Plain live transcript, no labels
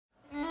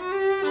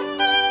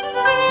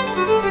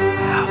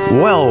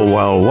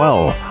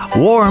Well.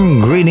 Warm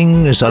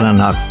greetings on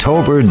an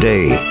October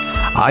day.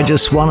 I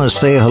just want to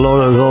say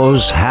hello to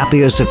those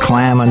happy as a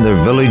clam in their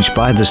village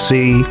by the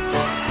sea.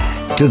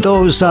 To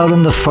those out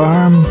on the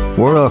farm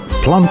where a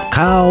plump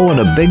cow and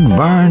a big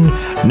barn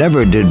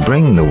never did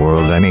bring the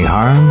world any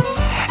harm.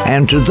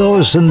 And to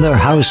those in their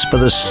house by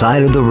the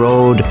side of the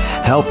road,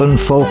 helping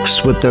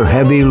folks with their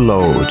heavy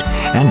load.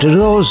 And to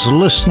those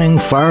listening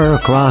far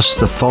across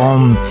the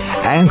foam,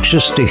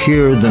 anxious to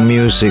hear the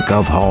music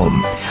of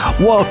home.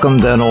 Welcome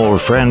then,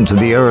 old friend, to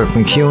the Eric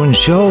McEwen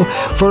Show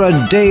for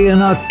a day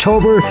in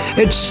October.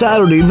 It's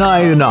Saturday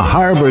night in a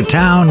Harbour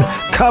town.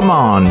 Come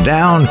on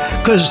down,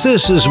 'cause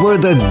this is where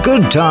the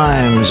good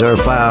times are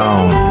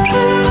found.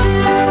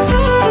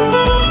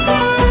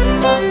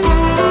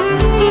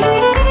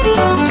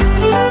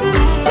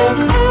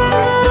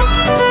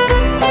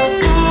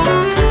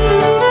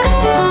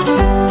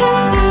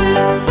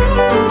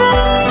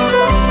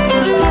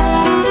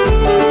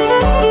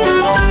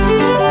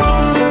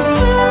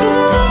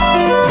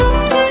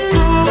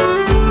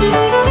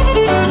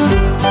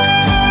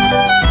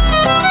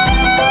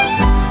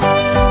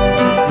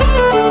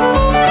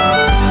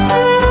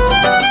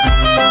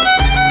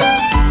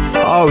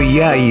 Oh,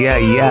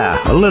 yeah.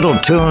 A little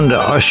tune to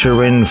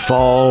usher in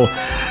fall.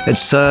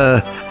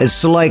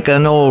 It's like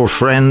an old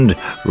friend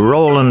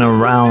rolling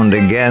around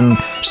again.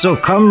 So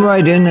come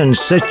right in and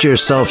sit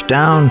yourself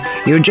down.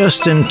 You're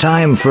just in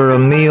time for a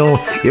meal.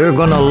 You're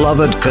gonna love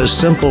it, 'cause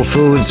simple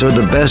foods are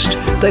the best.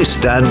 They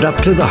stand up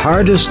to the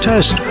hardest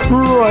test.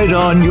 Right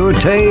on your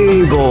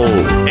table.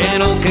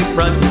 And I'll keep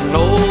running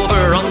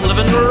over. I'm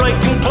living right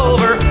in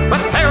clover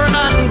with herring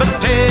and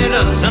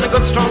potatoes and a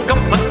good strong cup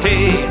of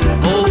tea.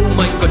 Oh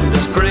my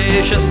goodness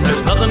gracious,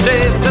 there's nothing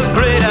tastes as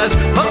great as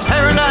those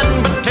herring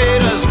and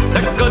potatoes.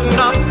 They're good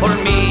enough for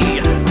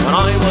me. When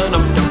I went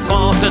up to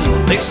Boston,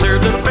 they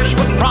served them fish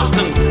with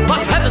frosting.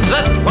 But heavens,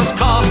 that was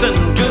costing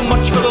too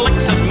much for the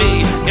likes of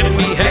me. Give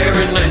me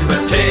herring and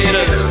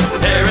potatoes,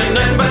 herring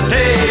and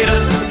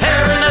potatoes,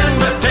 herring and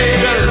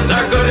potatoes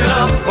are good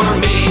enough for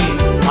me.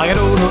 I get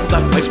out of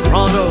that place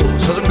pronto,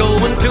 says I'm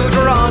going to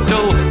Toronto.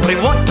 What do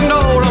you want to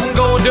know where I'm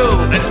going to?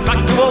 It's back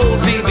to old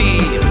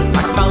CB.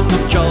 I found a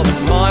job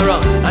in Myra,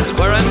 that's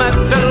where I met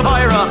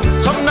Elvira.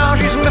 So now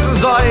she's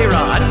Mrs.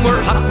 Ira, and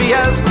we're happy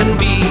as can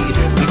be.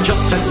 We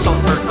just had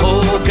supper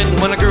cooking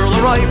when a girl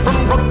arrived from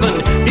Brooklyn.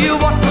 You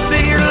want to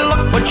see her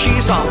look when she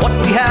saw what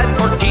we had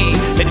for tea.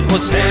 It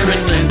was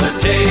herring and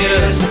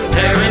potatoes,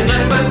 herring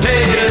and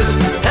potatoes,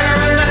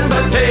 herring and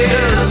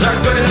potatoes are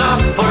good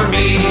enough for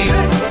me.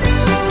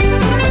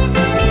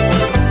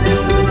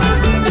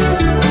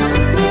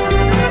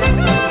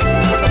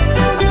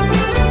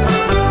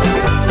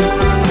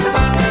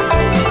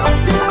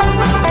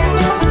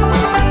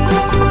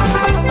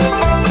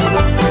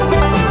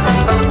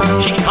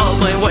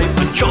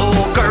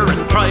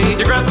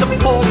 To grab the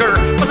poker,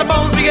 but the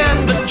bones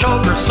began to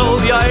choke her, so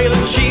the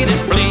island she did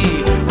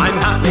flee. I'm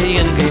happy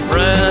in Cape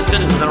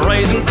Breton, the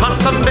rising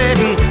cost I'm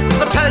begging.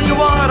 I'll tell you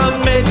what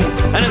I'm making,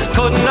 and it's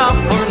good enough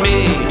for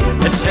me.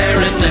 It's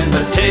herring and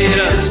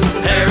potatoes,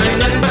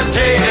 herring and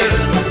potatoes,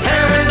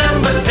 herring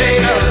and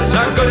potatoes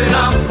are good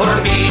enough for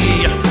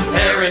me.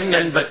 Herring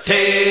and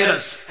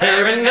potatoes,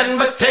 herring and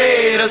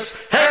potatoes,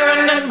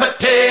 herring and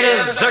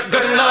potatoes are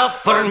good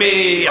enough for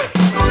me.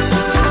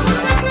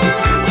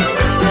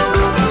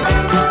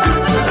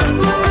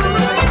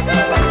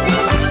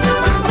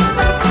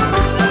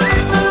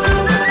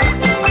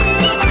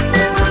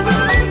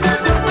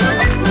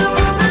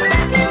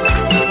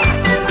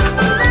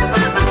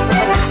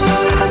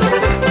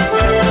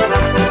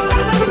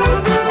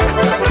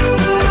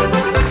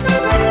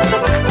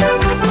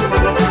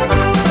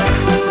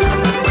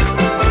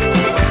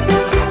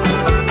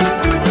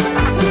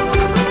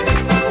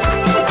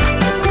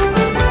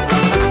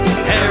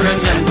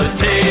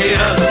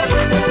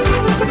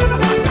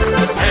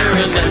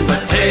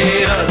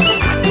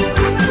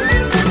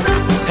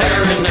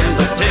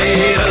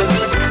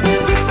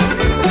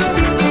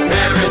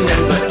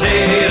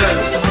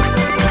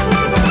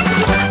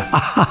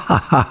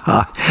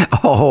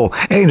 Oh,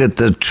 ain't it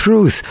the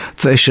truth?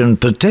 Fish and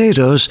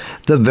potatoes,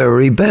 the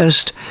very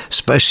best,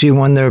 especially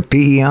when they're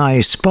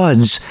PEI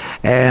spuds.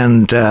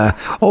 And,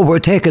 we're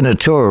taking a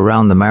tour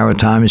around the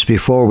Maritimes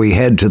before we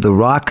head to the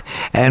Rock,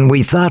 and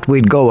we thought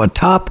we'd go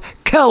atop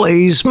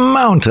Kelly's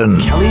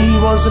Mountain. Kelly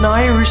was an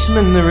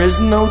Irishman, there is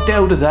no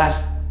doubt of that.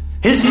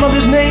 His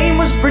mother's name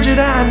was Bridget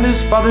and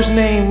his father's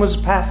name was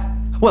Pat.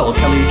 Well,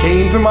 Kelly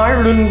came from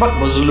Ireland but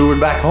was lured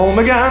back home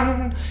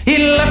again. He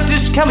left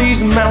his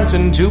Kelly's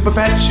Mountain to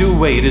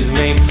perpetuate his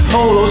name.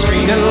 Oh, those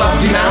green and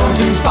lofty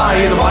mountains by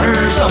the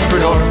waters of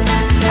Brador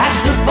has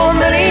stood for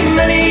many,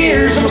 many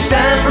years and will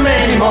stand for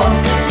many more.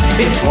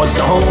 It was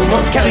the home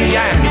of Kelly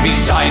and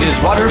beside his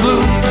water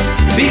blue.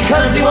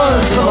 Because he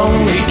was so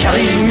lonely,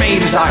 Kelly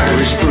made his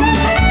Irish brew.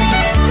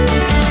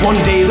 One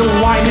day the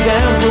wily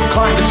devil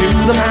climbed to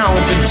the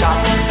mountain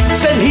top.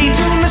 Said he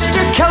to Mr.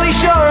 Kelly,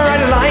 sure,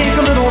 I'd like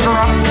a little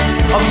drop.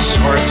 Oh,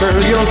 sure, sir,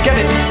 you'll get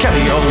it.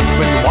 Kelly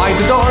opened wide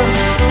the door,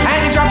 and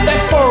he dropped that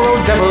poor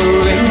old devil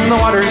in the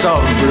waters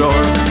of Brador.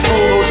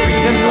 Oh, those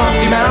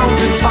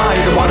mountains by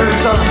the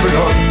waters of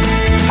Brador.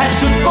 Has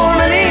stood for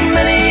many,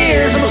 many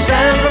years and will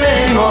stand for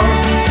many more.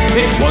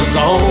 It was the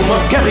home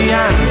of Kelly,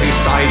 and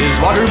beside his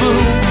water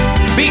blue,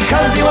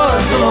 because he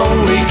was so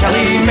lonely,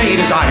 Kelly made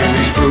his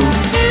Irish brew.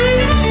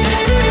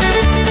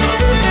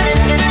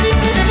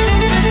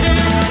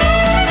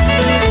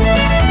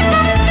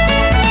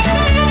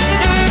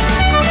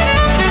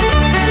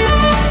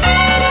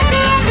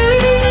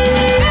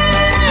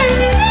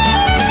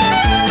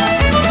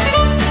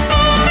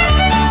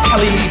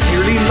 Kelly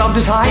dearly loved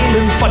his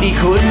Highlands, but he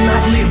could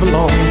not live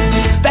alone.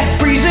 That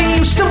breezy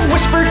used to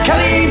whisper,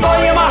 Kelly, boy,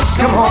 you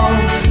must come home.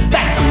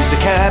 That breeze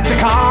kept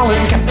calling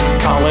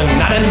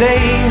night and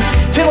day,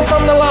 till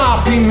from the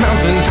lofty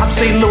mountain tops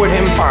they lured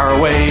him far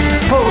away.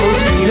 Oh, those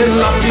green and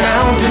lofty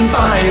mountains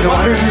by the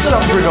waters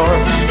of Brador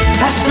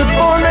has stood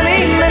for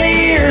many, many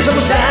years and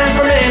will stand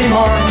for many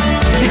more.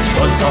 It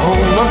was the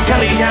home of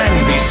Kelly, and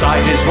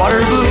beside his water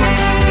blue,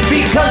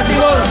 because he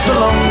was so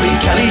lonely,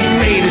 Kelly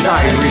made his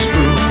Irish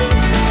brew.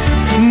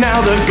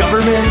 Now the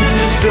government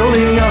is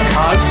building a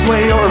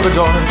causeway over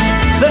Brador.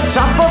 The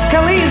top of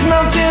Kelly's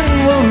mountain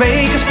will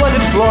make a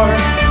splendid floor.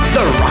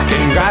 The rock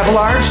and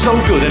gravel are so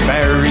good and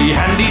very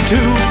handy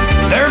too.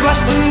 They're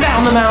blasting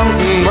down the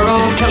mountain where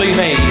old Kelly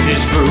made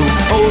his brew.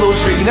 Oh,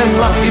 those green and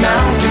lofty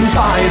mountains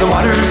by the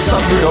waters of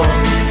Brador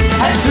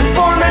has stood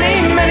for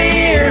many, many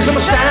years and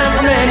will stand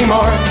for many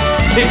more.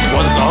 It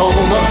was the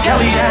home of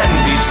Kelly, and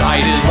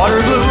beside his water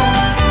blue,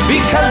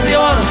 because he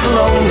was so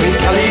lonely,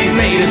 Kelly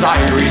made his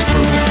Irish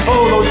brew.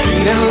 Oh, those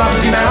green and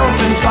lofty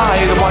mountains by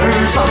the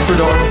waters of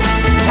Brador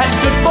has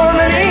stood for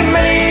many,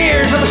 many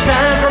years and will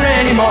stand for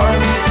many more.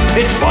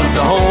 It was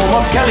the home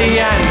of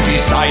Kelly, and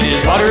beside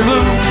his water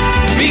blue,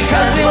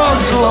 because he was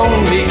so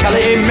lonely,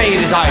 Kelly made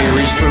his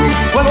Irish brew.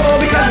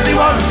 Well, because he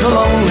was so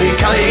lonely,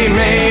 Kelly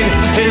made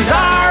his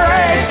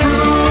Irish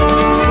brew.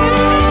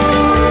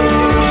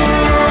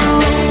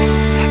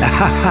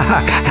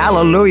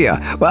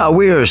 Hallelujah. Well,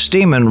 we are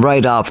steaming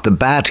right off the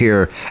bat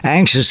here,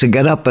 anxious to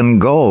get up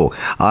and go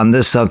on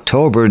this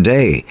October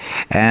day.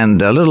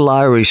 And a little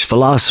Irish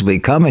philosophy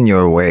coming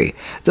your way.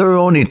 There are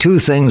only two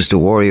things to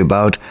worry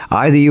about.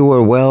 Either you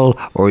are well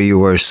or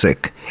you are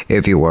sick.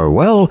 If you are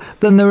well,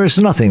 then there is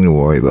nothing to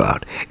worry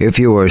about. If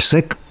you are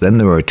sick, then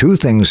there are two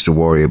things to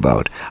worry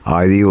about.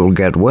 Either you will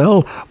get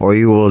well or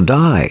you will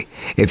die.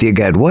 If you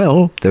get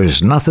well,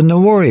 there's nothing to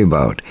worry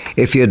about.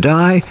 If you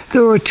die,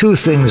 there are two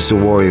things to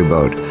worry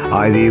about.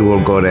 Either you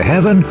will go to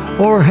heaven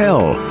or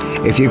hell.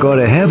 If you go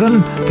to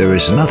heaven, there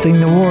is nothing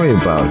to worry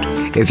about.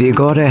 If you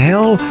go to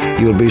hell,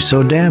 you'll be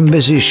so damn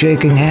busy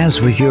shaking hands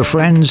with your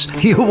friends,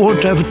 you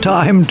won't have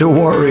time to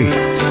worry.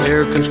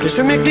 Here comes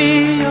Mr.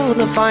 McNeil,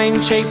 the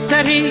fine shape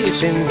that he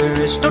is in.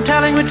 There is no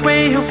telling which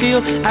way he'll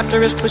feel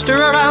after his twister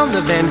around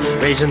the bend.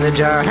 Raising the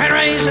jar and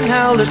raising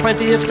hell, there's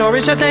plenty of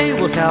stories that they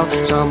will tell.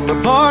 Some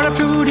are born of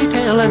true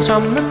detail and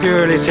some are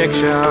purely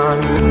fiction.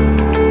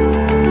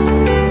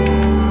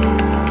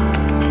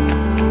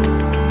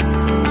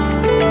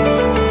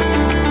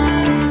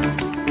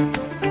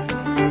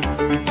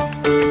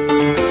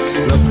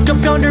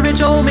 Yonder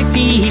it's old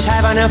McPhee, he's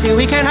having a few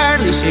we can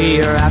hardly see.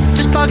 Or apt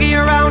just buggy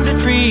around a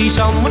tree,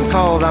 someone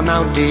call the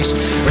Mounties.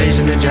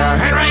 Raising the jar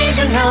and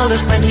raising hell,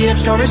 there's plenty of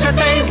stories that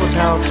they will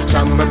tell.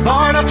 Some are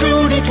born of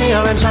true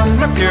detail and some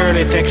are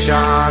purely fiction.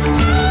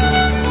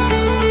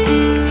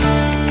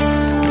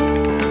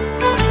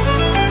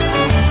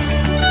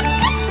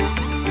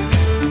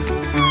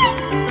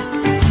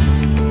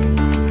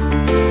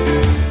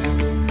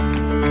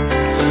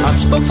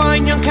 Spoke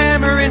fine young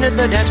Cameron at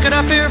the desk, got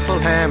a fearful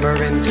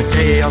hammer in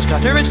today. I'll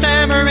stutter and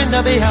stammer and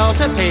they'll be held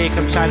to pay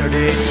come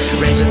Saturday.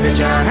 Raising the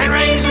jar and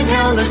raising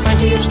hell, there's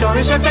plenty of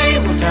stories that they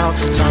will tell.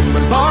 Some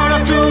are born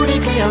of true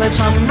detail and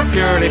some are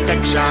purely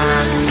fiction.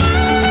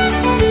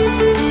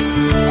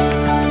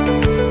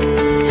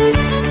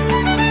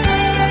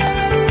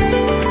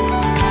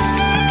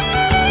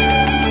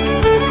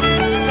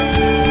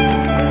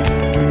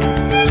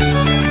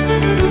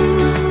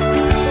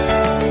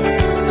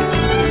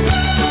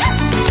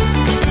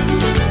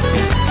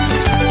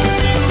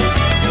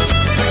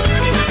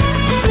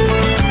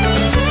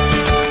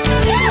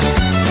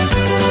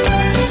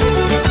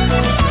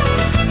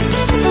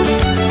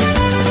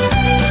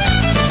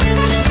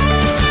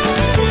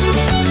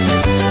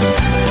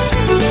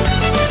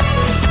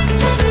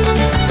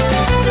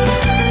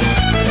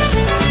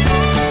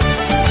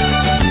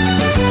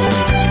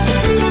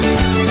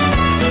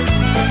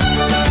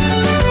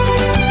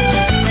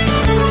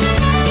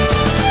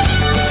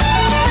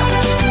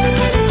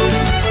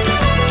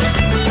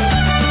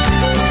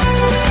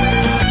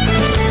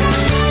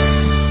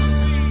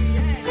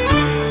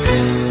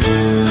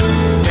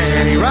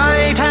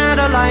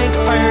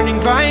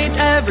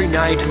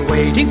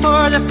 Waiting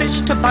for the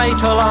fish to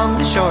bite along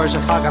the shores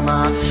of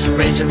Hogama.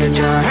 Raising the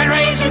jar and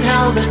raising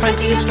hell, there's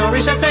plenty of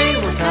stories that they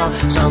will tell.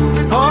 Some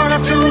are born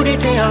of true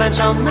detail and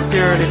some are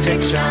purely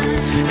fiction.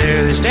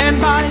 There they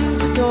stand by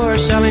the door,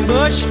 selling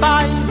bush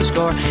by the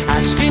score,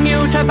 asking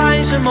you to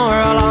buy some more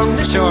along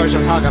the shores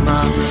of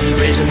Hogama.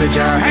 Raising the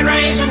jar and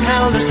raising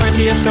hell, hell, there's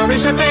plenty of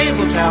stories that they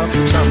will tell.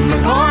 Some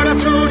are born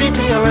of true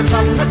detail and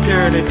some are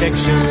purely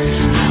fiction.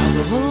 I'll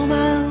go home,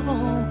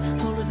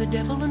 full of the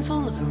devil and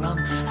full of the rum.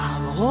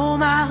 I'll go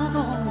home,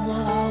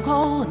 well, I'll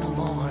go in the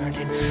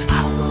morning.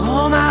 I'll go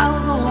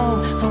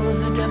home, full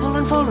of the devil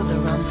and full of the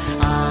rum.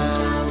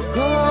 I'll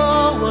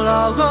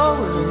go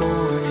in the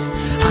morning.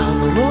 I'll go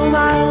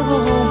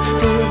home,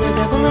 full of the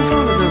devil and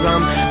full of the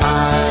rum.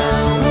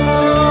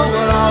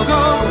 I'll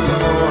go in the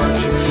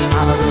morning.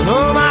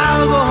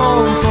 I'll go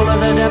home, full of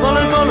the devil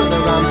and full of the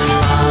rum.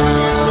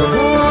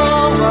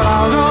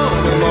 I'll go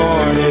in the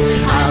morning.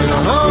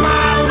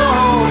 I'll go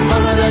home,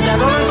 full of the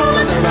devil and full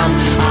of the rum.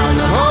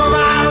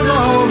 I'll go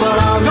home, but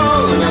I'll go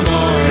in the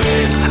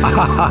morning.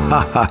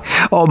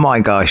 Oh my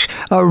gosh,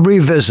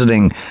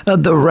 revisiting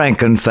the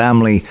Rankin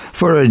family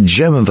for a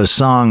gem of a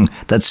song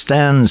that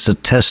stands the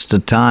test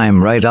of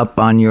time right up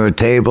on your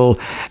table,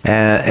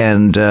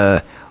 and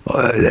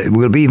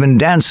we'll be even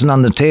dancing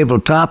on the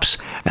tabletops,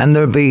 and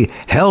there'll be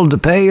hell to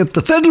pay if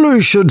the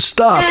fiddlers should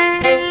stop.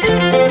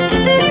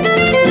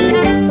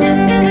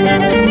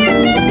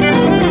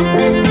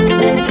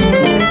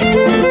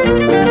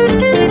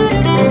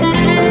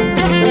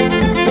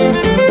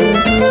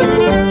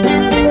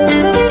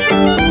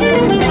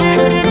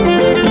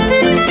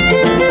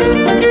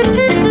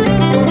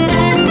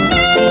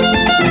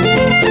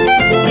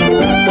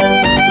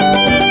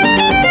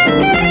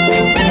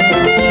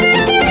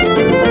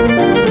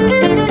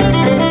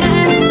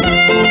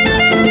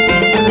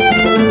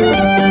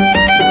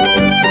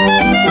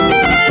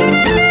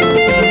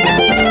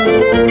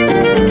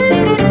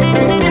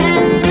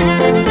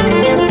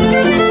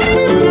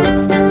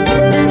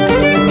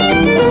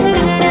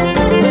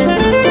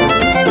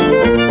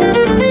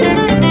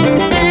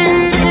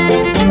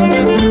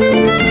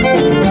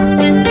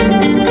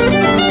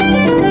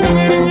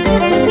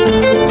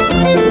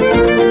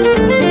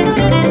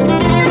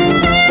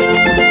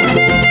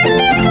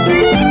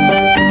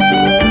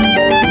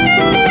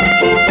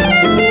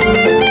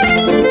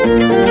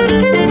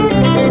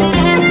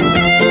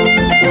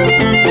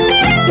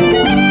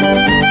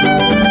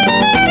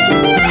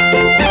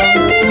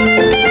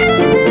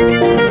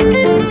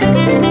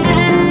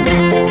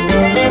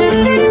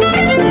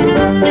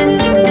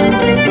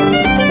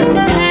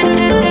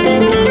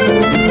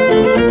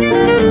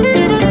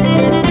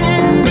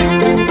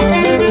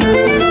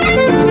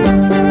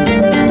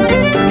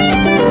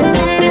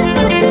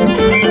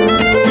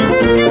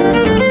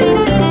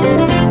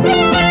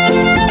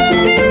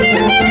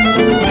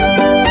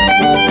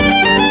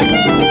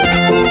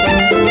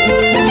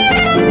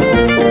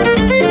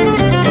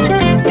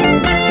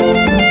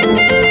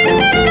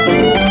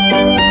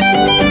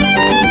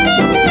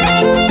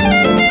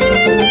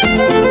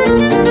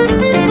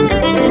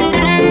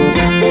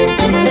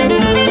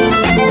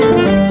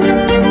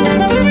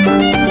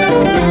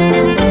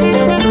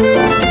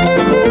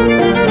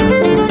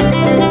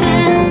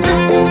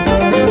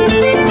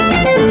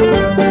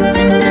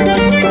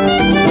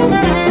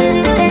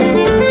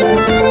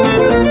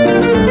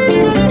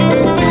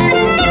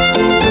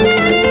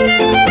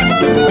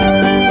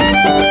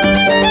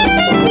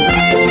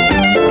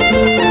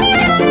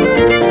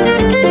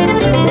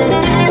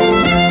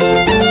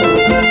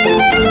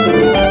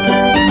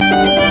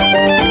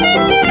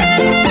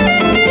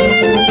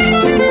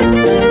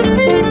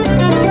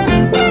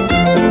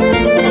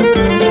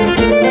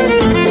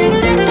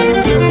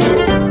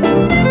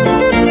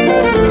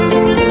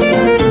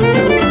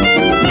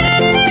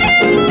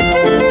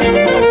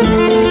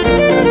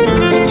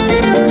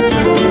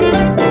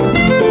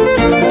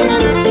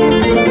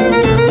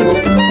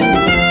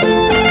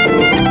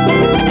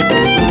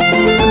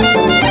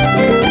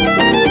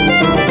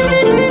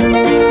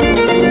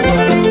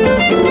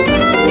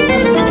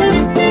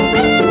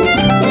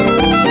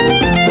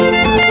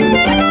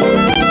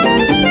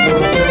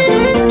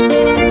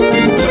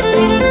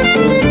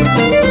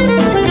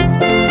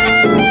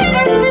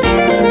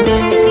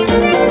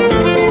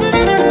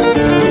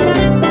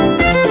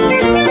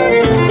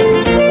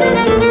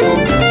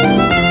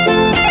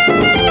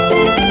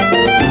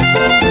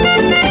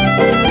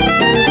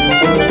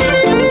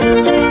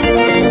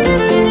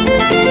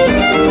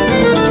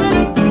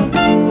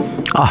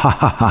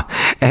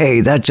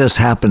 Hey, that just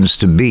happens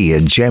to be a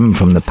gem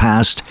from the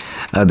past.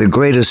 The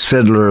greatest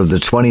fiddler of the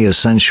 20th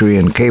century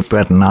in Cape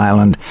Breton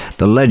Island,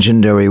 the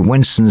legendary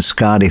Winston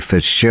Scotty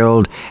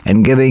Fitzgerald,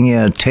 and giving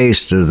you a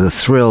taste of the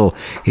thrill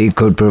he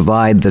could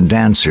provide the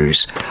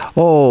dancers.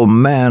 Oh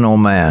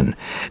man,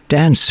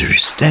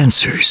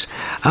 dancers,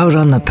 out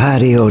on the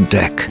patio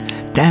deck.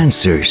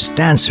 Dancers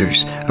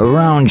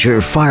around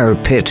your fire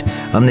pit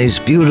on these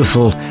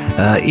beautiful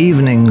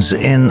evenings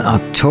in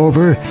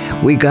October.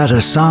 We got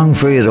a song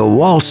for you to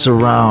waltz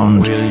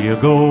around. Will you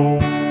go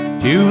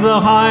to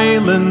the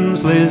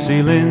Highlands,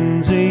 Lizzie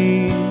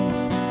Lindsay?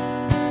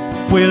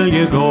 Will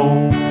you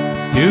go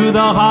to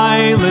the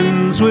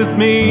Highlands with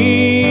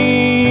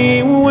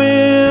me?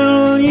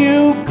 Will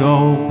you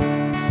go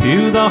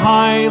to the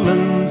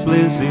Highlands,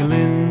 Lizzie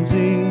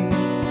Lindsay?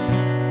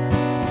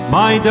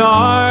 My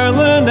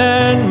darling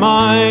and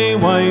my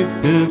wife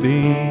to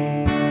be.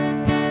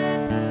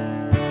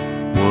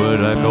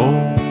 Would I go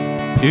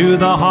to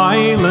the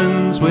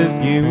Highlands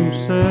with you,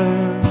 sir?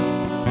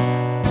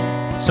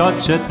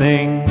 Such a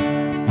thing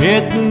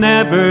it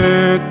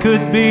never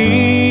could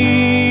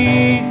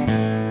be,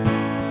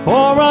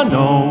 for I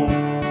know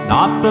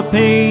not the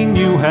pain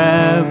you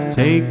have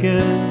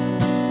taken,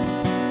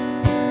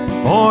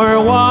 or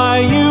why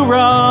you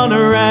run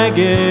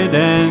ragged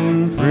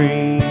and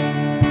free.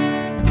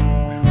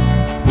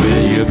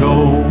 Will you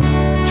go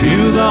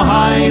to the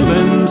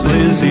Highlands,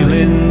 Lizzie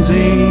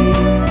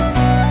Lindsay?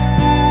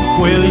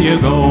 Will you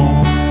go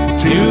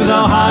to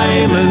the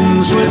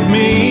Highlands with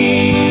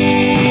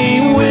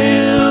me?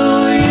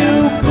 Will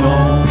you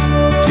go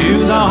to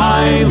the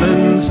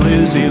Highlands,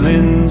 Lizzie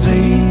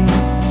Lindsay?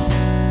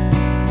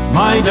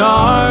 My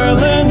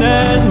darling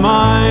and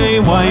my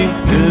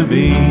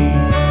wife-to-be.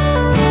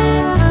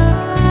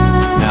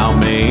 Now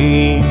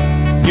maybe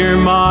your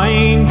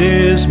mind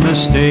is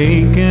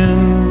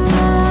mistaken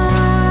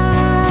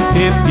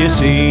if you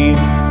see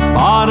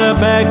but a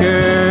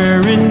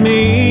beggar in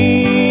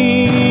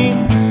me,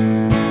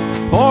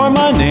 for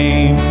my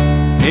name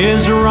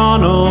is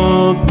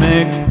Ronald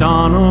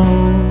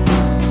MacDonald,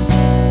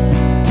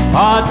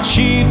 a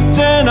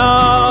chieftain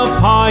of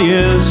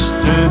highest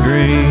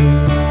degree.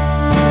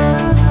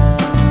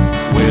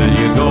 Will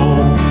you go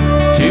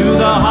to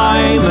the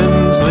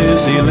Highlands,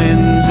 Lizzie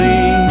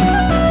Lindsay?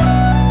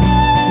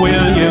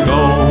 Will you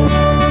go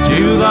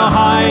to the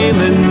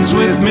Highlands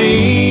with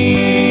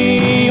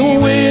me?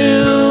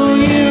 Will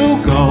you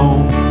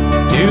go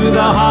to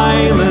the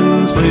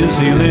Highlands,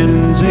 Lizzie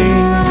Lindsay?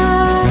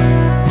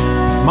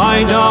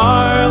 My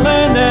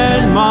darling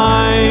and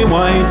my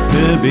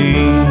wife-to-be.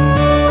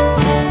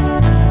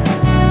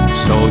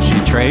 So she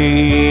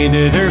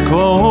traded her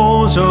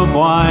clothes of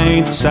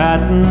white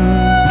satin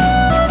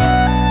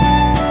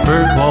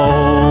for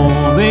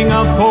clothing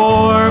of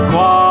poor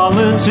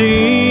quality,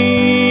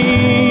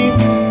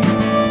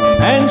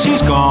 and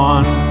she's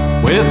gone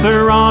with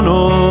her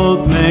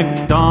Ronald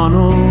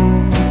MacDonald,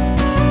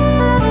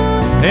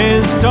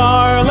 his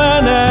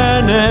darling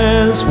and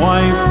his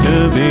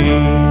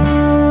wife-to-be.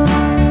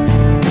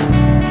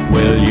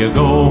 Will you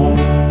go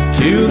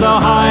to the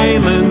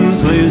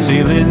Highlands,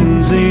 Lizzie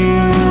Lindsay?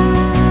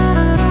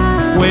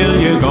 Will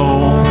you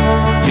go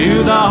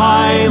to the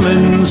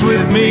Highlands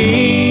with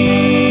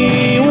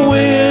me?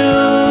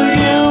 Will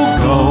you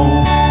go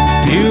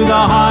to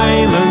the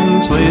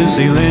Highlands,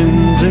 Lizzie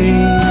Lindsay?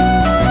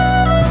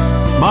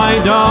 My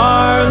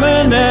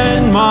darling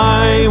and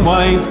my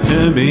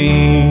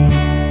wife-to-be.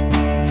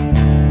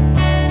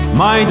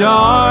 My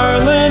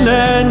darling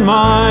and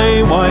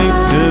my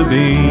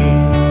wife-to-be.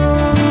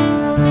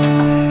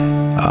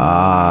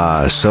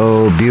 Ah,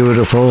 so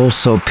beautiful,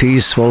 so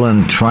peaceful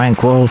and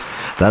tranquil.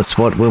 That's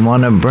what we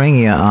want to bring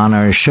you on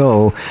our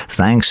show.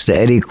 Thanks to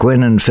Eddie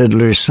Quinn and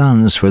Fiddler's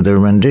Sons for their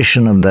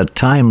rendition of that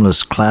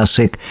timeless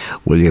classic,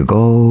 Will You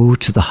Go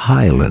to the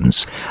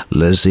Highlands,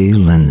 Lizzie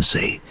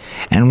Lindsay?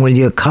 And will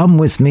you come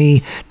with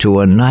me to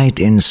a night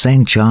in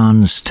St.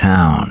 John's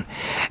Town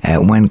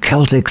when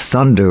Celtic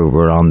Thunder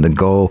were on the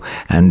go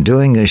and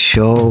doing a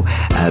show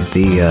at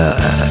the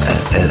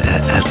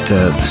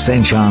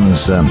St.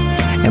 John's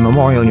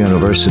Memorial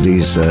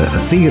University's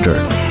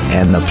theater,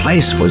 and the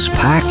place was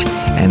packed,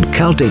 and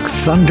Celtic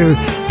Thunder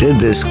did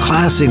this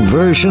classic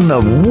version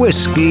of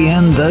Whiskey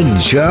in the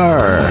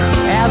Jar.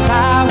 As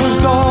I was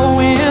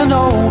going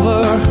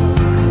over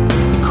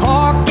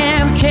Cork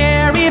and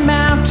Kerry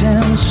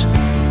mountains,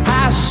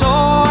 I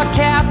saw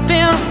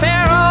Captain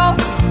Farrell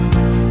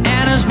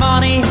and his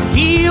money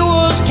he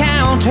was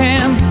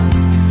counting.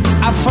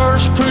 I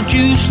first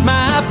produced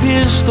my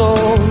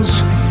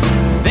pistols,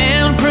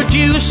 then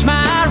produced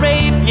my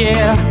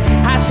rapier.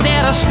 I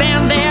said, I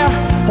stand there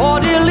or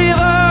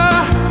deliver,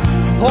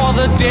 or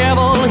the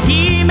devil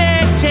he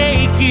may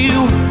take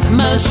you.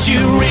 Must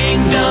you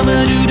ring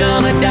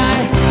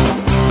dum-a-doo-dum-a-die?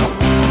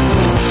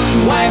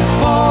 Whack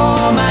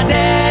for my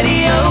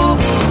daddy-o,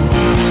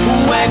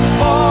 whack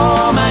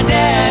for my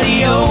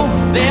daddy-o.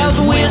 There's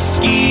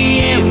whiskey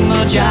in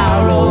the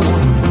jar-o.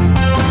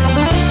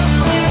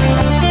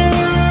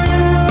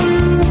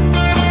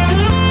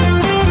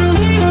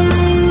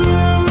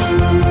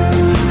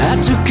 I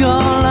took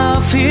all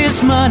of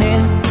his money,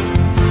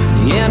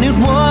 and it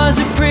was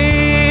a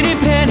pretty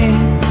penny.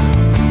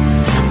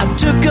 I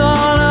took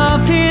all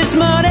of his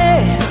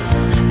money,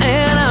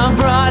 and I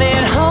brought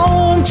it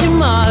home to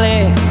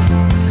Molly.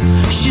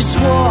 She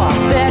swore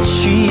that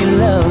she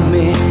loved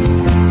me,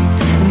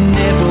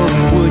 never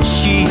would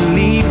she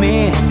leave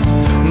me.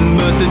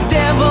 But the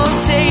devil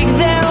take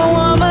that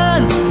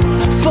woman,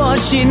 for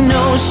she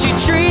knows she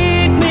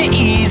treat me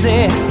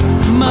easy.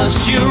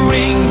 Must you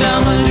ring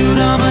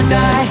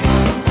dum-a-doo-dum-a-die?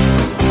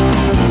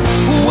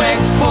 Whack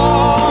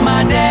for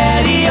my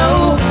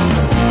daddy-o,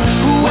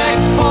 whack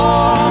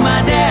for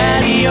my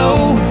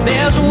daddy-o.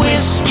 There's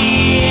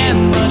whiskey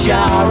in the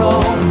jar-o.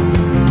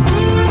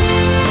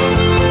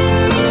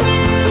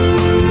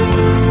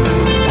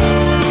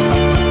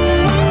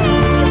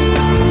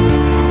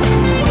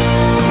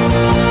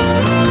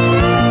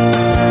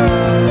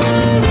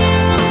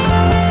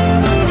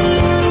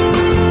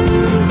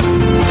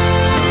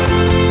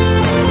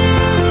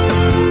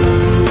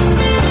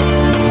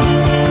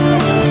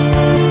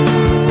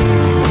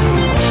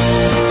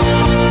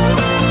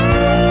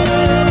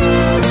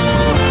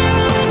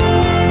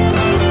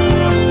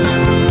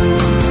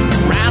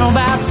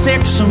 about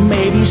 6 or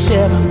maybe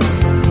 7.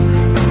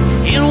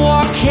 In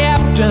walked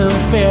Captain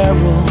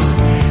Farrell.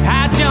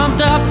 I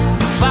jumped up,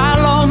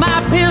 followed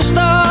my pistol,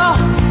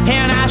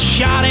 and I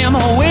shot him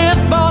with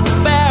both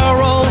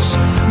barrels.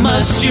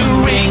 Must you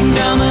ring,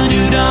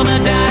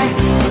 dum-a-doo-dum-a-die?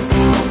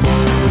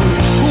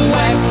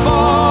 Whack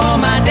for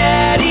my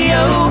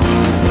daddy-o,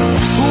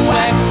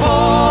 whack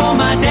for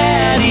my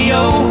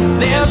daddy-o.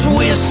 There's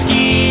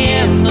whiskey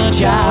in the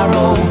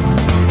gyro.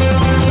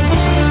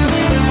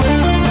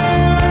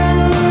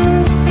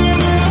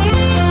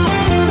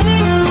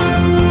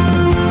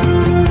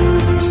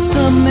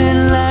 Some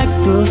men like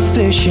the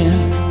fishing,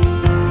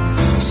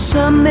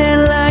 some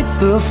men like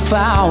the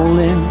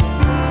fowling,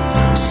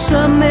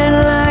 some men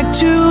like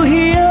to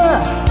hear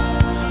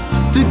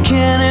the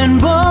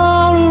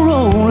cannonball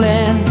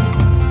rolling.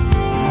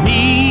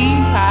 Me,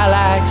 I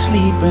like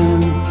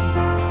sleeping,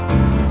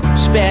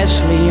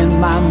 especially in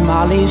my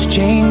Molly's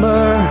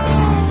chamber.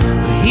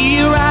 But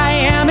here I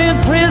am in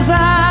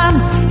prison,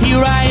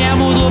 here I am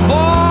with a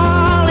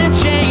ball and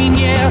chain,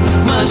 yeah.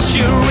 Must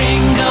you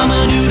ring,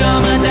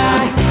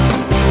 dum-a-doo-dum-a-die?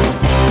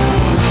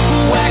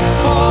 Whack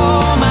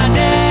for my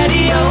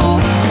daddy-o,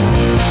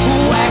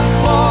 whack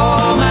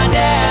for my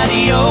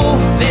daddy-o.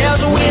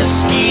 There's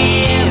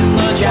whiskey in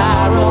the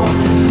gyro.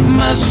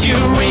 Must you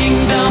ring,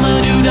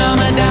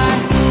 dum-a-doo-dum-a-die?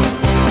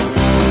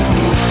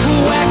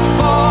 Whack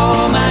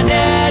for my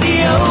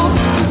daddy-o,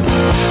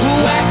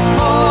 whack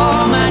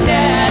for my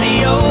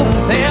daddy-o.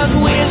 There's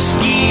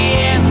whiskey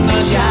in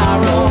the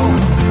gyro.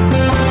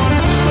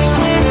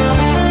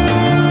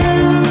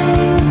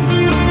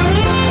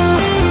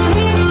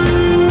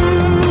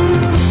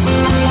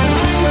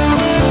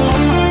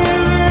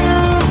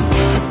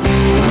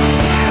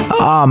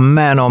 Ah,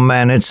 man, oh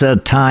man, it's a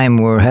time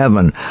we're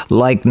having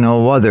like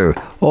no other.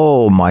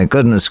 Oh, my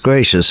goodness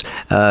gracious.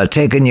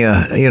 Taking you,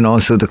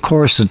 through the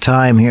course of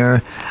time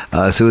here,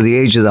 through the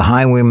age of the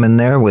highwaymen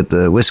there with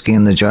the Whiskey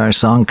in the Jar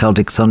song,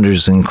 Celtic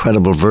Thunder's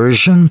incredible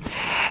version.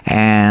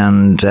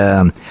 And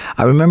I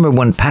remember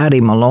when Paddy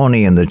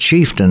Maloney and the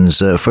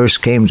Chieftains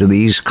first came to the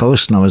East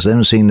Coast, and I was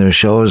emceeing their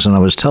shows, and I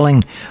was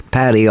telling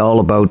Paddy all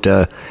about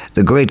the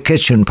great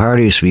kitchen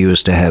parties we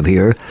used to have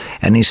here.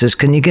 And he says,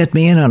 can you get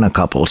me in on a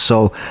couple?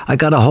 So I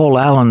got a whole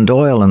Alan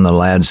Doyle and the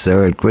lads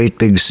there at Great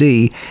Big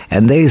Sea,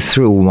 and they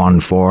threw one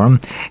for him,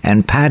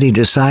 and Paddy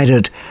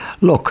decided,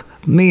 look,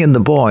 me and the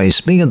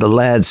boys, me and the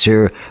lads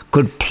here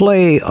could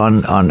play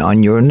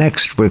on your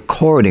next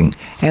recording,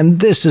 and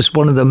this is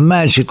one of the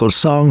magical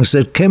songs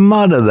that came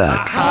out of that.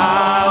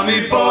 How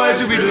many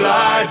boys we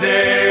lie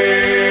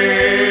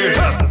there?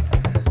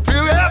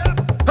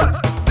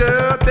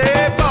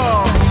 Dirty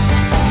ball.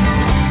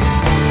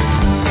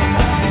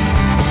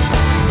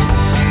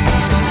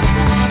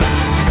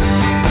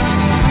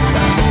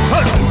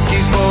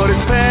 Lucky's bought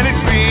his planet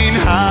green.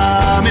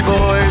 How many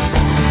boys?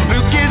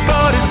 Lucky's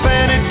bought his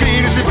planet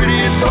green. It's the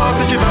prettiest spot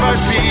that you've ever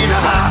seen.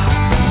 Aha,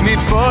 me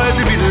boys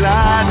if we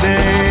lie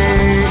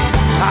there.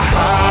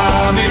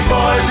 Aha, me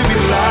boys if we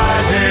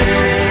lie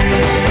there.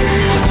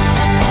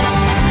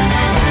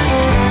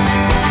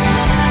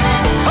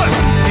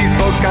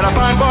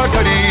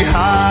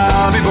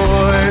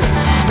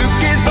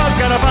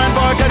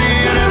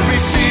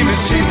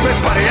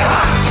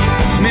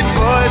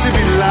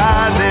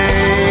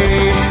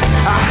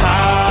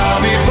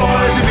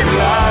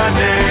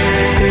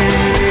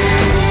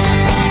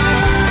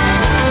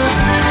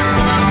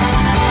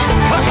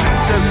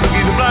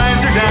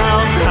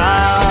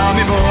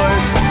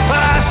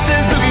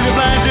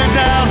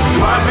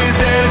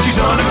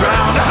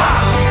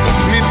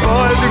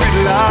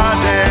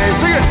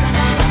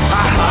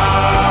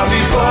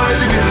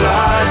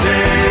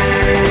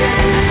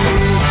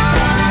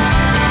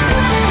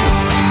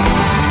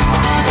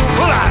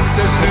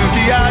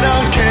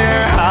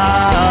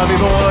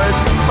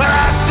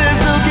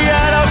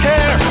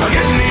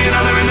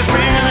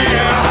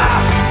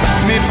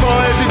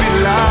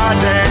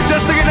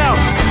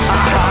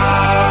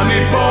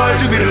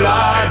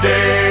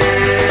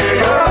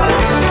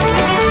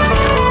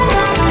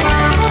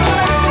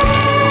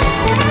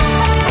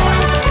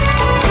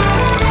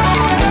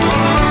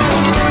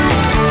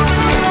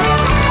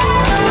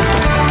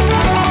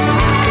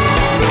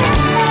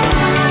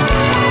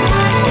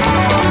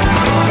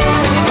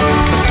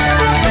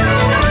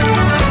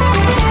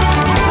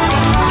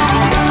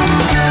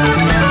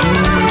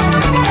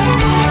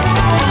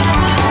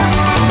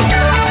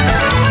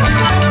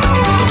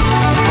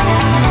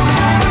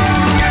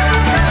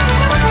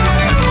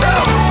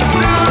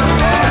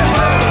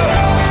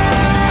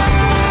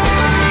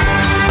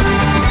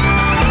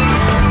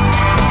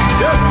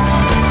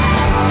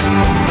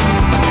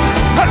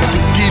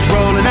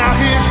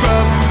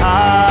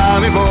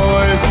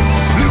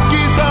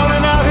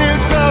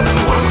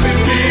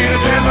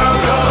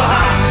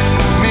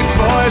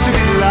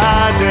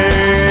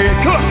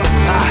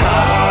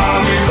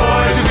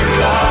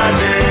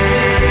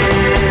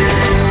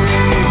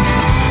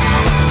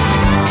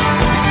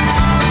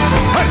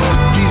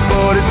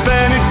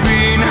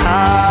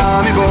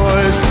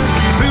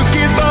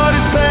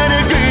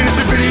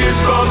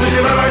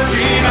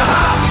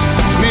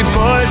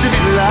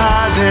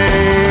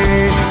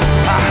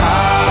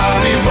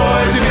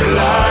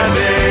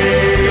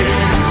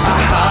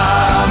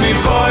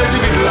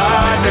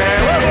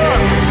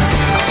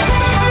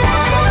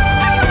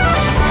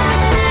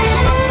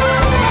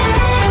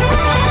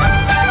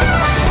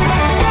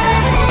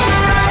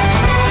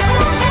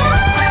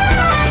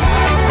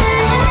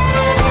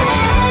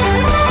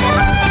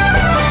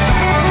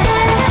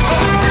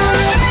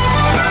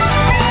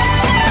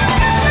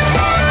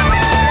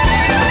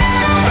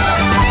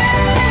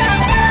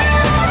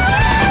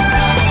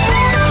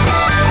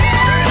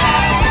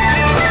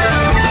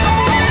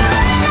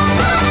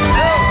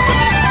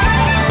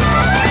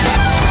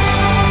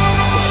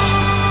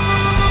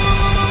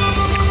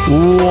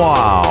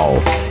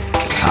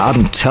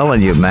 I'm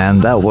telling you,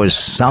 man, that was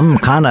some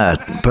kind of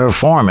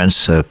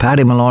performance.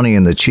 Paddy Maloney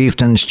and the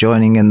Chieftains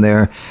joining in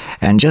there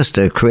and just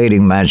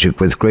creating magic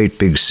with Great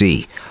Big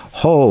Sea.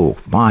 Oh,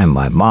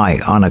 my,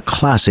 on a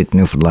classic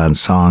Newfoundland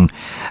song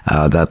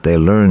that they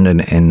learned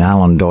in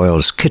Alan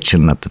Doyle's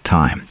kitchen at the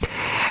time.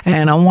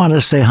 And I want to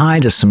say hi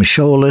to some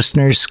show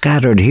listeners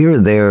scattered here,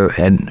 there,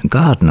 and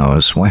God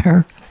knows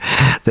where.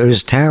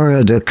 There's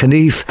Tara de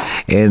Knief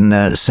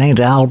in St.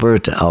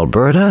 Albert,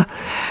 Alberta.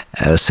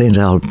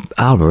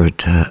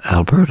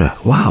 Alberta.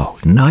 Wow,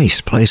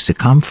 nice place to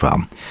come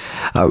from.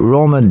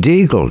 Roma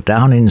Deagle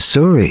down in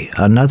Surrey,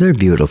 another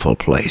beautiful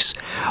place.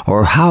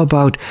 Or how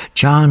about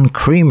John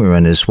Creamer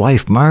and his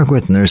wife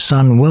Margaret and their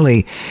son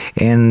Willie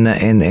in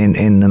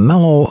the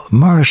Mellow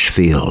Marsh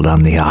Field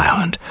on the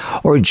island.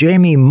 Or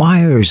Jamie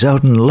Myers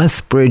out in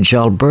Lethbridge,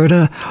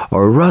 Alberta.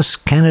 Or Russ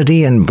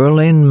Kennedy in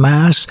Berlin,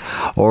 Mass.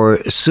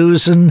 Or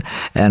Susan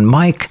and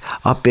Mike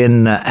up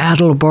in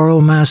Attleboro,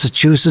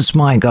 Massachusetts.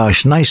 My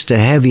gosh, nice to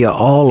have you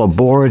all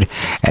aboard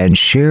and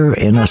share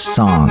in a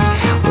song.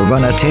 We're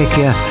going to take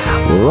you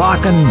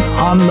rocking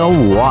on the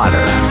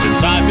water.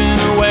 Since I've been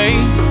away,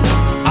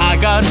 I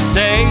gotta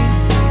say,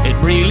 it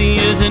really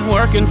isn't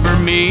working for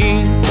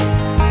me.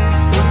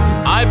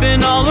 I've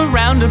been all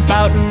around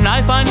about and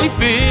I finally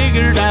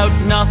figured out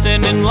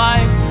nothing in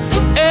life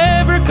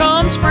ever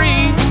comes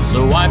free.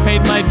 So I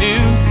paid my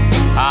dues,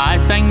 I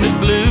sang the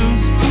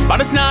blues,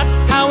 but it's not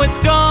how it's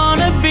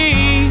gonna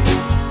be.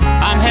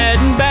 I'm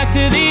heading back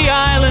to the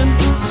island,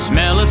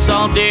 smell of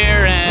salt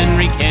air and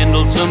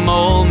rekindle some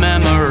old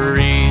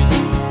memories.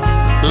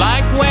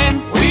 Like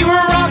when we were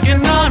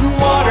rocking on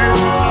water,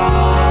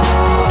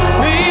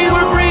 we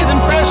were breathing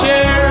fresh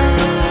air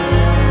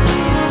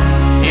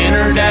in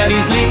her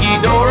daddy's leaky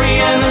dory,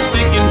 and I'm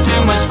sticking to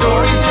my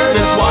story, sir,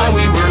 that's why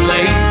we were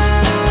late.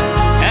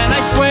 And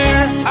I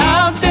swear,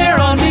 out there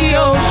on the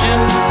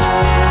ocean,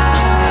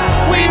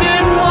 we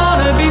didn't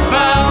want to be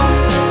found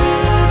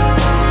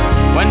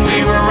when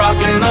we were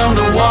rocking on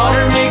the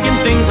water, making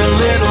things a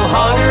little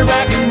hotter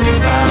back in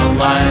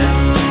Newfoundland.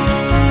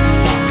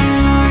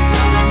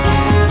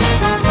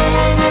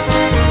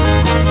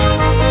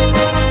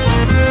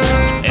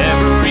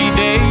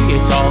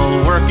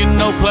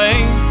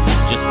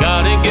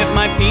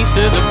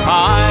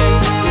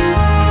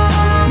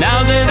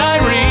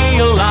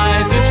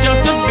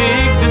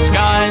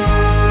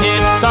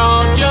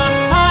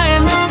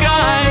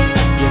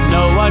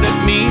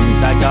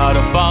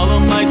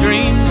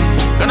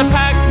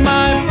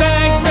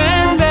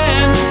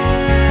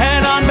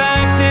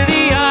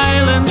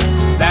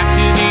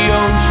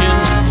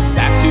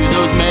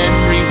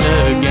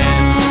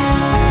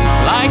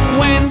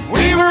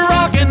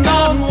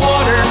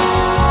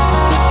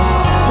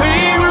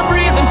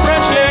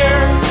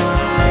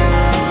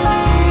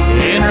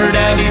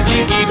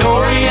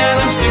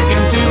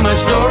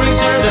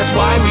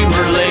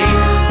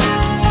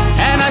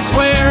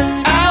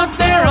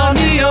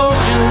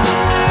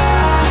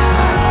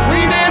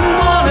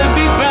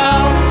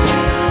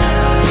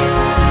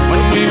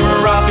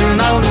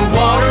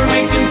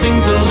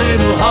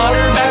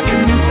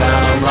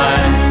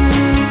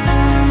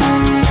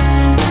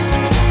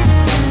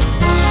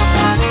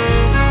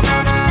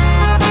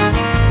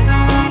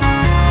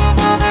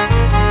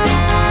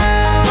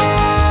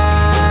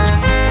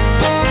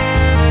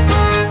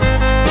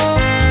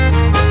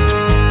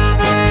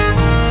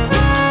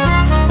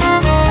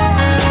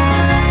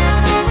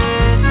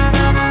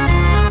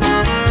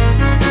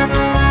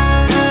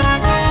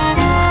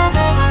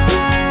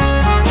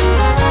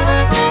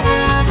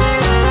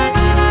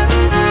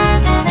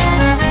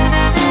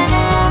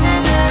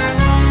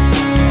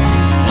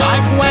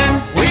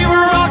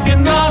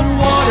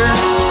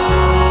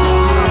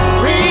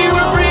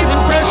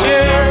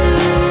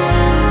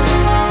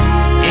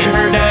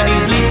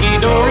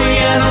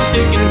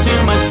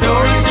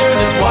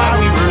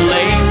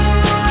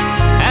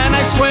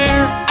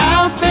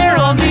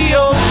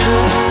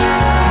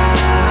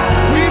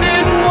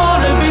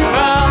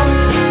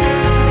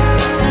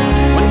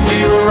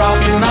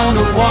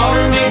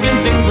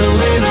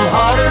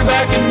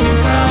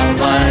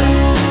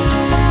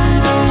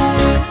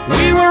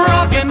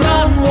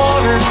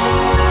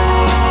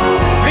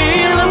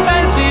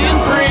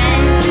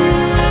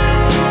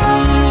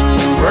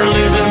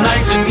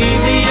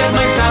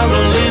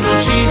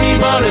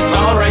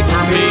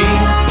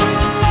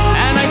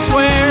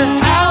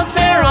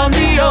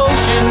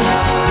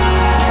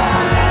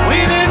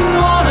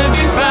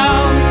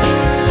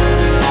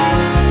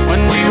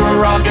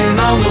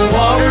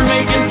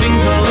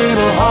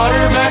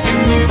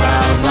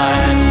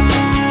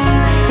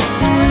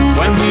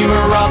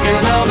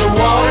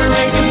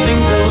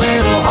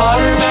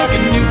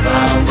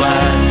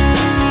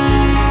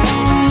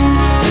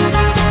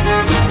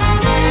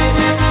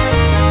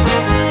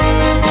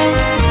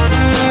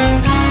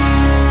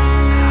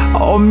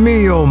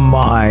 oh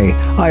my,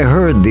 I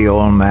heard the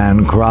old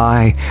man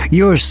cry.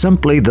 You're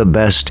simply the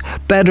best,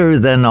 better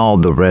than all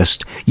the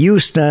rest. You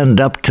stand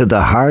up to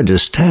the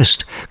hardest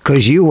test,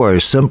 'cause you are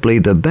simply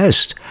the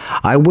best.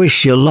 I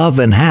wish you love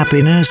and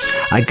happiness.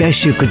 I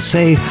guess you could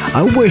say,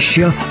 I wish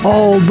you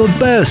all the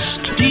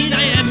best. Indeed,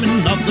 I am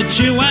in love with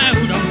you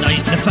out all night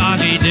in the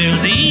foggy dew.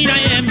 Indeed, I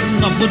am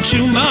in love with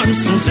you,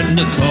 muscles in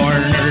the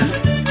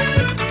corner.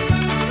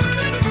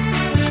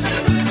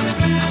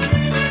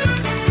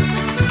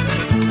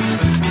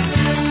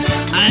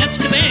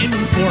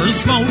 For a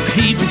smoke,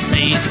 he will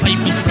say his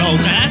pipe is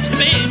broke. Ask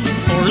him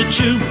for a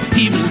chew,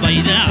 he will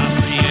bite it off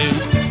for you.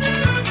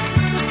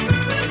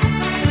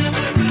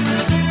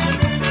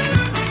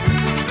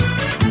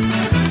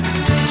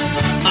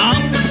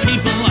 All the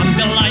people on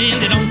the line,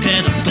 they don't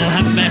get up till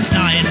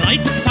 9:30.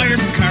 Light the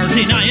fires and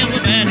carty nine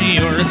with Benny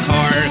or a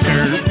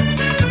Corker.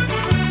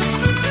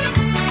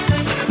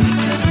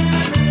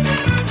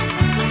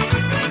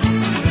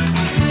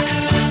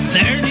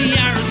 There they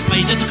are, as by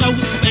the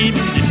scouts,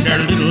 baby, in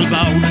their little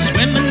boats,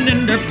 swimming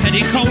in their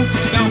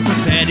petticoats, bound for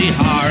Petty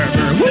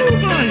Harbour. Woo,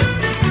 boy!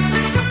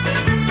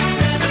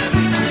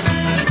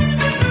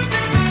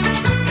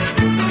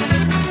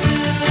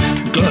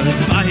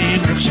 Goodbye,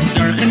 Merchant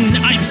Durkin,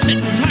 I'm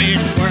sitting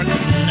tired of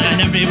working,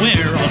 and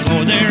everywhere I'll go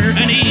there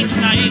and eat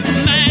tonight,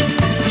 man.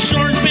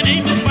 Sure as my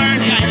name is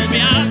Barney, I'll be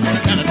off to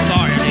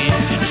California.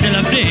 Still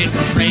a big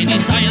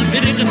Brady's, I'll be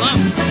in the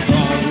lungs of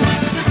gold.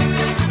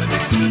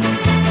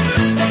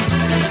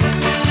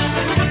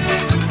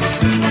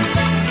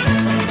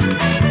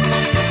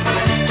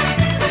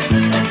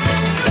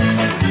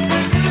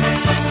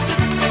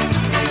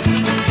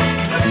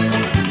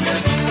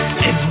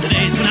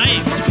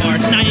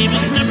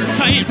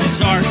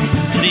 Resort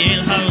to the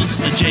alehouse,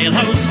 the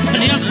jailhouse,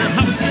 and the other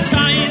house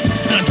besides.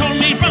 And I told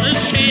me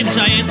brother's shames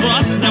I'd go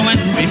up now and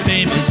be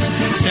famous.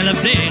 Still a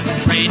big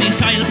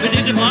Brady's, I'll be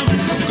digging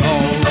lungs of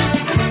gold.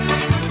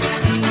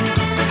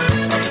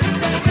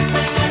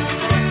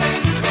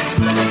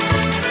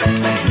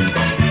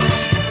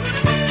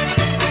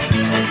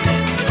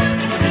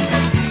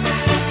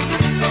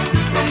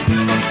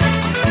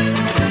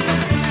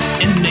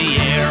 In the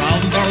year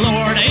of our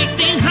Lord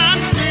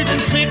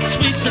 1806,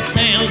 we set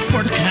sail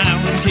for the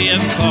county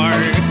of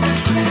Cork.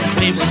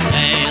 We were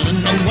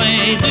sailing away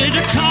to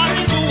the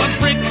cargo of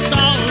bricks,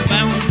 all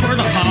bound for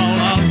the Hall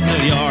of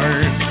New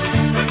York.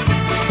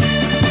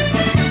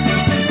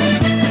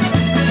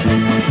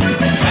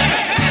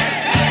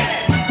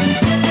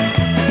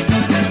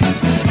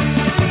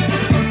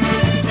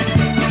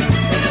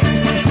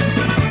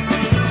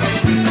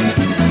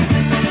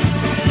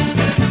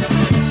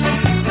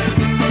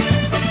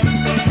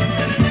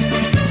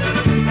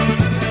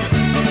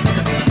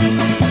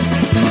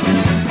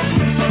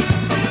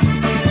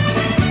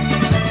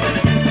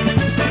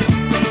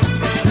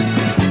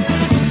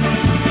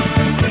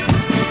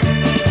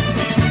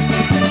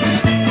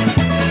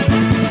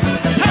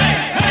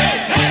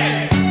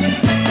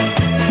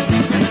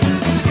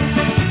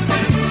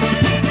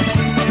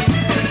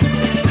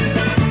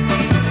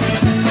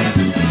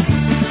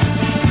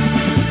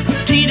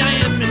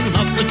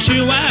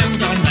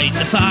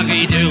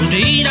 Foggy do,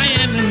 indeed I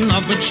am in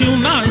love with you,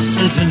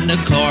 muscles in the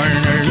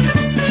corner.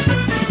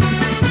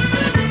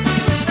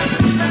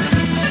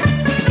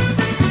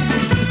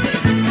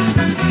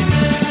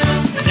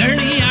 There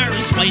they are,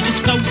 as white as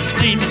ghosts,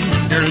 swimming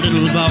in their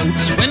little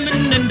boats,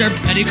 women in their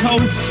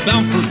petticoats,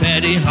 bound for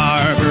Petty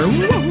Harbour.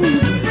 Woo-hoo.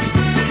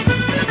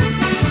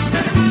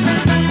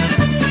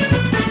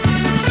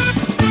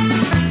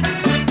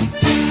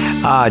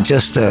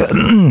 Just a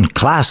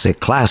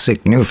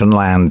classic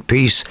Newfoundland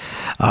piece.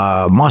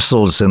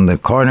 Muscles in the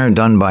Corner,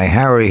 done by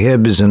Harry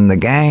Hibbs and the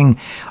gang.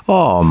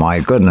 Oh my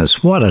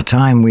goodness, what a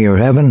time we are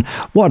having.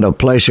 What a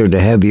pleasure to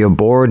have you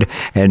aboard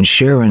and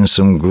sharing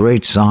some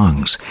great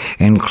songs,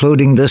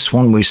 including this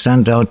one we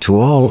sent out to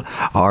all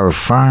our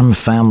farm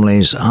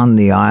families on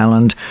the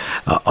island,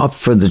 up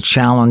for the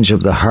challenge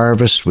of the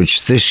harvest,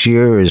 which this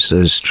year is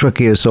as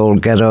tricky as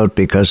old get out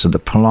because of the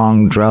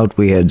prolonged drought.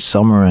 We had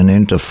summer and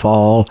into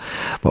fall,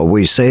 but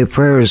we say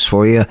prayers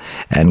for you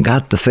and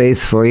got the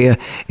faith for you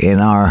in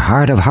our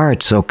heart of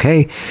hearts,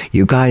 okay?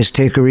 You guys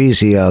take her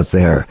easy out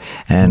there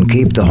and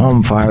keep the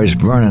home fires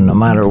burning no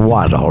matter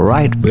what, all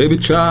right? Baby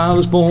child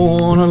is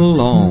born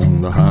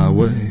along the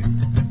highway,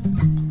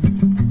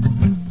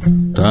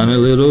 tiny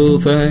little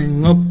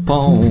thing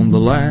upon the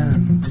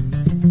land,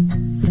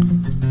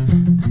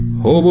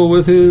 hobo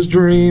with his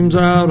dreams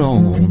out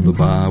on the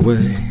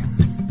byway,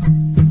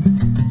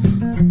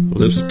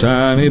 lifts a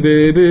tiny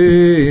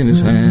baby in his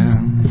hands.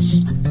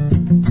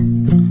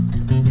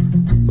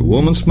 The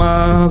woman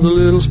smiles a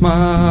little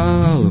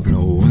smile of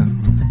knowing,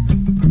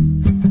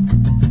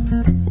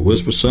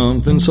 whispers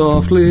something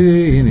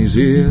softly in his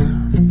ear,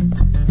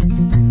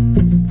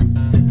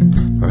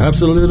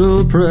 perhaps a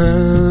little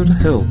prayer to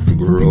help the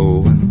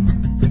growing,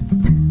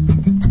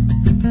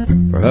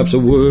 perhaps a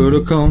word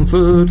of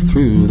comfort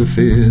through the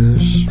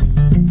fears.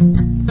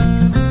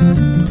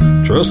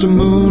 Trust the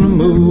moon to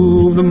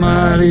move the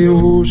mighty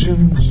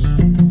oceans,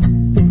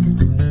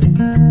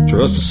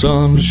 Trust the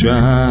sun to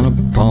shine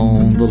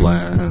upon the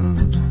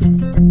land.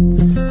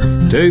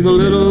 Take the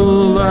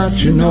little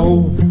that you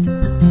know,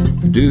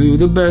 do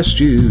the best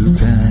you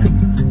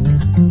can.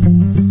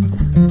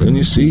 Then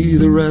you see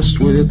the rest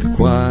with the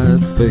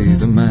quiet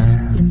faith of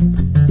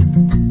man.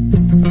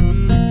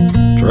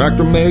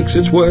 Tractor makes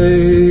its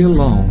way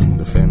along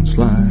the fence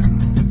line,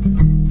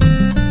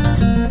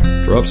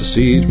 drops the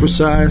seeds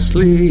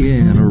precisely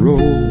in a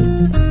row.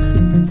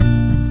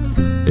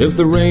 If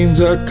the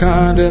rains are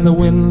kind and the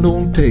wind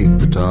don't take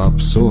the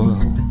topsoil,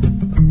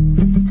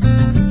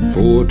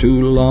 for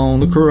too long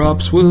the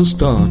crops will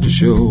start to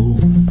show.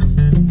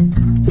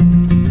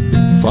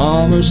 The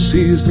farmer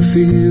sees the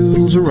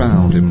fields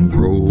around him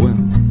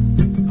growing,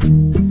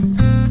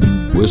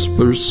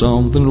 whispers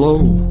something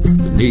low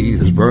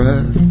beneath his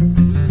breath,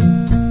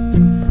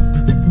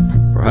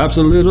 perhaps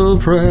a little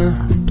prayer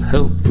to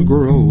help the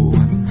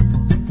growing,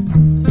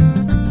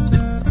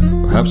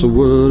 perhaps a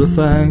word of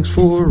thanks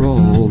for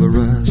all the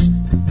rest.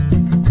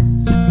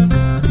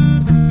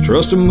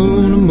 Trust the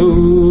moon to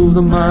move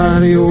the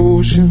mighty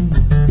ocean,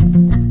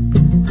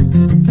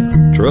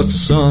 trust the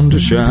sun to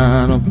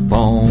shine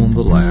upon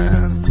the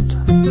land.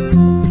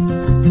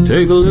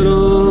 Take a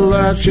little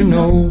that you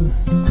know,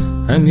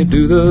 and you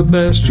do the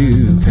best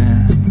you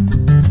can.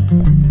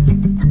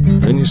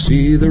 Then you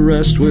see the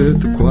rest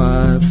with the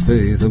quiet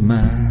faith of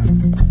man.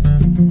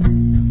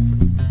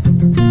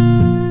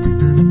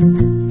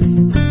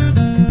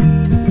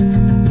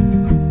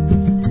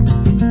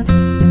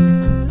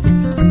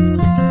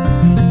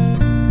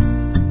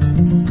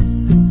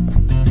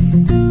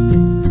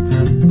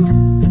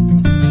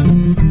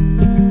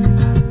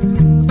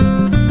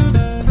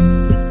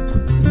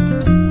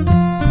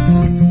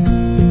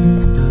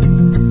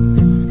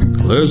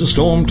 There's a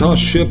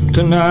storm-tossed ship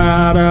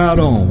tonight out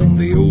on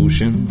the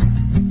ocean.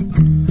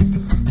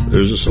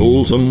 There's a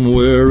soul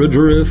somewhere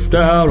adrift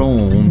out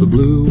on the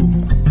blue,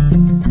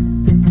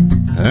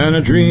 and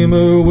a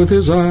dreamer with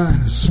his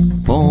eyes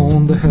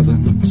upon the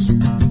heavens.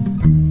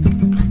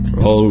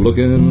 We're all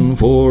looking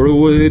for a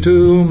way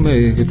to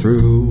make it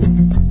through.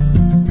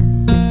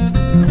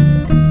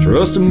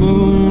 Trust the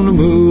moon to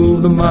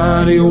move the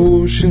mighty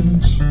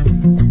oceans,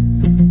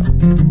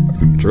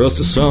 trust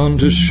the sun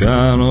to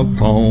shine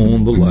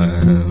upon the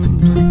land.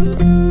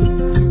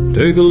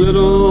 Take the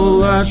little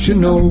that you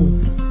know,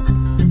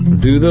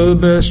 do the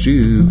best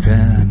you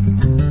can.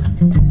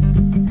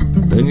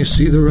 Then you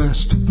see the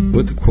rest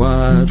with the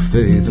quiet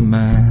faith of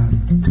man.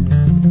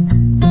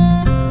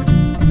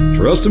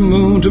 Trust the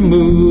moon to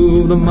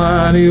move the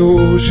mighty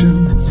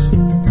oceans,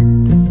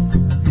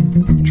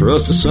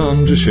 trust the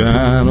sun to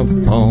shine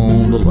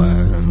upon the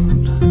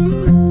land.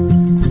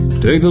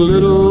 Take the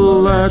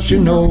little that you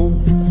know,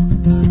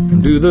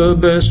 do the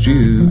best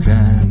you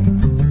can.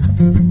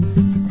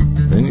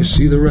 Then you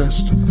see the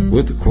rest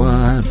with the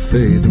quiet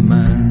faith of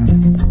man.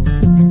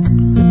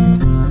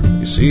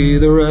 You see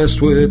the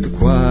rest with the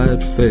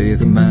quiet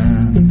faith of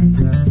man.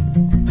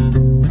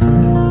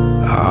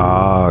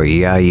 Oh,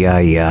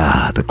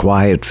 yeah, the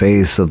quiet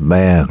faith of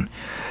man.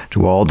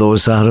 To all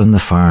those out on the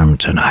farm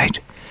tonight,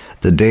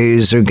 the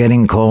days are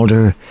getting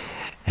colder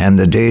and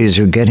the days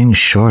are getting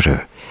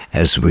shorter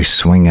as we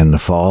swing in the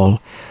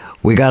fall.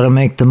 We got to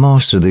make the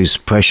most of these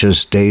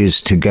precious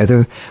days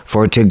together,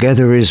 for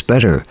together is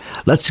better.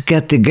 Let's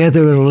get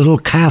together in a little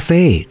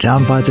cafe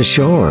down by the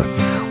shore.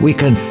 We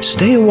can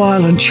stay a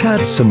while and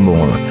chat some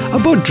more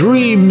about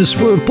dreams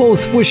we're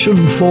both wishing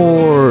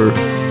for.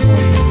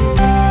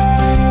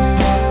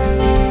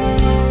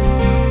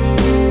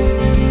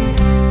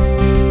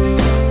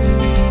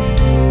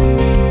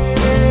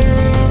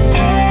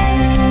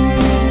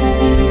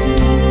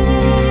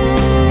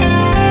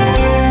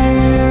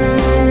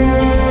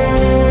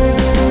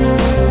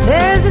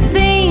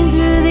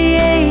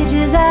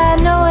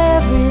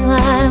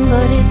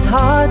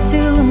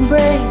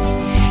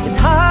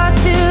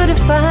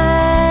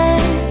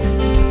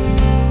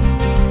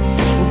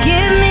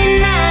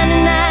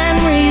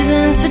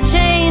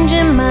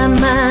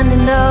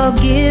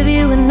 Give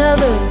you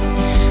another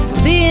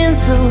for being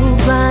so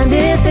blind.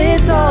 If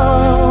it's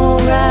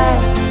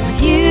alright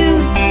with you,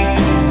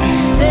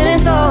 then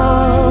it's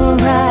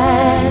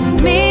alright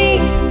with me.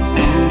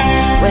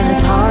 When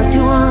it's hard to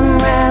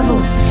unravel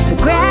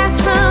the grass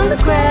from the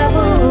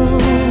gravel,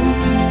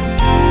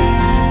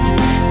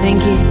 think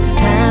it's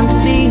time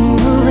to be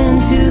moving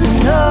to the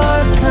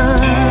North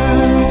Country.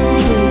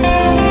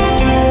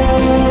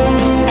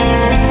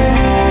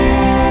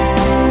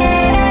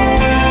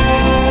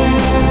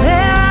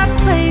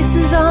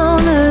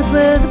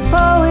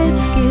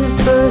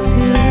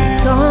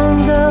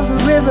 Songs of the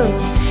river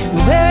and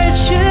where it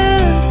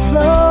should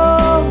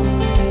flow.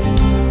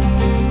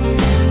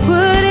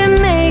 Would it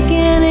make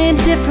any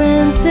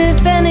difference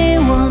if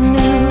anyone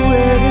knew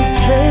where this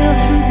trail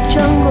through the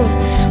jungle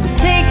was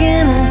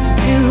taking us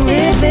to?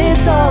 If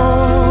it's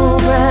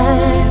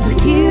alright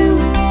with you,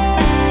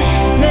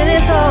 then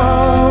it's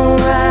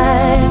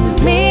alright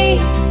with me.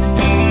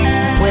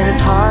 When it's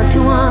hard to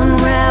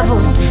unravel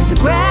the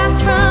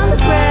grass from the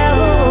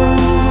gravel,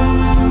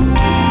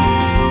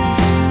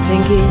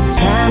 think it's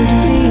time to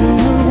be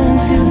moving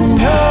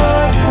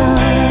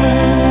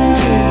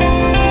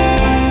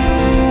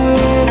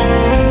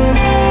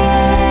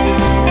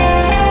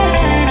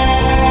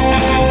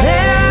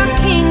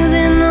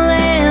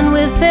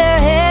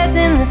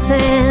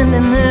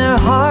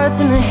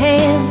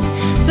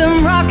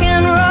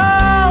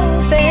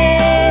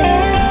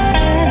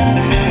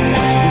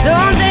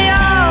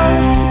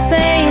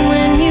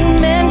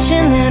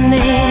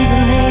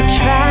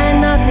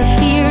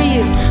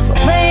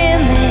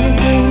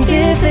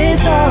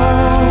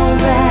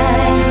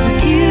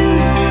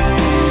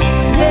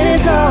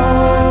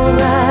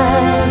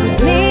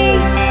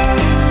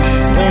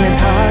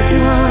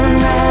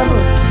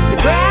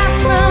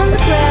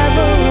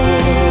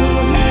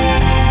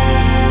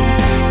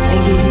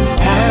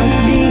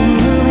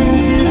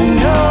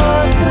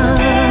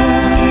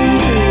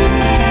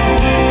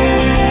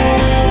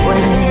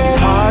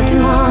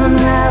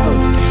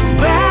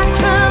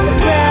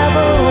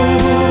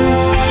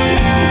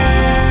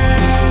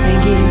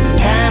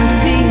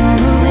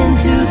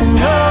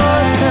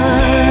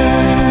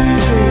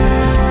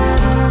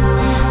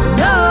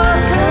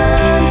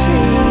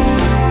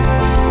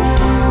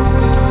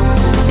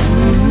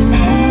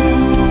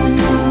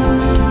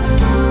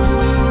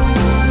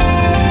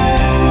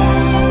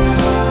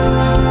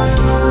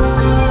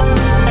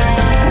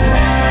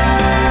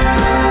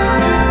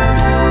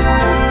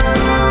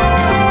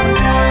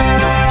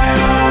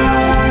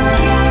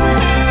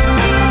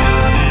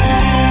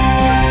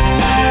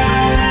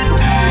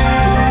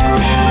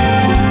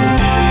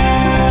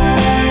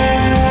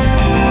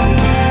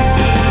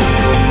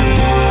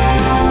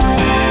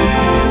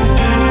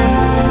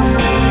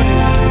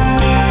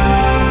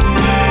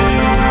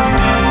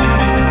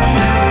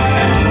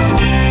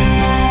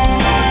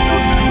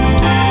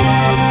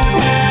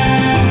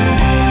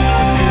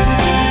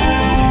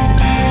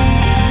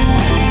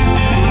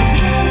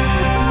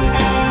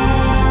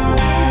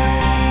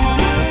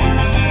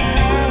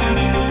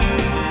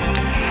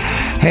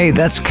Hey,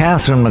 that's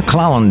Catherine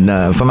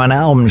McClellan from an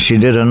album she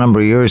did a number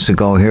of years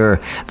ago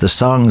here, The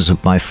Songs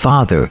of My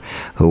Father,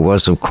 who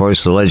was, of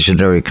course, the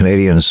legendary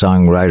Canadian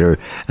songwriter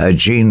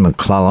Gene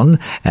McClellan,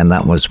 and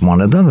that was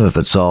one of them, If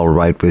It's All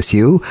Right With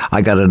You.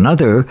 I got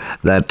another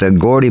that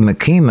Gordy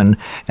McKeeman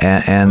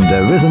and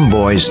the Rhythm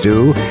Boys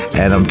do,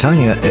 and I'm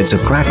telling you, it's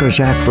a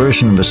crackerjack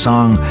version of a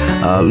song,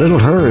 little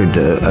heard,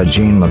 a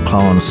Gene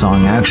McClellan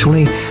song,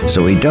 actually.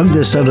 So he dug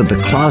this out of the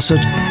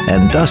closet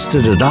and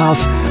dusted it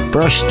off,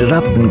 brushed it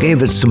up and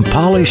gave it some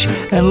polish,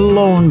 and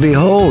lo and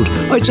behold,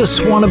 I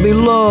just want to be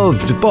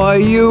loved by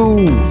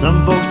you.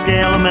 Some folks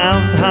scale a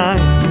mountain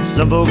high,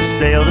 some folks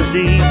sail the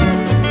sea,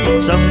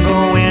 some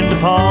go into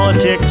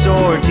politics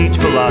or teach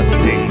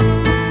philosophy,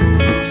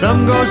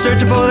 some go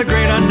searching for the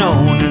great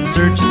unknown in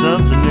search of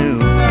something new.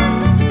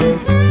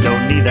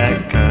 Don't need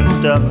that kind of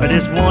stuff, I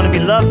just want to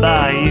be loved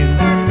by you.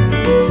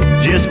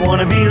 Just want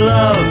to be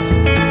loved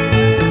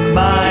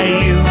by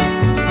you.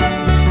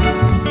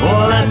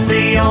 For that's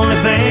the only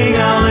thing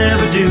I'll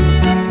ever do.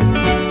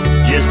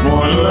 Just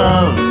want to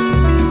love,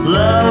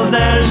 love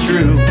that is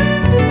true.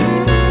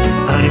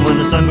 Honey, when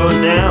the sun goes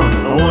down,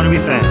 I want to be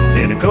found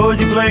in a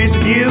cozy place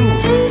with you.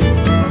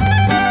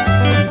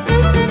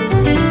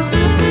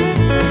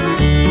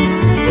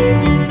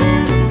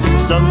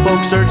 Some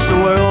folks search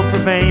the world for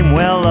fame,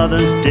 while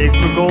others dig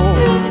for gold.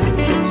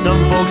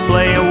 Some folks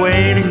play a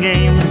waiting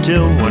game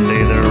until one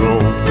day they're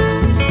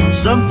old.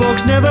 Some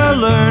folks never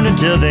learn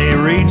until they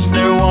reach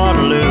their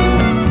Waterloo.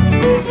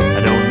 I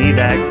don't need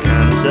that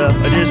kind of stuff,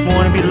 I just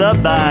want to be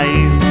loved by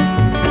you.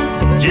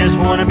 Just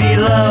want to be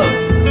loved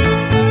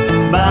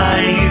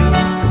by you.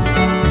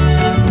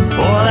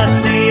 For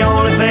that's the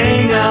only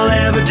thing I'll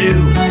ever do.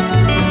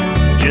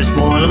 Just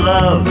want to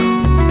love,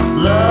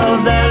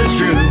 love that is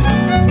true.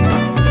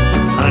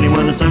 Honey,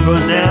 when the sun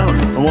goes down,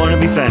 I want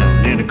to be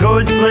found in a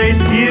cozy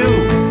place with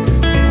you.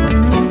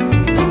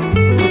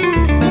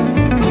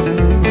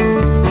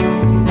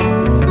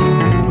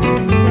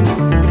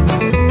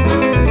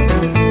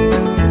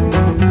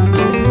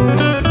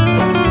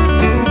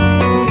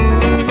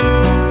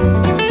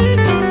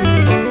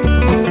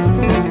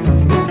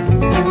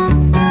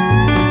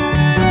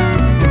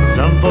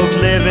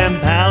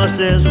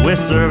 With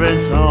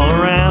servants all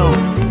around,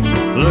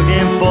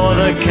 looking for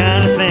the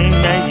kind of thing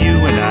that you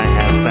and I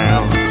have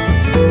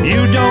found.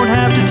 You don't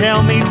have to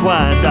tell me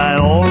twice, I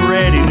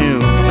already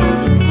knew.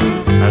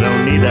 I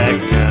don't need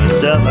that kind of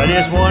stuff, I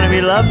just want to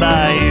be loved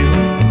by you.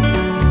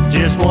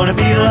 Just want to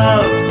be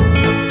loved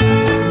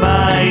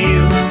by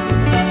you.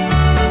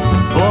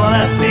 For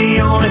that's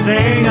the only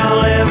thing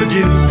I'll ever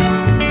do.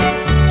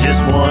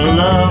 Just want to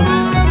love,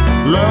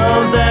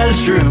 love that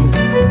is true.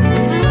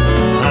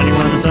 Honey,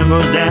 when the sun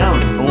goes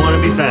down, I want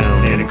to be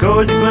found in a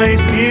cozy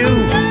place with you.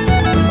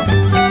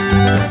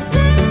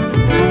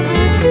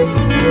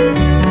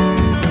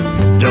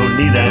 Don't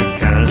need that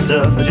kind of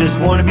stuff, I just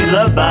want to be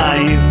loved by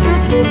you.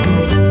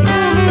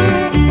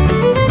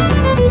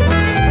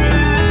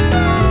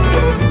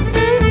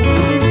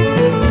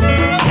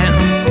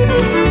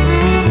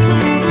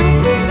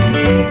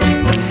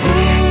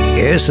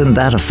 Isn't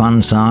that a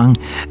fun song?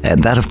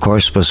 And that, of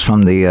course, was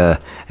from the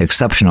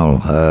exceptional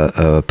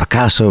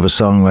Picasso of a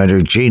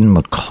songwriter, Gene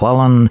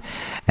McClellan,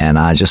 and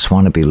I Just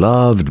Want to Be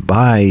Loved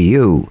by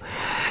You.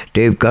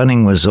 Dave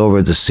Gunning was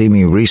over to see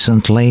me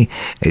recently.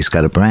 He's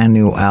got a brand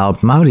new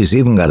album out. He's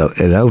even got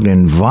it out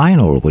in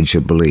vinyl, would you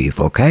believe,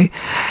 okay?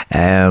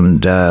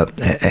 And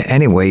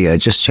anyway,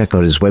 just check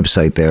out his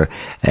website there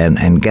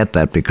and get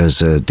that, because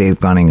Dave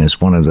Gunning is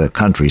one of the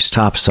country's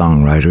top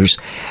songwriters.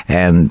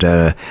 And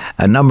a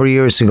number of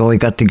years ago, he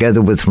got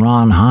together with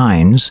Ron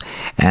Hynes,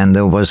 and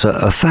there was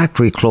a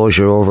factory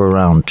closure over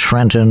around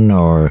Trenton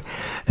or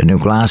New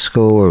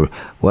Glasgow or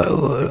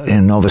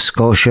in Nova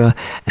Scotia,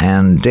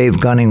 and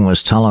Dave Gunning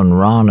was telling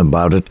Ron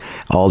about it.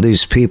 All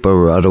these people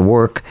were out of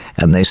work,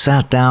 and they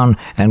sat down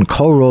and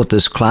co-wrote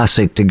this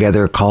classic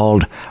together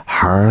called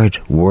Hard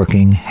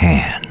Working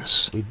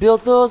Hands. We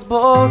built those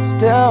boats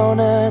down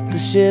at the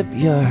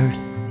shipyard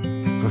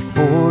for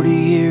 40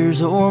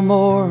 years or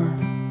more.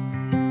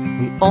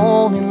 We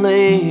only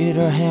laid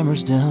our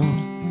hammers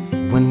down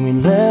when we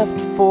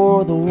left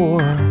for the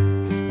war.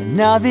 And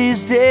now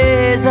these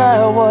days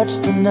I watch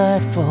the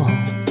night fall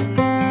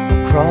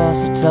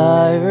across a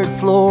tired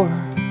floor.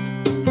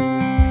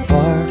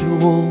 Far too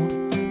old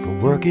for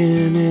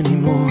working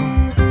anymore.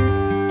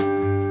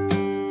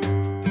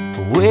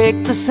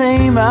 Wake the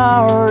same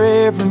hour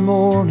every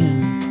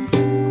morning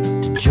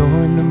to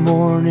join the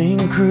morning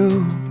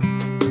crew.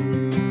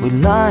 We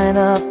line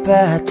up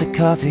at the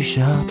coffee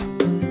shop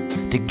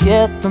to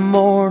get the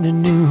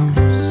morning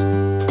news.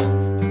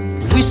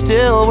 We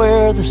still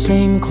wear the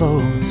same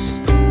clothes,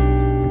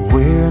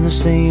 wear the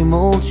same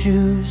old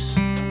shoes.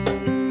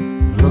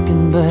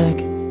 Looking back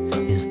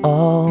is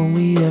all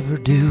we ever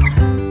do.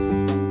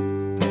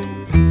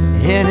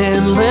 An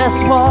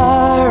endless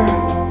wire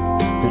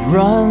that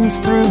runs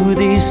through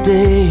these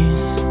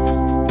days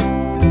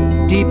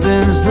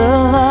deepens the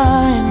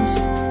lines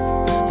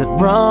that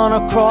run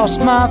across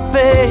my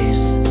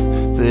face.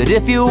 But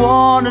if you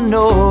want to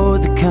know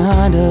the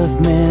kind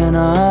of man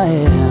I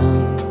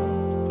am,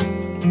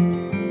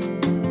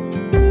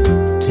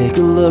 take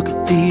a look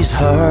at these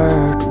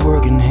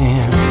hard-working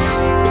hands.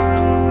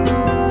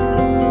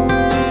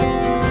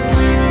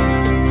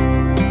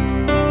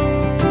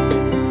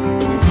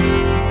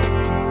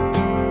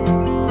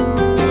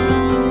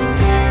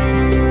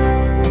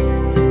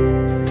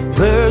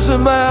 There's a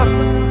map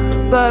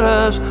that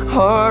has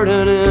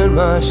hardened in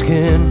my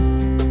skin.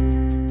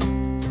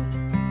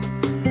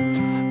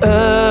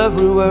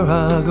 Everywhere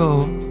I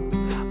go,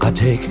 I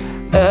take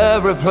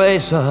every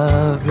place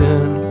I've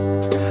been.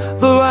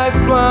 The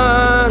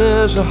lifeline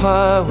is a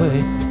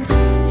highway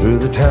through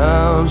the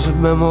towns of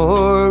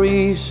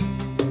memories.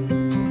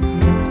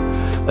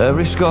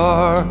 Every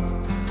scar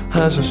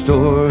has a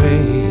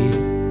story.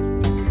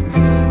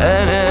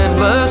 An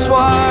endless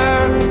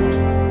wire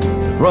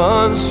that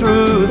runs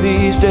through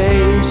these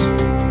days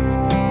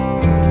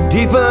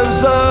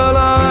deepens the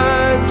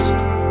lines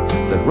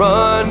that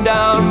run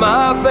down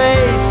my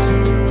face.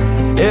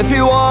 If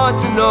you want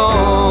to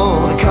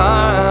know the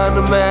kind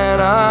of man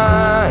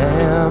I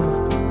am,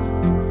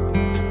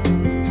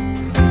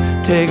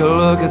 take a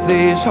look at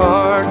these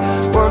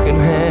hard-working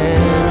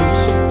hands.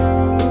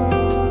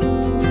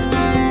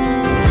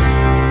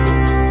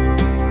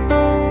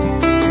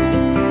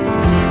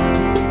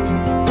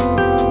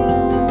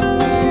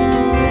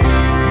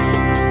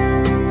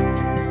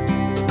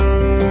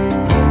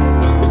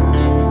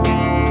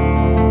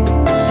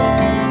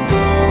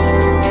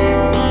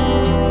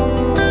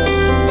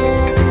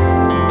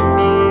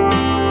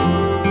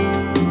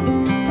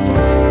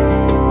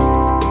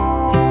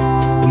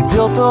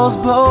 Those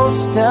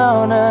boats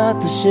down at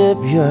the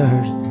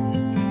shipyard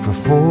for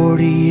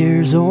 40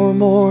 years or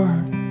more.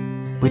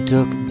 We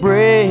took a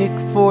break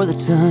for the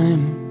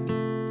time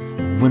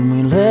when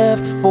we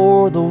left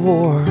for the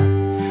war.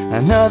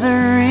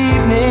 Another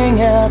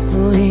evening at the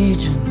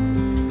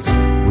Legion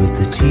with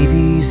the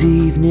TV's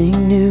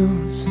evening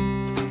news.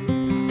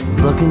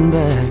 Looking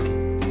back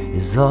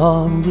is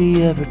all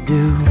we ever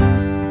do.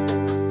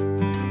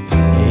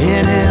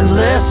 An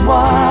endless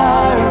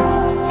wire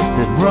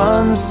that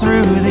runs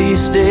through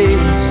these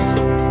days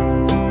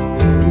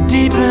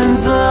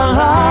deepens the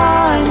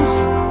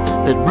lines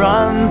that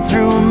run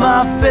through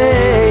my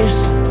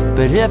face.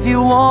 But if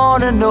you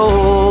want to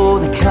know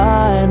the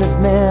kind of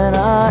man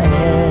I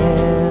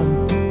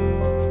am,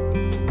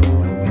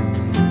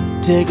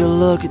 take a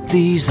look at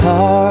these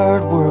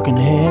hard-working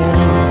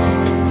hands.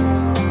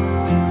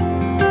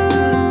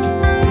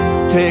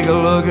 Take a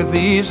look at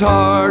these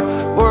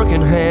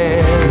hard-working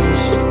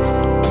hands.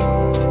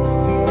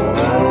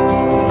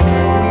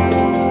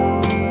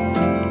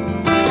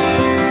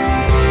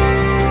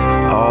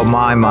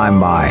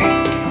 My.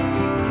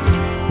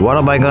 What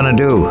am I gonna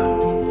do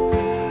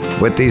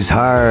with these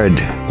hard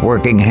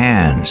working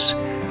hands?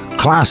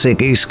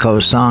 Classic East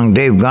Coast song,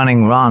 Dave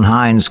Gunning, Ron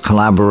Hynes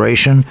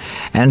collaboration.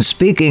 And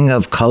speaking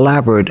of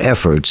collaborate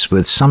efforts,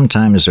 which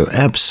sometimes are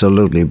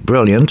absolutely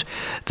brilliant,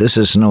 this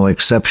is no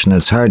exception.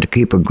 It's hard to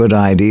keep a good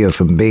idea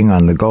from being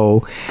on the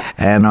go.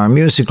 And our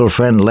musical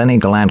friend Lenny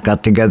Gallant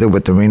got together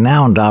with the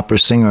renowned opera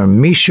singer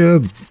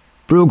Misha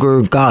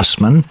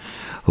Brugger-Gossman,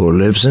 who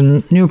lives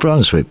in New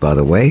Brunswick, by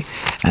the way,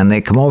 and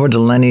they come over to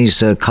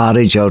Lenny's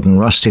cottage out in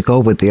Rustico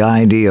with the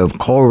idea of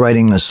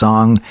co-writing a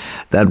song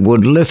that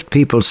would lift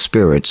people's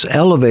spirits,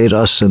 elevate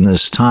us in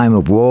this time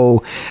of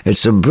woe.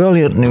 It's a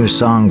brilliant new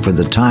song for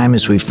the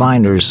times we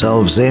find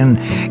ourselves in.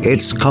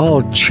 It's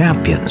called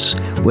Champions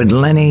with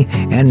Lenny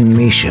and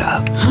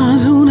Misha. I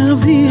don't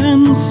have the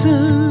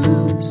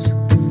answers,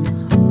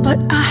 but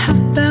I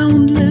have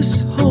boundless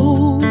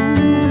hope.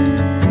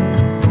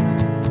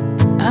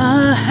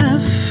 I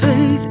have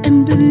faith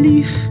and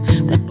belief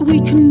that we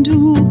can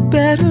do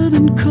better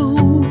than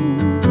Cove.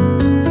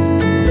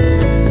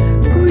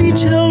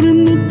 Reach out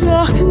in the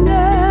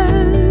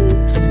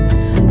darkness,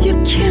 you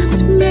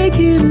can't make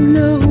it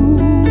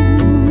alone.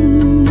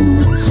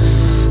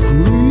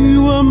 We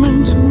were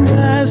meant to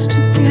rise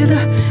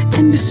together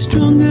and be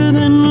stronger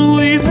than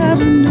we've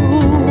ever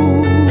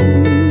known.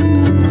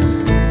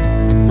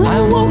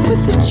 I walk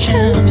with the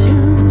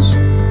champions.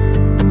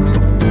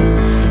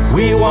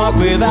 We walk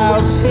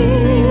without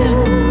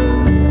fear.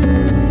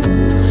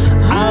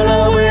 Our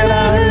love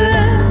without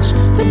last,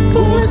 the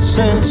bullets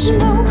and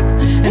smoke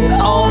and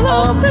all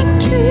of the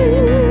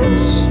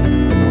tears.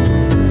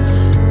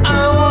 I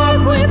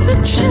walk with the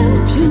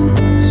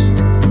champions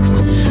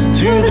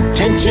through the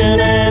tension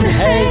and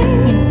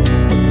hate.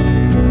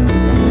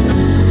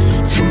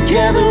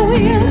 Together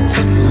we are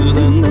tougher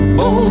than the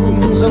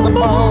bones of the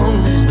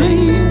bonds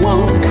they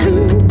want to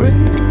break.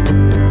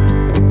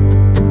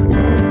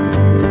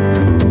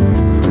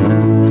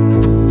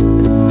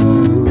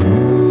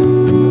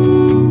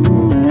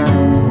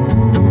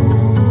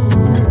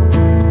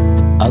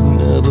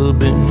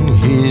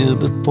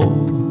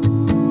 Before,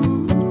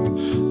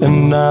 and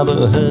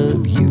neither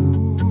have you.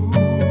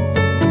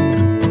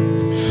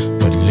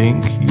 But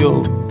link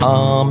your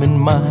arm in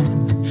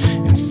mine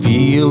and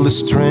feel the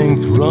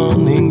strength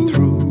running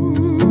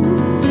through.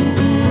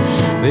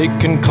 They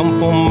can come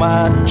for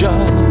my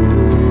job,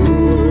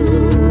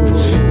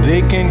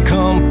 they can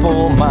come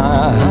for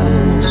my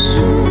house,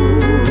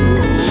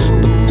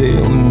 but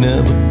they'll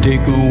never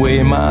take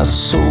away my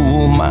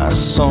soul, my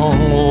song,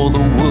 or the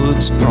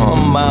words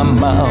from my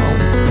mouth.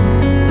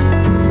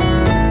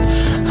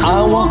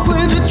 I walk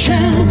with the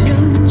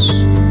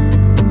champions,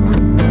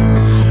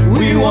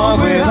 we walk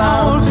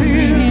without fear.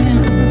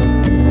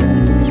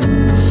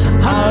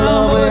 I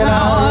love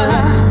without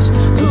lies,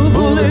 the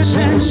bullets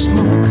and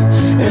smoke,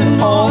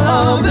 and all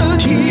of the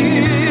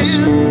tears.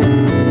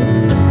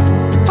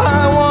 I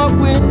walk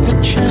with the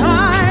champions,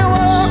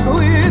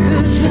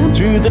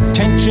 through the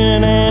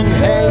tension and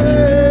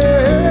hate.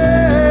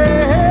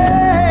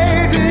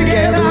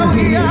 Together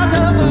we are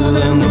tougher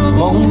than the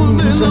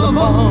bones and the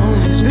bombs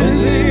that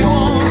they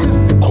want to.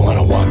 I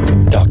wanna walk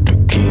with Dr.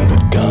 King,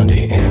 with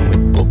Gandhi, and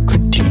with Booker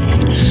T,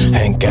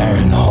 Hank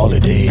Aaron,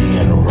 Holiday,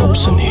 and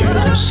Robeson. Hear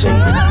them sing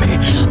with me.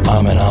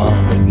 Arm in arm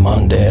with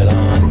Mandela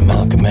and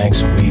Malcolm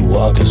X, we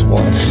walk as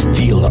one.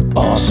 Feel the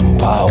awesome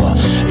power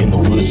in the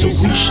woods that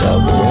we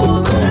shall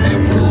overcome.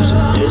 Rosa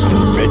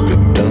Desmond,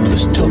 Frederick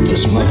Douglass,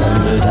 Tupper's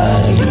Muhammad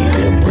Ali,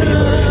 their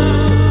bravery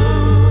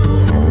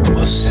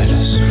will set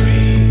us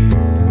free.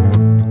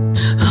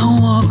 I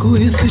walk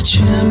with the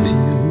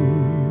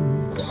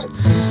champions,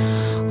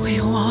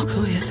 we walk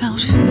without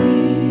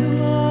fear.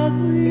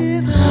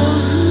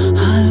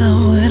 I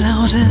love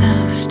without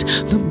last,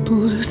 the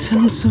bullets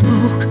and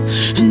smoke,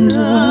 and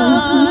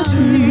all the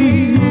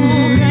tears.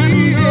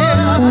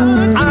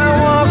 I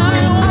walk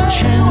with the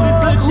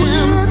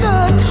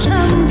champions,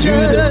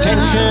 through the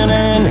tension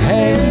and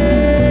hate.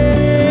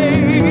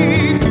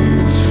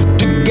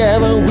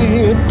 Together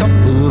we're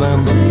tougher than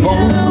the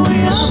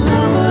bones.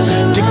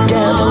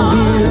 Together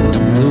we're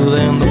tougher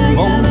than the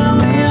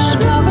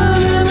bones.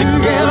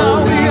 Together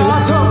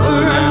we're tougher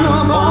than the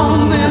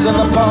bones and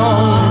the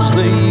bones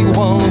they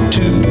want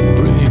to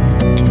break.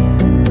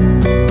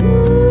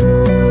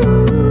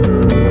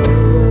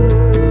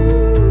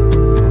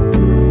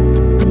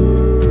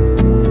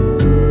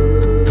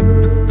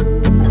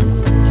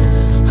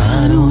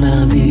 I don't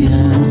have the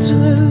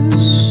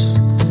answers,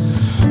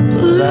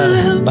 but I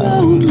have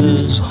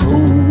boundless hope.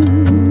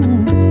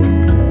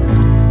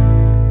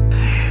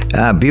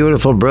 A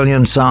beautiful,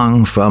 brilliant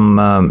song from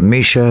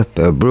Misha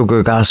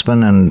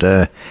Brugger-Gospin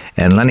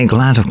and Lenny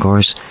Gallant, of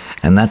course,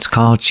 and that's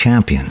called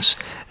Champions.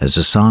 It's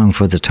a song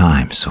for the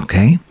times,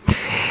 okay?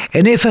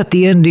 And if at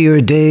the end of your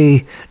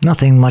day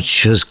nothing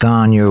much has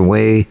gone your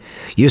way,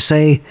 you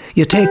say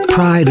you take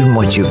pride in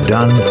what you've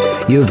done,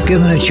 you've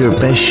given it your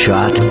best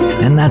shot,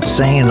 and that's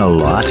saying a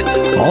lot.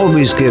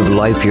 Always give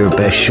life your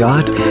best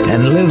shot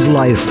and live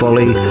life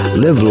fully,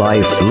 live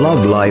life,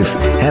 love life,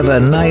 have a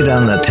night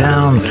on the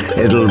town,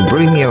 it'll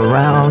bring you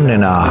round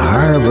in a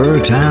harbor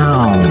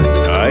town.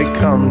 I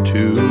come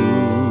to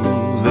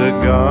the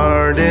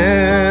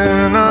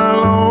garden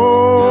alone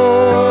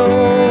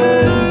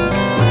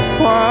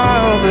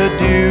while the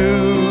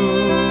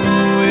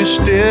dew is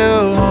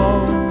still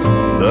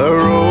on the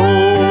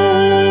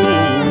roses,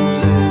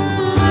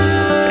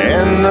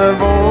 and the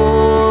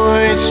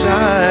voice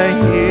I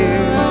hear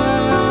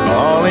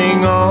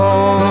calling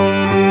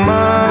on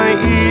my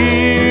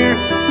ear,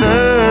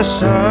 the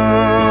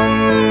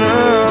Son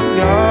of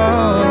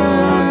God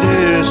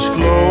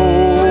discloses,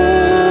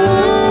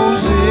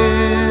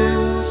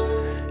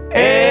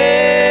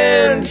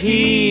 and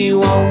He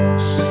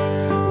walks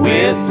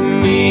with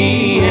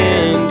me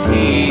and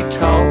He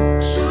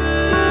talks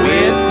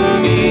with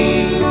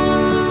me,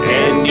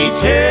 and He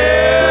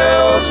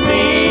tells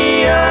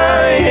me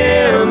I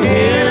am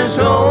His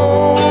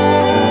own,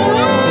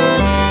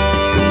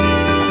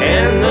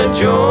 and the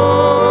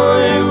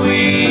joy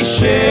we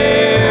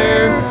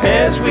share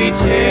as we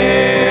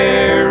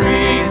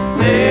tarry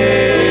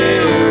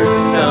there,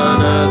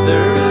 none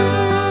other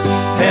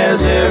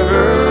has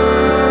ever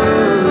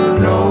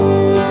known.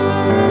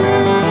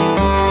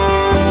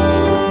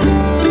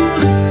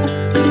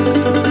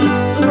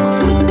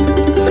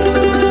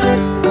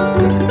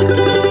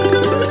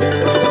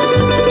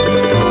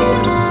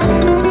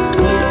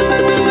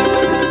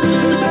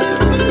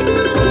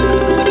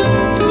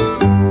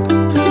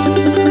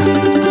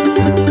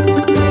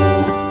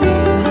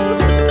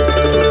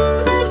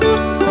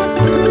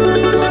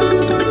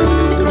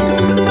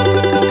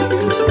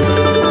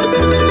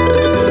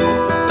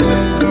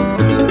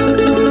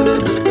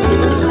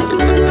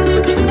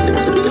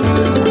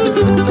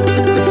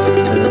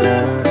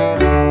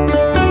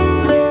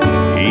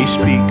 He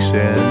speaks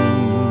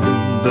and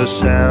the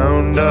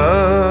sound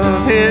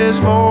of His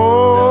voice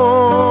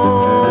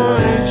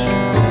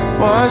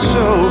was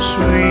so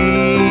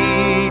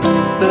sweet,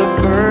 the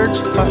birds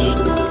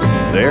hushed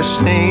their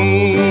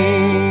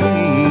singing,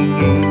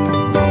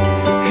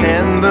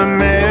 and the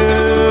melody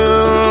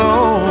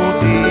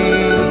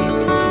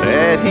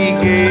that He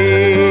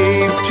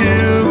gave to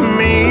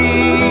me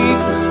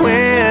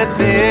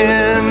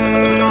within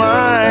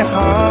my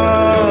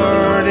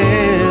heart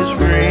is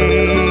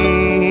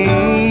ringing,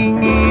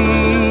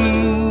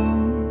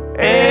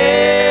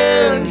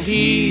 and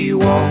He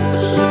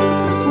walks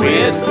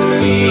with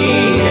me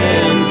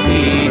and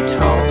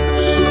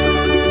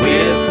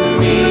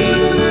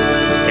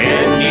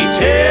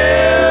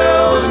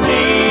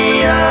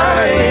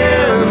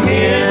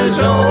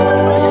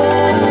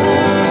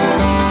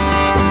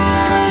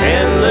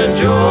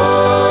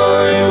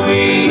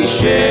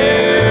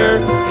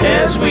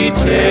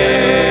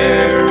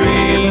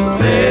tarried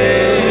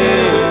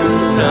there,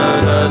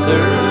 none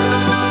other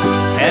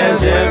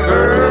has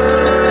ever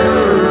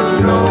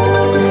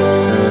known.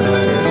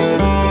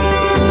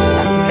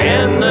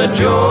 And the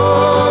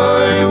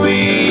joy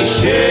we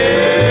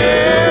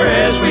share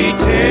as we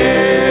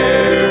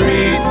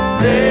tarry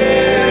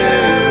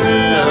there,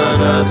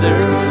 none other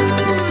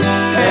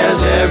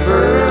has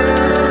ever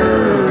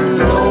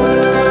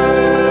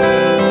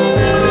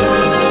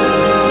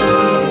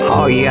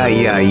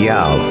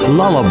Yeah.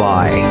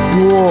 Lullaby.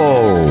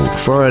 Whoa.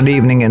 For an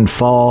evening in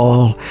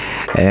fall.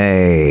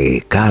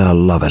 Hey, gotta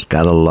love it.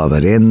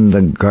 In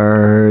the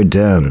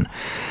garden.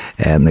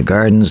 And the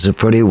gardens are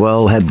pretty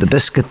well had the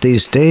biscuit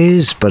these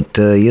days, but,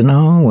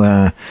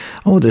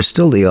 there's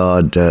still the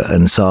odd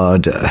and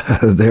sod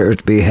there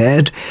to be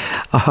had.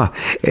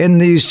 In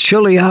these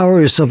chilly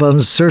hours of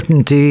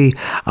uncertainty,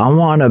 I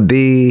want to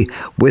be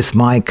with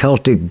my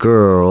Celtic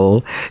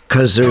girl,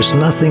 'cause there's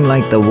nothing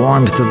like the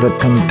warmth of a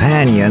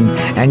companion,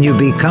 and you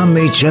become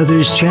each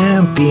other's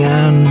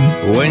champion.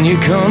 When you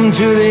come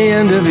to the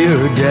end of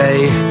your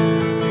day,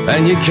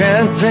 and you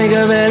can't think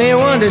of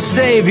anyone to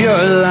save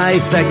your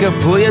life that could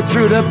pull you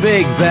through the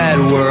big bad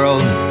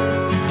world,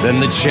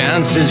 then the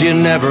chances you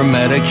never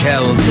met a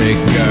Celtic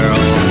girl.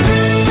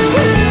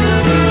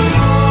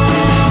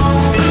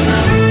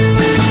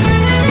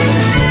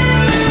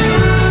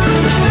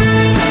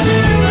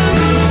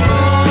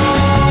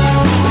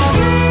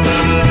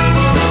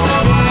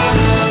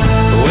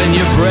 When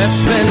your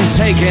breath's been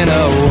taken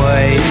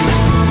away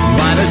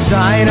by the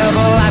sight of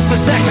a lass, the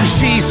second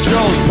she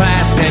strolls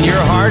past and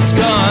your heart's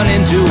gone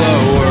into a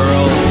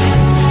whirl,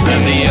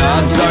 then the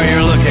odds are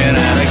you're looking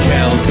at a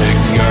Celtic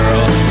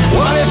girl.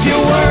 What if your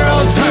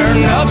world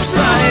turned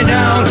upside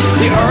down?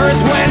 The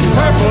earth went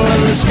purple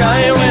and the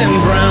sky went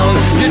brown.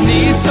 You'd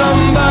need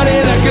somebody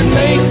that could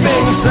make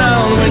things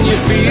sound when you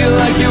feel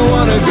like you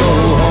wanna go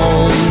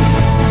home.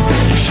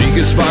 She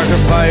could spark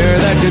a fire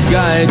that could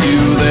guide you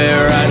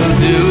there. I'll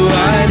do,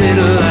 I did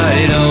a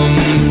light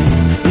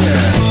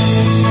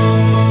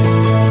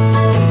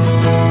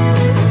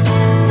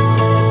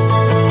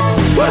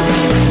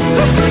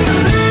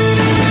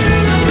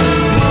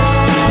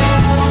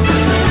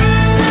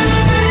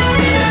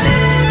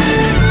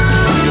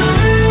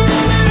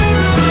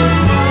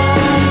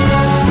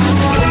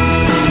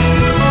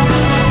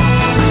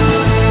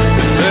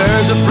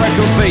a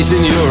freckle face in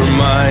your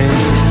mind,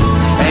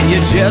 and you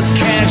just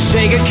can't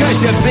shake it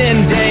 'cause you've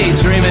been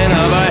daydreaming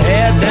of a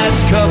head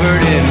that's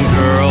covered in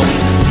curls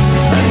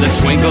and the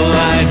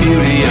twinkle-eyed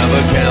beauty of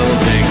a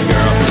Celtic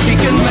girl. She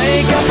can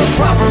make up a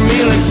proper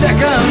meal in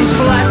seconds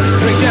flat,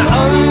 drink you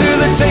under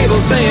the table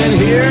saying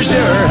here's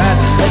your hat,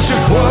 and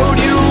she'll quote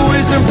you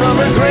wisdom from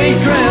her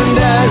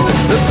great-granddad.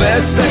 It's the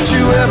best that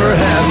you ever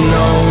have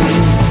known,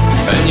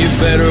 and you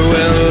better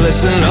well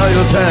listen or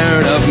you're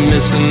tired of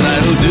missing.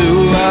 That'll do,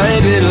 I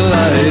did a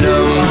light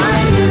on.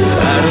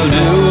 That'll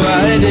do,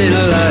 I did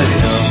a light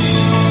on.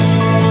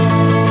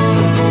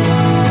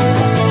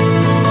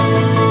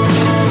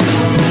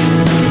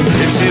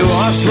 If she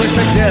walks with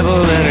the devil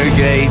in her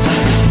gate,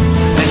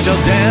 and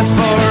she'll dance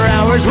for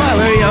hours while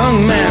her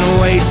young man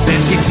waits,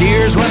 and she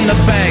tears when the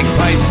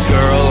bagpipes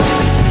skirl,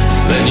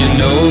 then you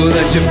know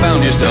that you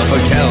found yourself a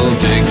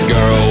Celtic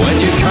girl. When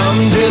you come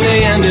to the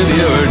end of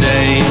your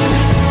day,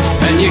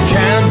 and you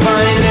can't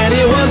find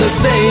anyone to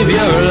save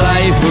your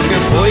life who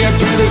can pull you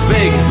through this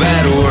big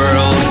bad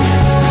world,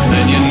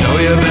 then you know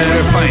you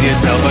better find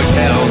yourself a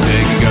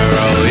Celtic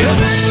girl. Yep.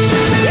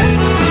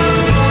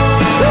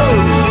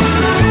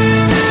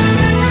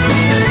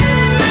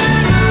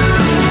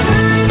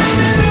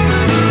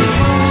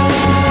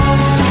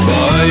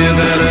 Boy, you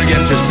better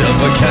get yourself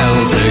a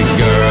Celtic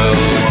girl.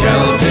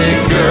 Celtic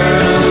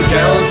girl,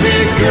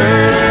 Celtic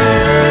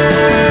girl.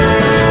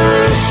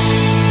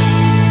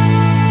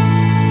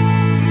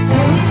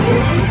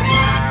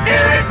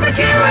 Eric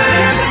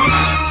McEwen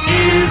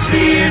is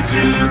here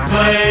to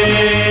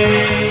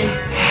play.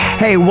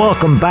 Hey,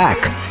 welcome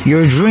back.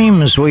 Your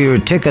dreams were your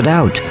ticket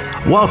out.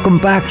 Welcome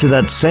back to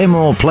that same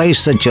old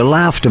place that you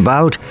laughed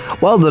about.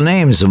 Well, the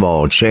names have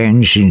all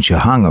changed since you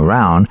hung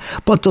around,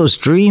 but those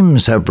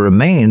dreams have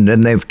remained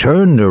and they've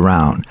turned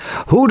around.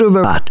 Who'd have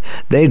thought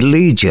they'd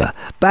lead you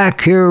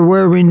back here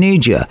where we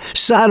need you?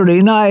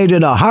 Saturday night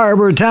in a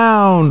harbour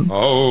town.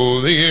 Oh,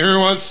 the year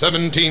was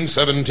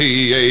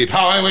 1778.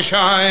 How I wish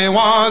I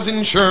was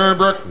in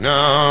Sherbrooke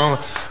now.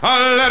 A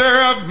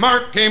letter of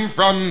marque came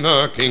from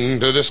the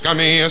king to the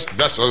scummiest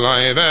vessel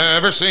I've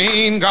ever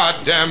seen.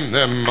 God damn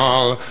them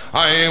all.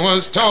 I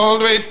was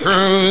told we'd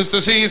cruise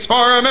the seas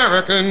for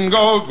American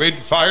gold. We'd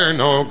fire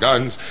no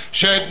guns,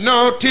 shed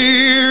no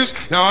tears.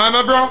 Now I'm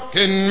a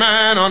broken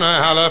man on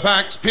a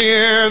Halifax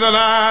pier, the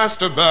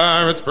last of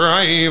Barrett's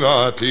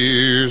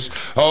privateers.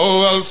 Oh,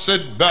 well,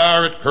 Sid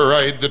Barrett,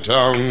 cried the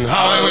town,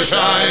 how I wish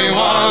I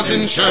was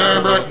in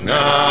Sherbrooke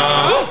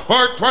now.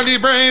 For 20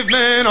 brave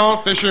men, all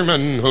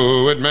fishermen,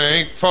 who would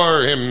make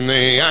for him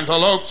the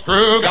Antelope's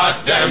crew.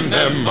 God damn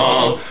them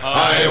all.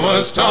 I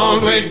was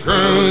told we'd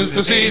cruise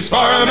the seas for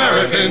American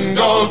American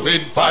gold,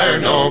 we'd fire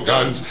no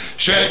guns,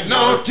 shed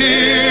no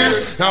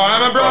tears. Now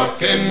I'm a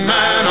broken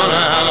man on a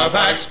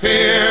Halifax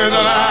pier, the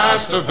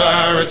last of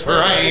Barrett's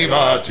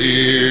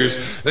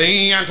privateers.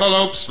 The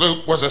Antelope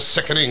sloop was a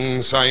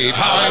sickening sight.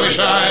 How I wish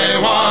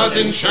I was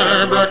in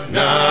Sherbrooke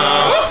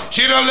now.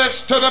 She'd a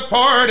list to the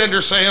port and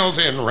her sails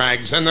in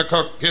rags, and the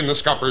cook in the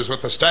scuppers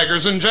with the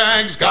staggers and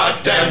jags.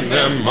 God damn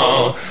them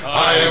all.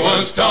 I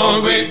was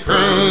told we'd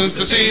cruise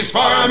the seas for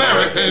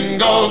American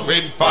gold,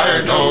 we'd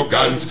fire no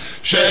guns,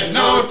 shed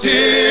no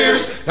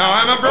tears. Now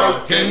I'm a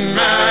broken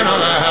man on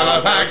a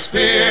Halifax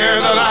pier,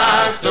 the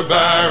last of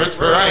Barrett's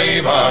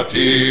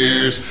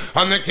privateers.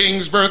 On the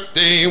King's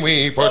birthday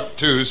we put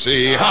to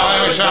sea. How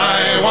I wish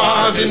I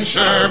was in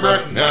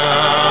Sherbrooke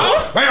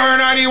now. We were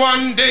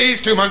 91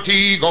 days to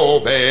Montego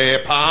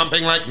Bay,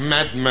 pumping like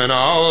madmen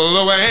all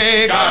the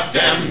way. God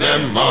damn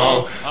them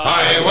all.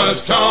 I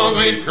was told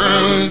we'd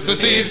cruise the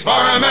seas for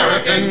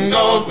American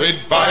gold,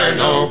 we'd fire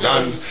no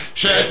guns,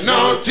 shed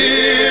no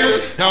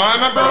tears. Now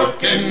I'm a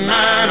broken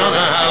man on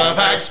a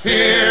Halifax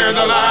pier,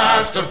 the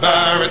last of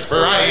Barrett's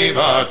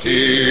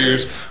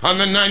privateers. On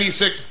the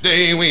 96th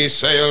day we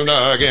sailed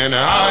again.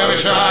 How I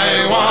wish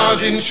I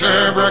was in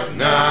Sherbrooke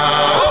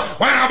now.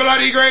 When a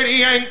bloody great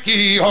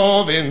Yankee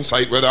hove in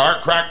sight, with our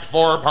cracked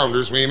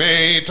 4-pounders we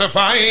made to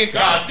fight.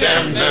 God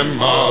damn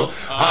them all.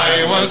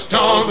 I was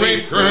told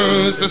we'd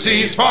cruise the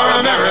seas for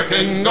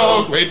American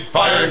gold, we'd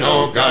fire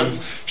no guns,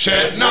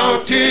 shed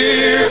no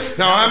tears.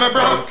 Now I'm a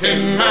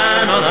broken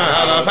man on a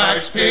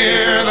Halifax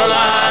pier, the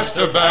last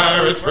of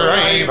Barrett's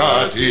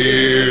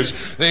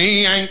privateers. The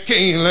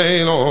Yankee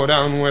lay low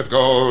down with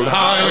gold.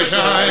 How I wish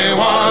I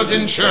was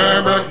in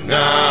Sherbrooke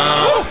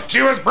now.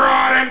 She was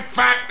broad and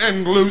fat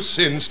and loose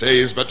in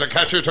stays, but to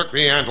catch her took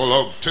the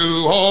Antelope 2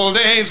 whole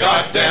days.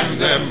 God damn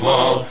them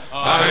all.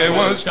 I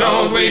was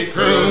told we'd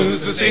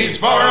cruise the seas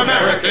for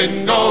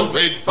American gold,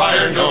 we'd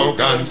fire no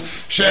guns,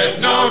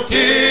 shed no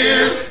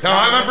tears. Now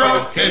I'm a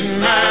broken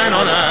man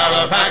on a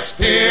Halifax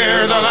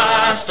pier, the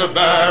last of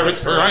Barrett's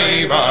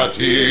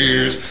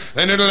privateers.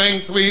 Then at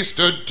length we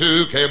stood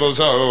 2 cables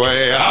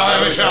away. How I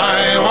wish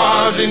I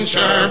was in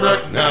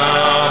Sherbrooke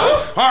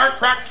now. Our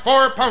cracked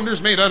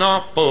 4-pounders made an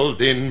awful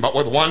din, but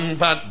with one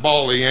fat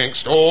ball the Yanks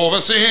stove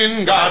us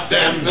in. God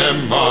damn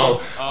them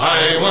all.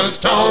 I was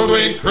told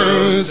we'd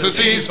cruise the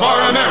seas for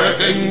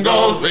American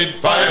gold, we'd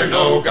fire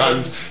no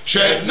guns,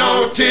 shed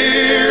no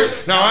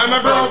tears. Now I'm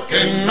a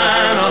broken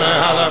man on a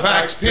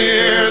Halifax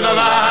pier, the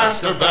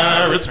last of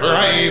Barrett's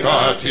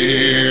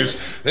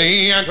privateers.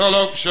 The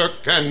Antelope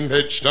shook and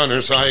pitched on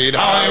her side.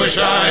 How I wish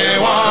I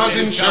was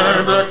in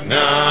Sherbrooke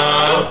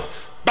now.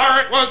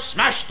 Barrett was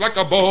smashed like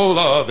a bowl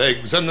of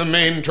eggs, and the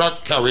main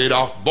truck carried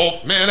off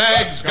both men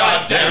eggs.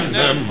 God damn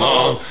them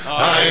all.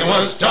 I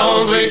was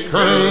told we'd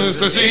cruise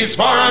the seas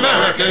for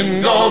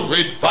American gold,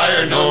 we'd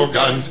fire no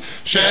guns,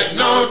 shed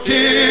no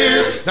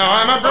tears. Now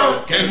I'm a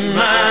broken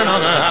man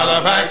on a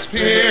Halifax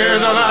pier,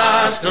 the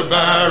last of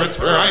Barrett's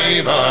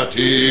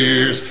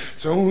privateers.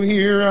 So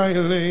here I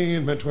lay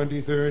in my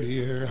 23rd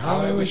year.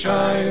 How I wish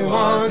I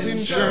was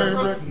in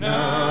Sherbrooke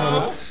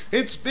now.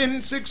 It's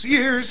been 6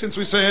 years since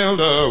we sailed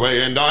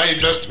away, and I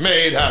just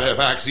made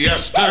Halifax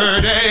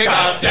yesterday.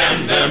 God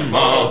damn them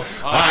all.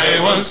 I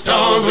was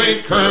told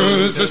we'd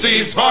cruise the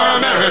seas for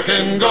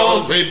American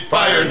gold, we'd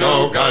fire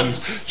no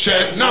guns,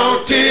 shed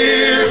no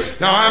tears.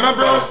 Now I'm a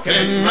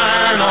broken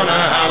man on a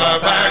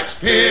Halifax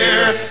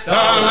pier, the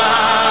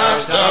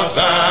last of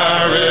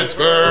Barrett's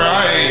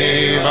privateers.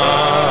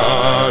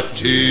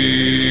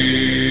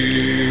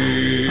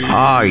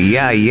 Oh,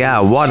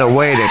 yeah, what a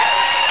way to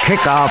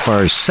kick off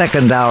our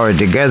second hour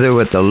together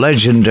with the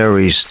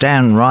legendary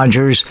Stan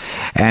Rogers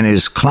and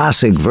his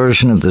classic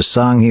version of the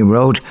song he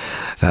wrote.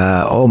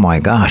 Oh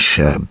my gosh,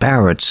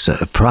 Barrett's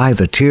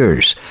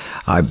Privateers.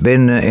 I've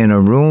been in a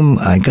room,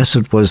 I guess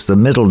it was the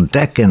middle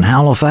deck in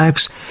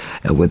Halifax,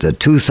 with the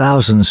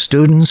 2,000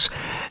 students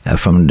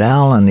from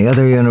Dal and the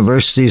other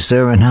universities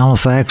there in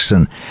Halifax,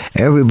 and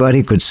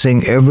everybody could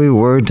sing every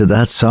word to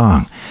that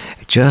song.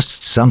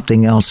 Just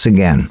something else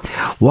again.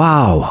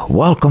 Wow,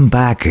 welcome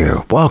back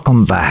here.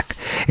 Welcome back.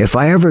 If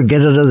I ever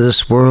get out of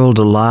this world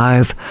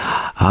alive,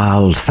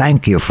 I'll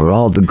thank you for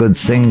all the good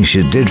things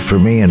you did for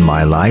me in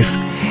my life.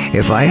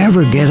 If I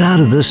ever get out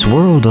of this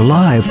world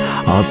alive,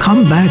 I'll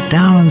come back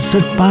down and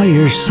sit by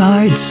your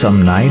side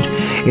some night.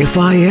 If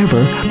I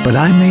ever, but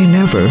I may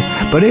never,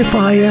 but if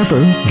I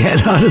ever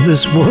get out of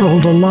this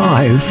world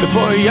alive. If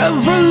I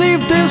ever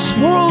leave this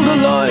world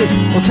alive,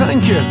 well,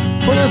 thank you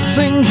for the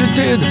things you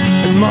did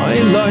in my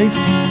life.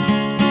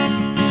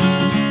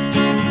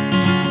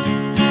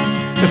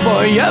 If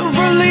I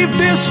ever leave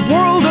this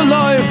world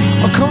alive,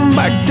 I'll come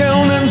back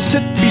down and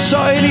sit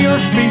beside your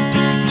feet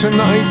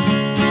tonight.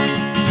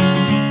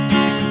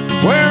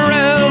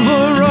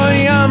 Wherever I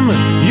am,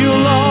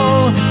 you'll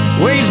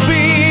always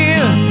be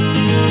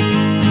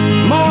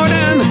more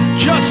than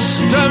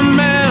just a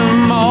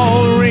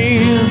memory.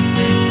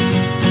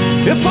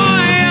 If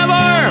I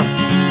ever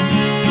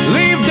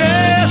leave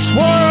this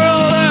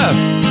world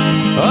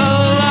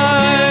alive,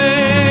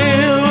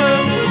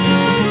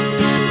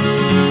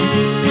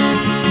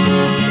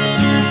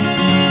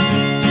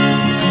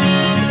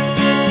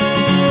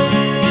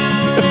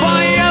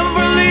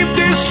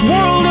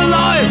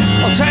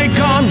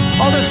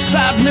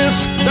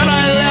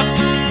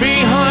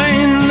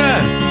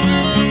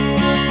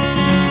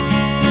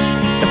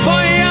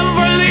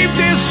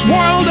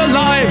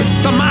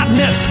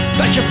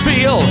 that you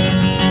feel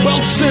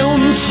will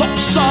soon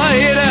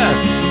subside.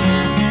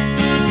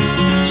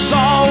 So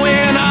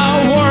in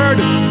a word,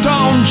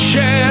 don't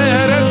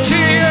shed a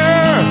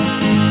tear.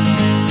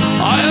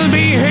 I'll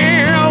be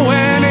here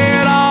when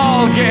it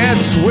all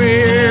gets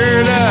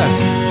weird.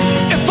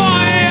 If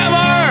I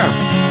ever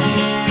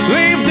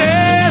leave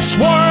this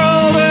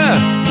world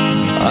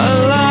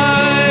alive.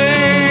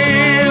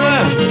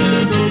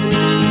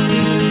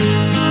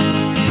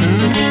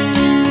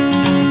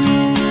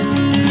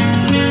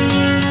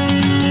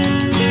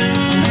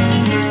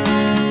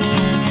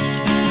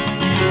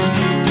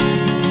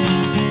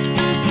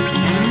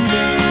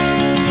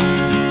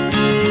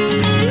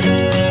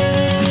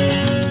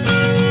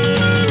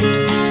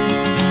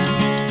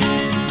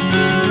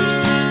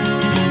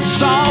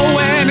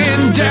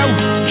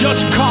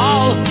 Just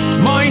call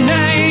my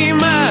name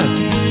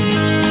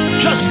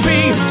just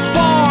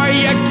before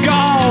you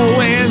go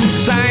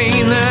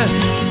insane.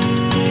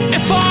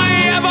 If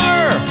I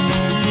ever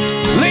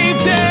leave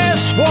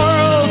this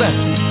world,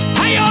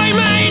 hey, I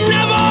may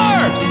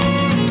never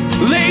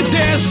leave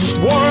this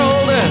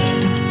world,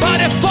 but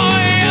if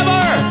I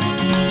ever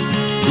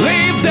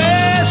leave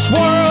this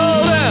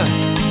world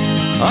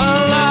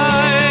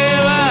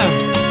alive,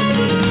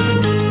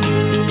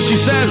 she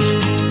says,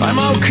 I'm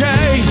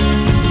okay.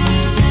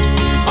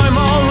 I'm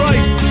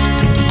alright,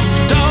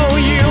 though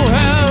you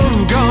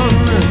have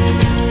gone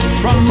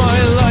from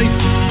my life.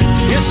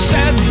 You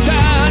said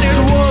that it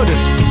would,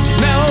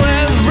 now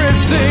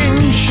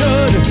everything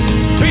should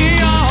be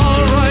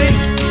alright.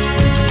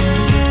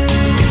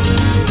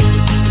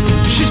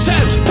 She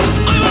says,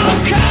 I'm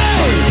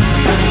okay,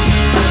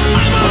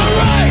 I'm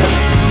alright,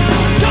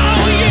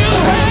 though you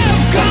have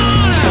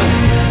gone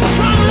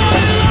from my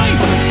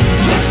life.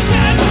 You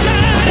said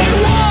that it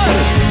would,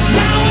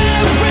 now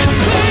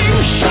everything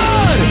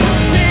should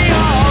be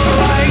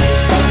alright.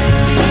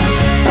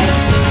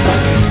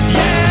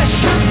 Yeah,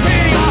 should be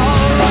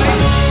alright.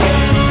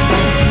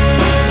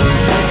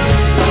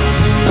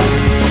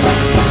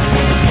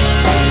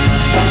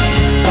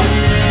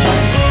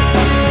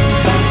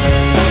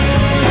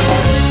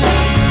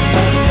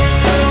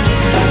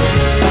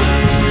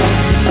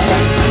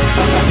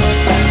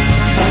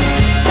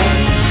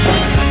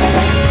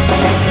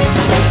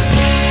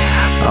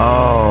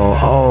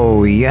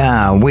 Oh,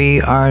 yeah,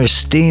 we are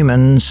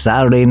steaming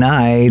Saturday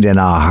night in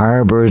a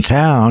harbour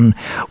town.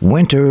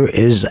 Winter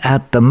is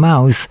at the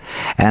mouth,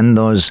 and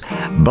those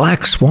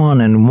black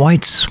swan and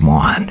white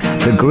swan,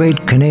 the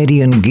great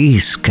Canadian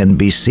geese, can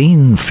be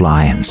seen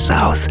flying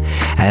south,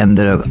 and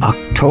the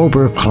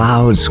October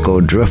clouds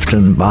go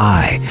drifting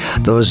by.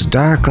 Those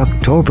dark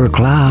October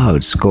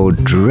clouds go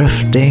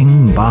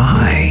drifting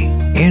by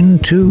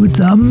into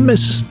the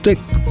mystic.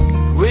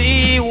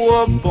 We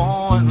were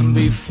born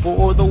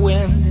before the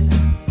wind,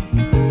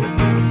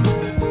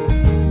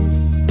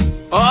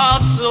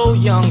 also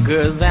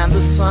younger than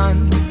the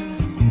sun.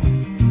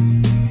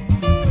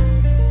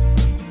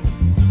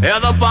 Yeah,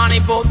 the bonnie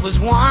boat was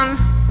one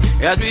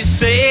as we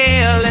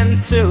sail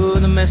into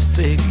the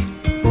mystic.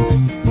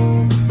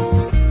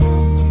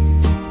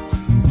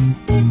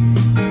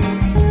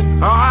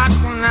 Oh, I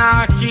can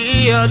now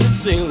hear the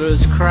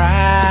sailors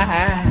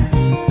cry,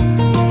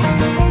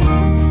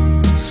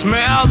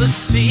 smell the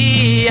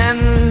sea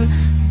and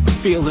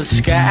feel the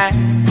sky.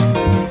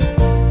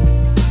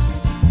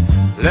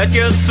 Let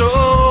your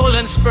soul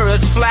and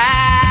spirit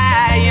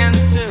fly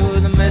into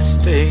the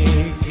mystic.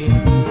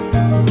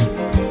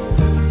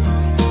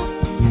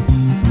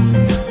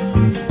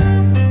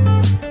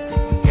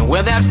 And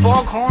where that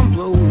foghorn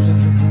blows,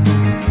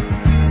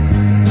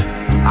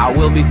 I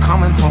will be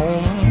coming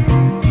home.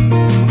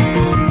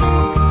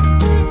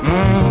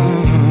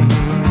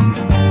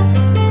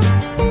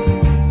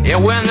 Yeah,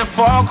 when the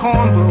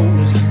foghorn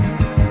blows,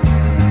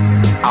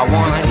 I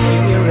wanna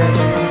hear it.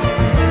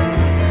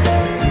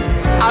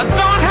 I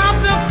don't have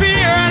to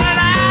fear it.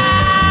 I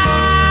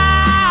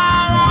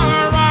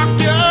wanna rock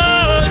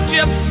your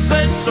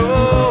gypsy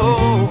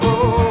soul,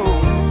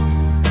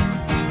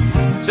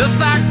 just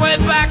like way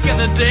back in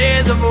the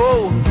days of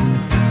old.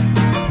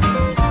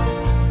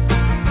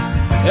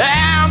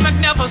 Yeah,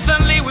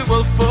 magnificently we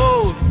will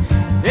fold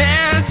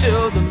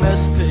into the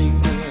mystic.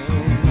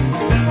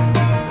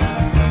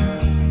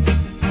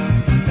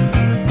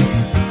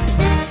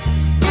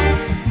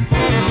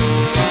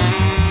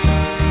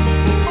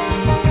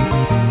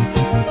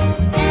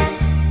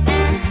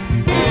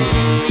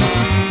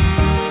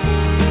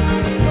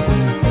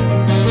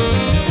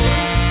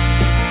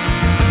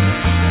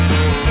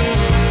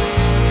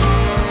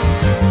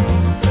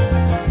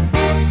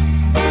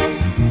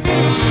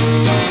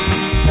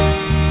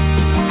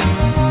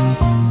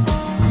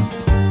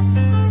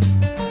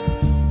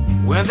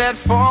 That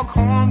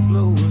foghorn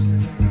blows,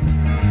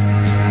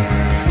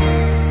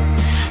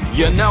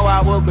 you know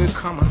I will be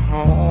coming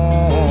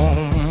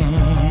home.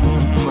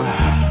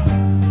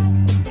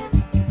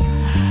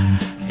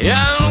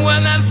 And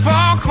when that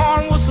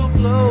foghorn whistle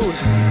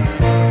blows,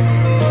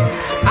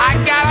 I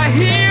gotta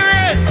hear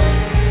it.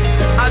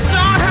 I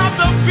don't have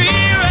to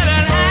fear it.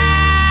 And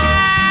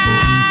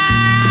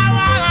I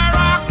wanna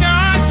rock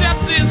your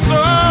gypsy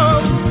soul.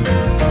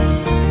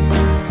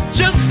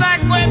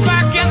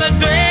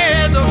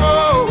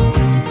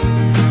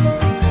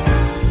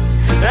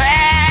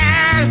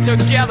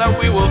 together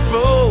we will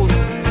float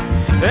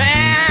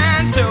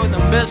into the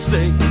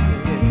mystic.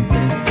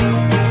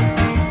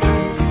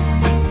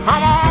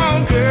 Come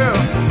on, girl.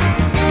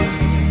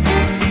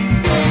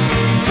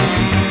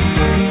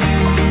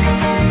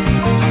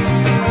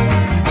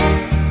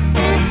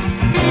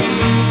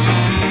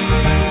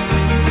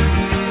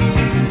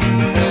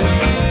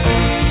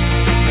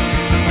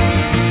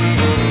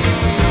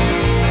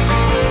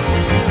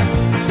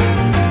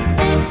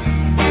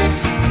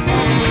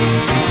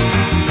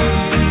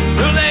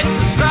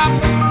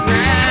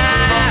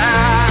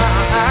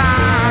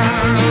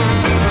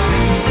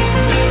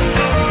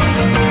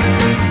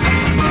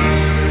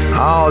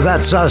 Oh,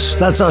 that's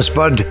us,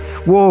 bud.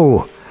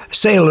 Whoa,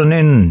 sailing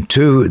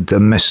into the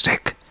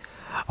mystic.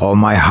 Oh,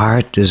 my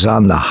heart is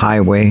on the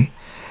highway,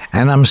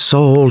 and I'm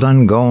sold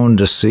on going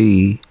to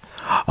sea.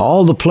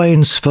 All the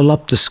planes fill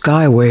up the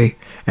skyway,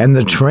 and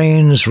the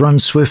trains run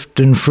swift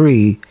and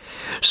free.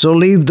 So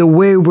leave the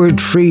wayward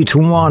free to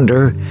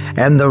wander,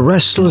 and the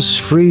restless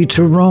free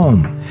to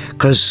roam,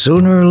 'cause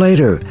sooner or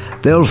later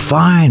they'll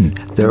find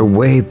their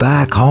way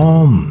back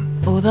home.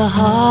 Oh, the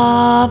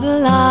harbor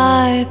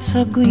lights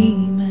are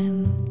gleaming,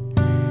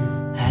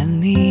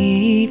 and the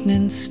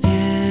evening's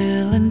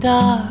still and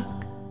dark,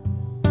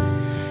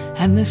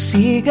 and the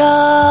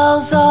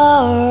seagulls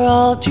are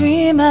all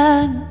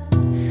dreaming,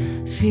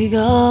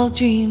 seagull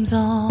dreams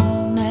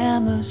on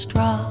Amherst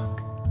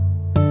Rock,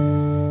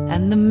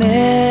 and the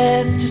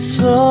mist is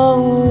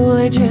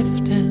slowly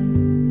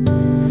drifting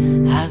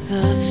as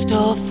the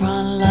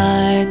storefront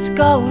lights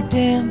go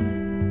dim,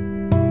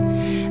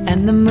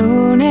 and the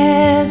moon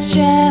is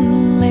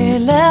gently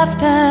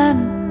lifting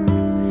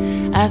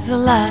as the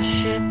last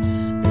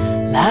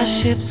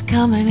ship's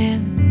coming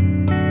in.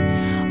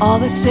 All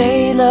the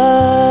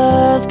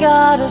sailors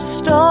got a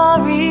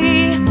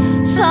story.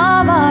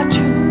 Some are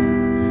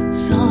true,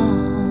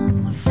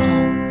 some are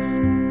false,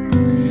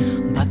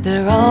 but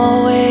they're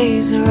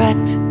always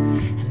wrecked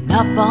and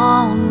up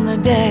on the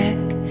deck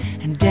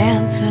and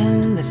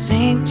dancing the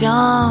St.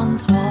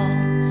 John's Waltz.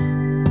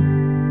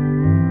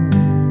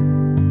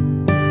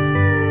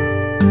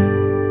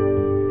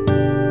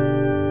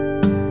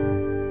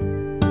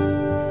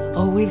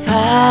 We've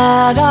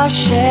had our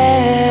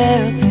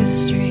share of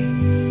history.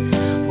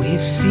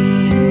 We've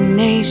seen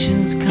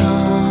nations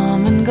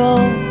come and go.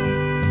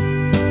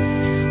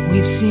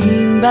 We've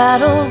seen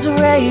battles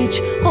rage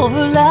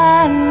over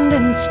land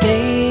and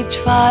stage,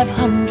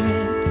 500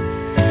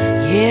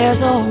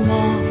 years or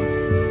more,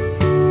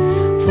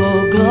 for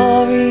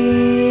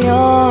glory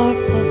or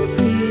for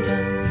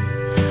freedom,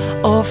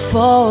 or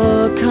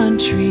for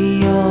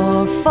country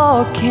or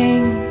for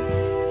king,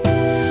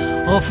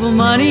 or for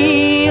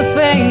money or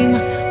fame,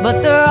 but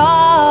there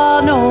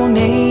are no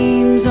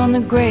names on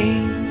the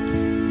graves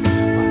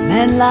where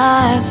men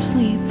lie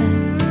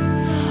sleeping.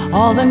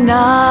 All the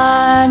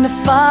 9 to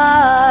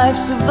 5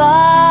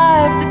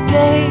 survive the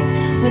day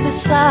with a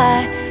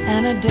sigh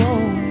and a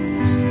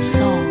dose of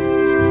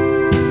salt,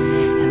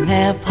 and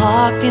they're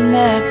parking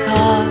their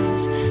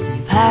cars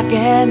and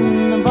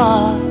packing the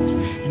bars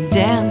and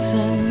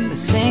dancing the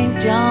St.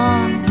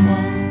 John's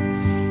Waltz.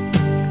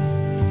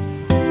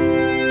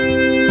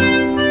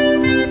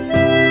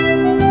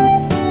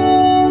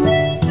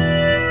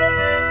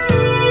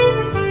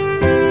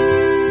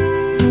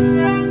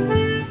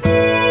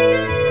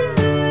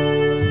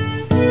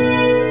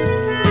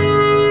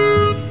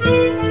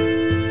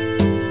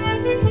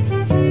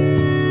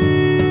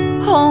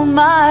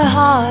 My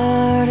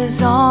heart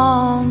is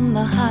on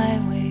the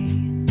highway,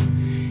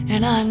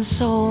 and I'm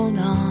sold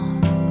on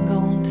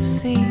going to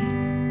sea.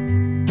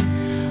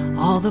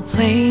 All the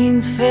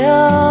planes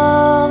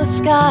fill the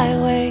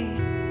skyway,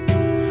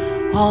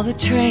 all the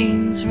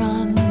trains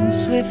run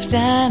swift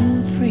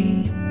and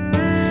free.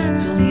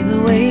 So leave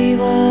the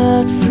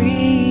wayward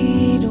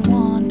free to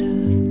wander,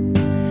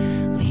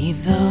 leave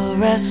the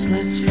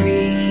restless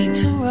free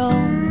to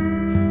roam.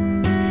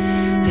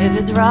 If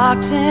it's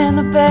rocks in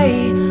the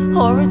bay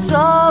or it's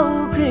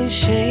so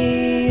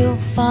cliche,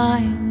 you'll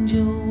find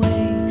your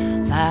way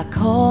back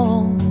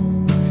home.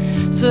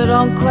 So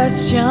don't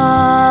question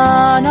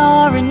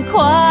or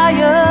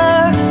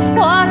inquire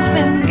what's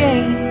been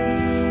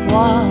gained,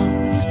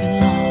 what's been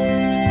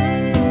lost.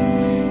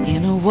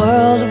 In a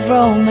world of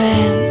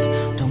romance,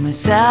 don't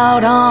miss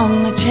out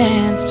on the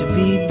chance to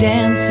be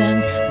dancing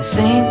the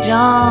St.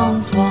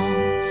 John's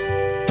Waltz.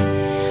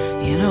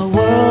 In a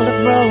world of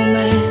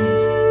romance,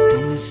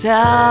 miss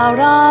out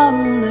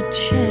on the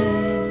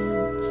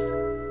chance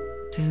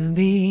to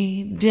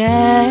be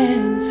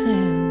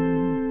dancing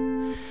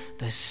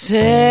the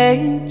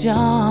St.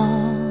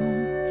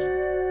 John's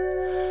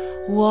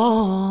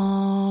Waltz.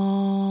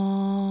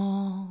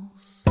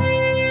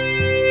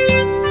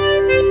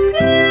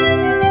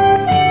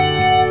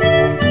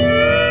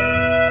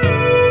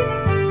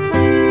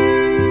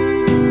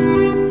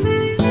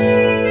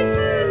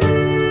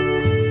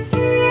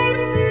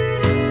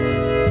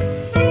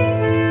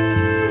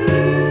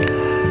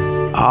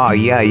 Oh,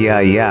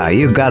 yeah.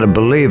 You gotta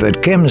believe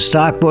it. Kim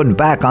Stockwood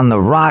back on the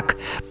rock,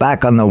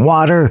 back on the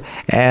water,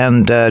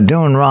 and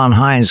doing Ron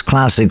Hynes'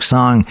 classic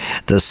song,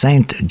 The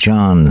St.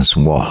 John's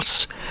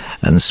Waltz.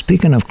 And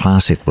speaking of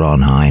classic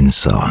Ron Hynes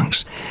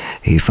songs,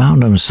 he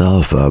found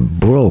himself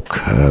broke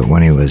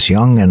when he was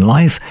young in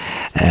life,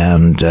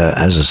 and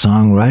as a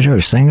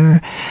songwriter,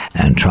 singer,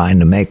 and trying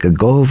to make a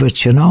go of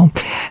it, you know.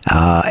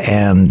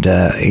 And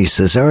he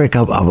says, Eric,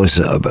 I was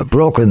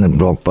broker than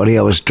broke, buddy.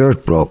 I was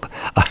dirt broke,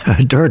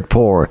 dirt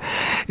poor.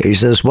 He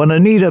says, when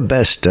Anita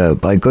Best,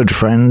 my good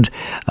friend,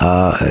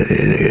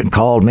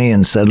 called me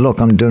and said,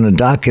 look, I'm doing a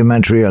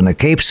documentary on the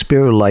Cape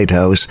Spear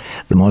Lighthouse,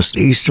 the most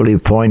easterly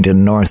point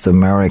in North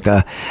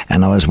America,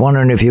 and I was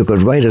wondering if you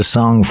could write a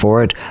song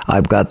for it.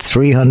 I've got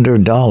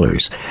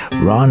 $300.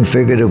 Ron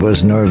figured it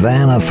was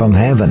Nirvana from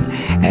heaven,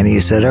 and he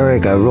said,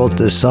 Eric, I wrote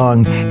this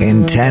song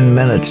in 10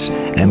 minutes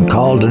and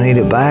called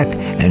Anita back,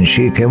 and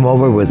she came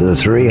over with the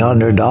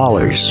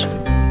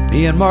 $300.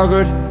 Me and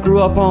Margaret grew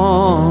up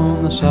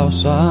on the south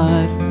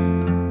side.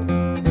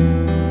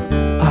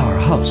 Our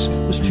house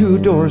was 2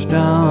 doors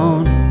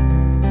down.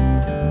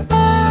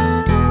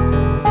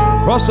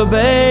 Across the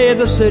bay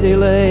the city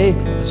lay,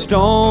 a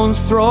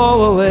stone's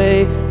throw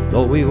away,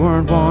 though we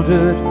weren't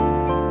wanted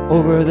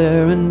over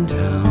there in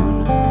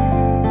town.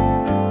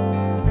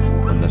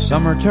 When the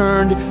summer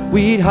turned,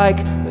 we'd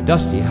hike the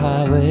dusty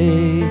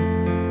highway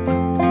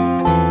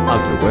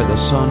out to where the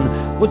sun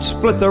would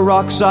split the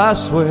rocks, I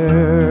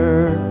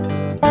swear.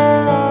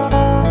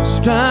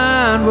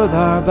 Stand with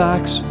our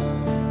backs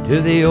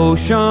to the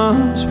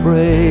ocean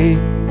spray,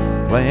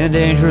 playing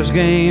dangerous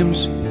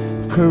games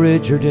of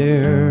courage or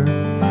dare.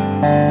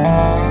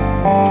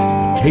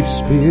 Cape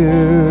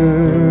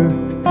Spear,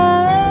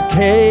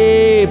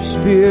 Cape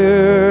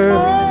Spear,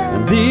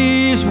 and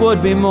these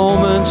would be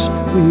moments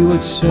we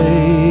would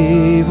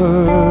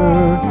savor.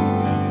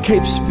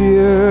 Cape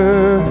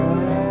Spear,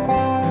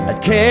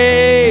 at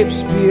Cape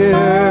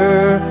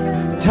Spear,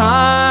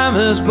 time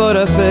is but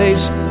a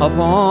face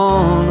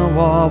upon the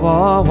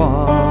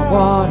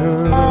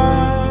water.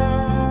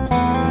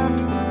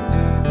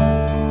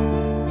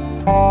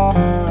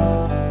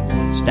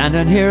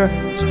 Standing here,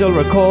 still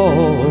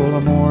recall a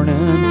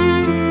morning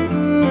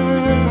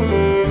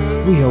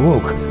we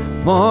awoke,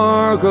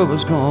 Margaret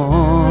was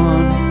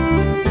gone.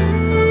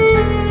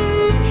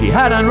 She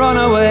hadn't run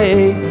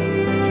away,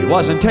 she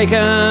wasn't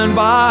taken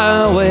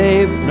by a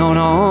wave. No,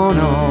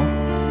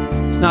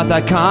 it's not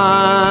that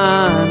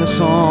kind of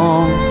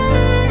song.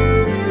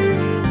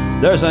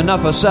 There's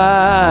enough of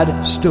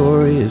sad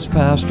stories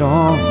passed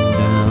on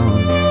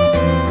down,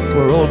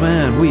 where old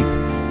men weep,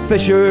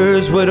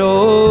 fishers,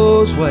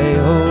 widows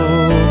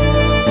wail.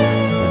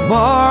 And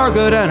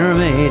Margaret and her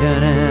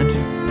maiden aunt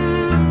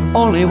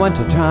only went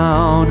to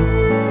town.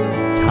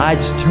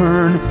 Tides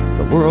turn,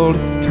 the world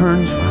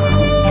turns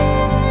round.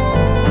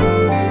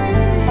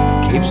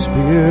 Cape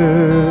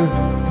Spear,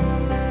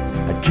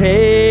 at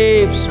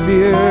Cape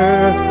Spear,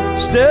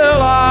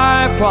 still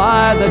I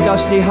ply the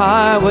dusty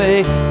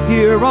highway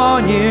year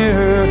on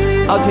year,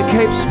 out to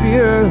Cape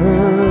Spear,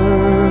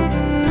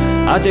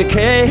 out to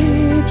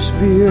Cape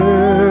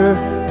Spear.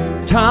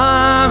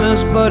 Time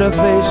is but a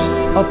face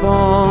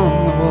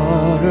upon the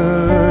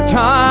water.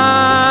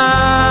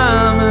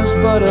 Time is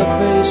but a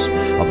face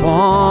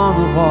upon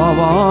the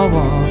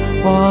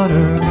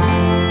water.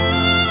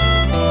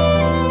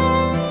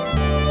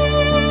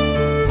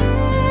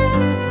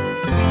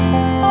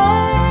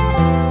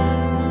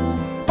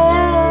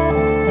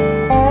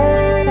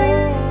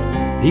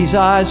 These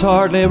eyes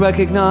hardly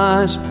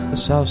recognize the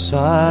south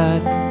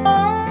side.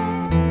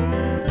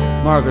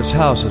 Margaret's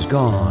house is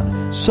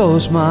gone,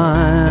 so's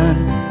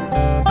mine.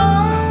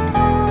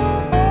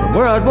 From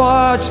where I'd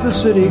watch the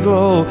city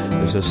glow,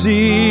 there's a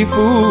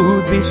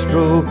seafood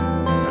bistro,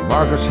 and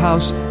Margaret's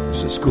house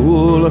is a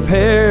school of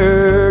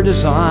hair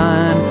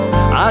design.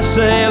 I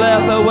say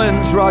let the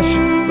winds rush,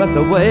 let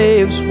the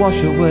waves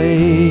wash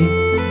away.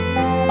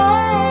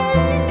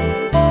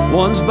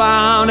 One's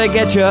bound to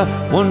get you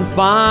one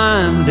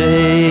fine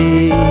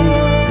day,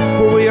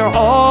 for we are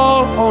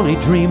all only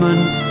dreaming,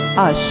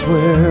 I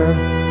swear,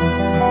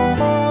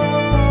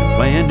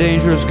 playing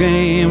dangerous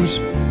games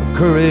of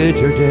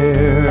courage or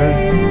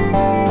dare.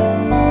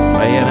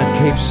 Playing at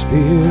Cape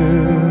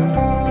Spear,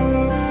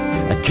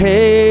 at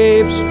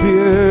Cape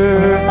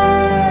Spear,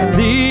 and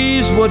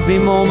these would be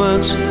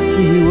moments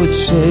we would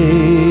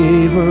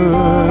savor.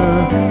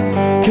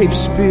 Cape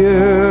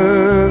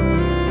Spear,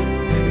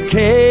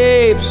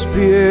 Cape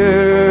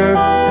Spear,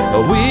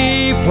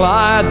 we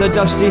plied the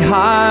dusty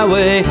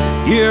highway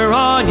year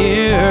on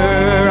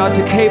year, out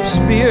to Cape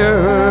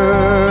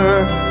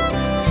Spear,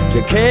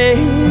 to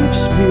Cape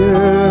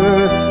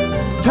Spear.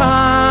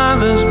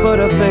 Time is but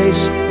a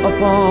face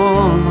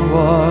upon the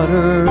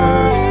water.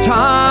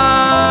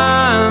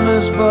 Time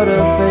is but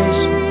a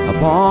face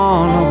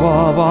upon the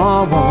water.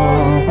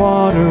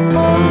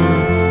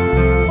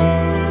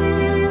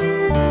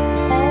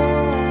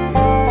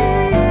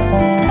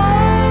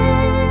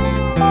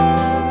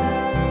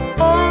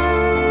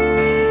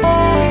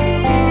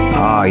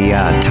 Oh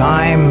yeah,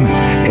 time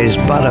is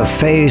but a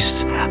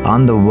face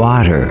on the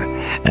water,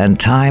 and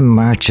time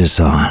marches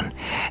on.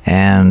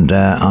 And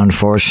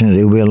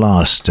unfortunately, we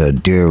lost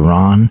dear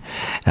Ron,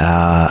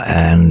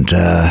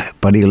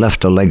 but he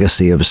left a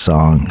legacy of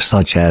songs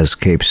such as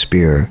Cape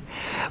Spear.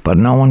 But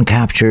no one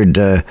captured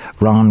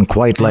Ron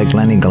quite like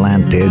Lenny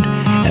Gallant did,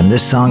 and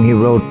this song he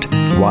wrote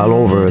while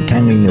over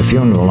attending the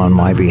funeral on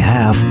my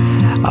behalf.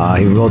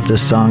 He wrote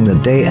this song the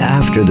day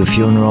after the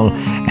funeral,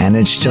 and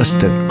it's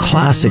just a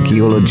classic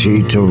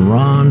eulogy to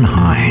Ron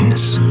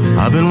Hynes.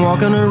 I've been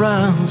walking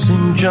around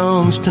St.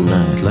 John's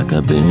tonight like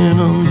I've been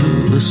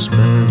under a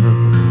spell,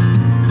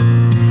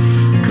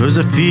 'cause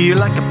I feel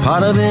like a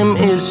part of him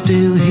is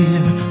still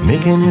here,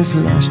 making his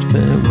last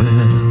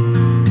farewell.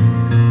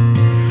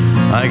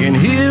 I can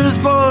hear his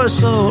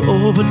voice all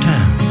over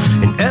town,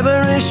 in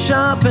every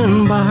shop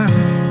and bar,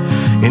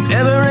 in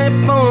every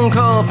phone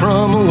call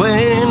from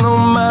away, no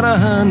matter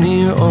how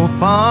near or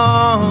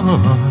far.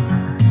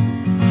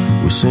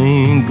 We're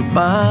saying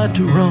goodbye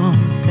to Ron.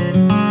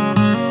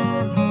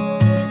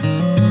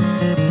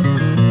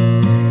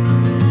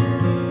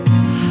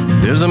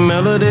 There's a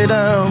melody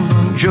down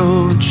on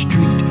George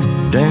Street,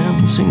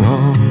 dancing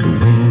on the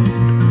wind.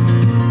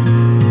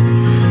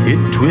 It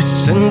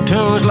twists and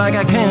turns like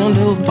a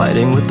candle,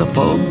 fighting with the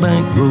fog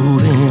bank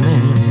rolling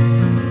in.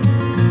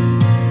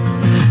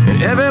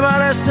 And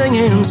everybody's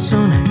singing,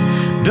 Sonny,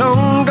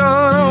 don't go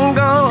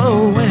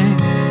away.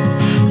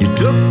 You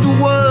took the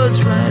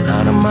words right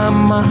out of my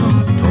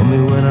mouth, told me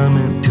what I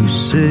meant to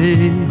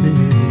say.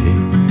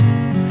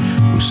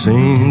 We're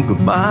saying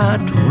goodbye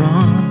to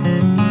Ron.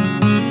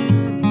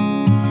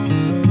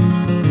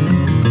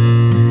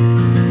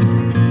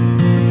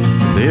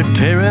 They're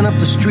tearing up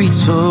the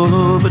streets all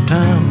over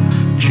town,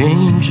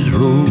 change is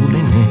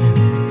rolling in.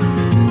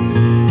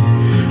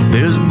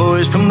 There's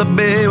boys from the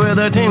bay with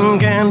a tin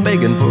can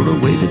begging for a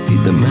way to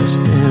feed the mess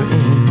they're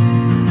in.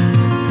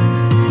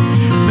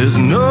 There's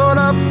no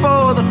help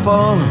for the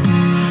fallen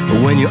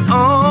when you're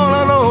all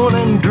alone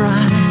and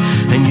dry,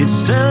 and you'd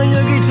sell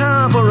your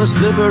guitar for a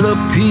sliver of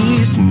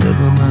peace,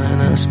 never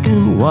mind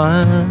asking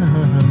why.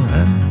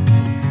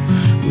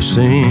 We're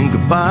saying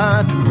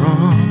goodbye to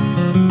Ron.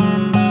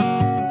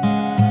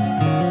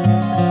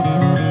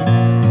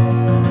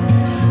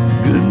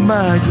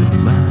 Goodbye,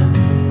 goodbye,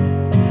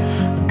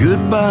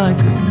 goodbye,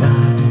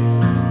 goodbye,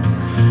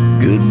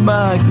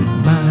 goodbye,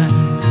 goodbye.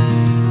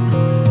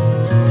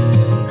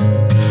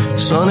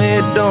 Sonny,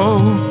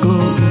 don't go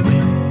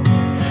away.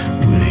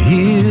 We're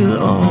here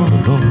all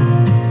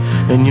alone,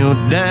 and your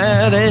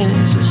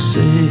daddy's a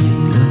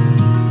sailor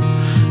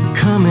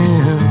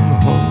coming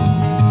home.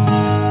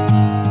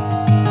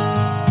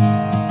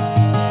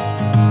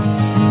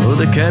 Oh,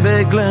 the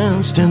cabbie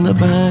glanced in the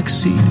back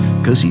seat,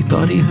 'cause he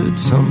thought he heard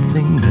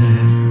something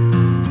there.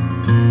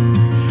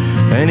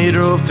 And he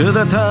drove to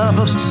the top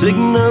of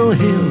Signal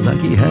Hill like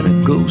he had a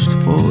ghost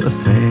for a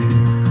fare.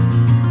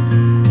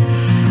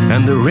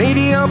 And the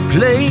radio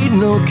played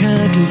No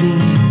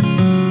Kathleen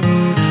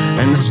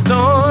and the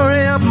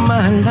story of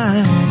my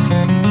life.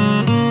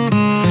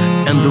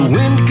 And the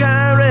wind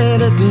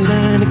carried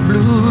Atlantic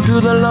blue to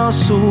the lost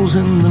souls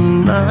in the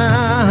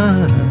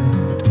night.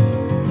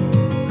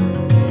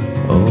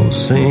 Oh,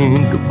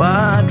 saying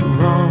goodbye to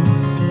Ron.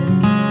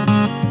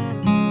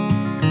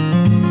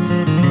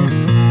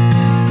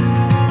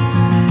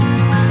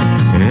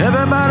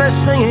 Everybody's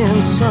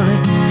singing, Sonny,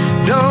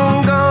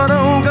 don't go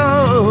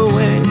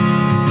away.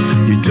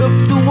 You took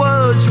the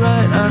words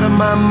right out of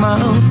my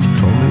mouth,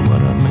 told me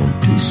what I meant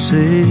to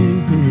say.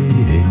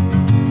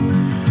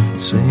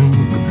 Saying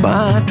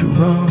goodbye to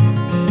Ron.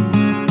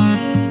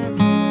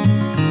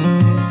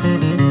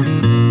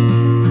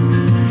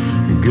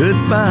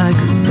 Goodbye,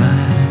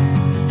 goodbye,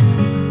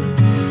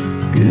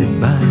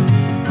 goodbye.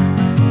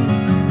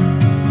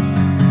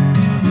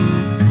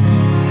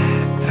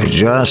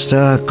 Just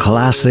a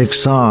classic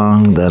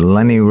song that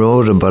Lenny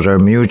wrote about our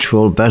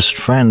mutual best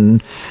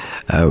friend,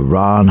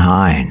 Ron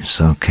Hynes,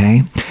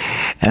 okay?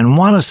 And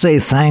want to say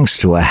thanks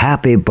to a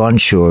happy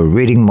bunch who are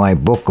reading my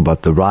book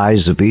about the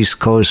rise of East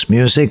Coast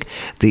music,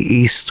 The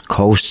East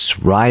Coast's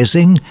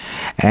Rising.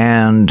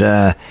 And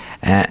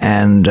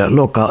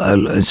look,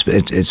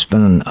 it's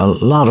been a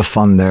lot of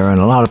fun there, and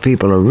a lot of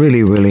people are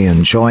really, really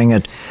enjoying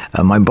it.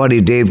 My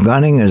buddy Dave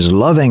Gunning is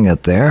loving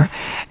it there.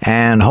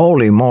 And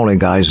holy moly,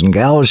 guys and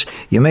gals,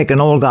 you make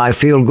an old guy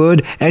feel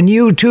good, and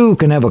you too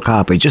can have a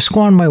copy. Just go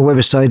on my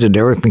website at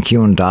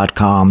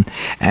ericmccune.com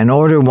and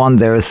order one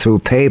there through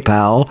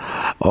PayPal,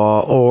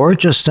 or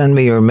just send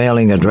me your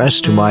mailing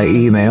address to my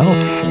email,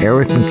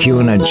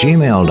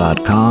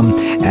 ericmccune@gmail.com,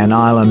 and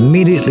I'll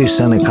immediately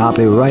send a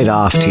copy right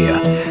off to you.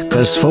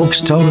 Because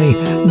folks tell me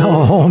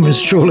no home is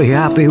truly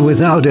happy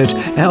without it.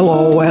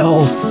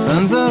 LOL.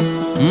 Sun's up,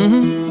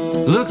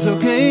 looks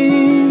okay.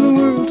 The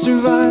world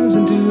survives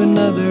into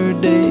another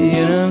day,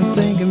 and I'm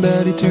thinking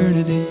about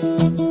eternity.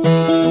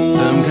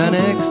 Some kind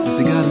of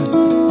ecstasy got a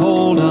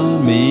hold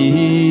on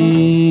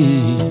me.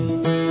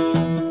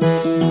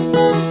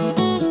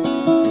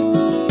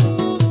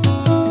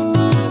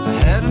 I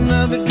had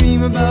another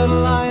dream about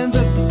lions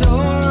at the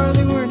door.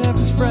 They weren't half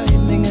as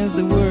frightening as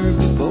they were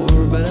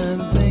before, but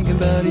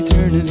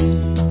eternity.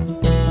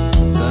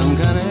 Some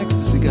kind of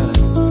ecstasy got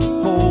a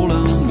hold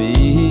on me.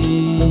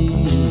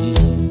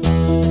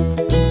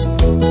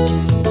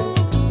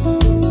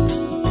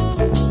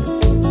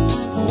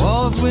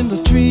 Walls,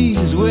 windows,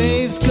 trees,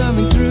 waves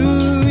coming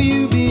through.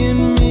 You be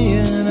in me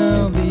and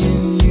I'll be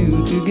in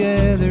you,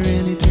 together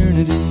in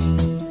eternity.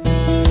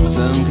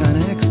 Some kind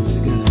of ecstasy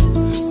got a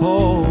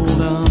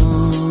hold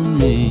on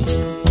me.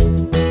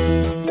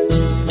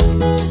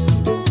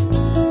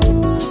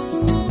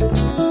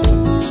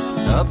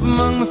 Up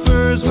among the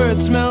firs where it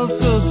smells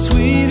so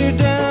sweet, or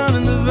down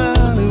in the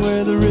valley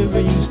where the river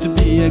used to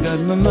be, I got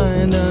my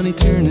mind on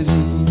eternity.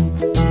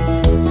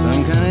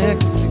 Some kind of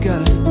ecstasy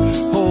got a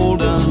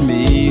hold on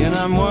me, and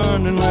I'm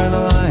wondering where the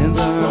lions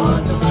are. I'm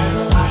wondering where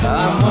the lions are.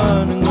 I'm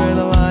wondering where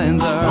the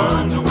lions are.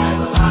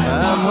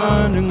 I'm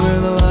wondering where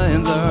the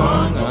lions are.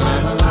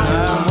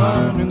 I'm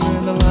wondering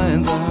where the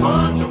lions are.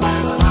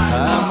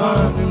 I'm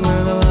wondering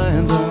where the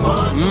lions are.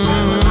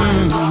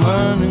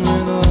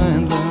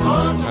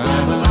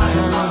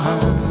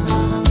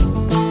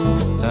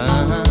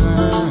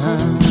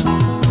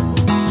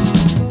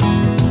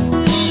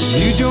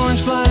 Huge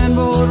orange flying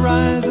boat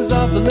rises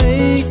off the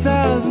lake.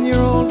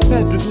 1,000-year-old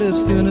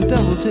petroglyphs doing a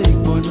double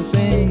take, pointing the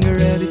finger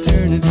at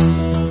eternity.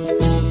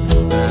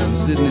 I'm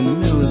sitting in the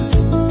middle of this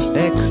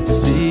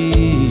ecstasy.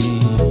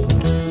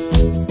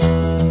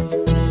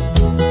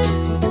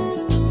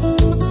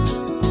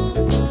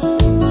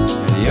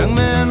 A young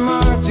man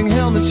marching,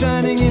 helmet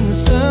shining in the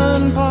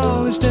sun,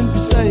 polished and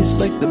precise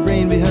like the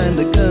brain behind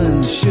the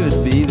gun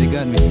should be. They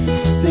got me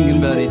thinking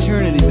about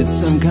eternity, but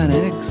some kind of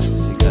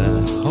ecstasy got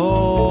a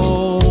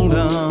hold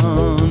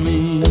on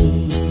me.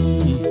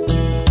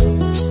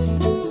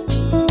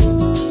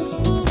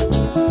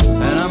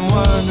 And I'm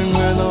wondering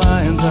where the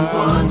lions are. I'm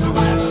wondering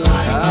where the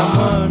lions are. I'm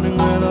wondering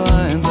where the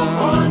lions are.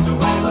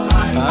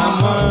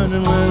 I'm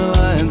wondering where the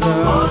lions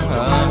are.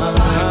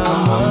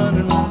 I'm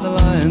wondering where the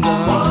lions are.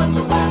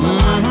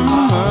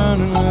 I'm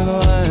wondering where the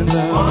lions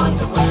are.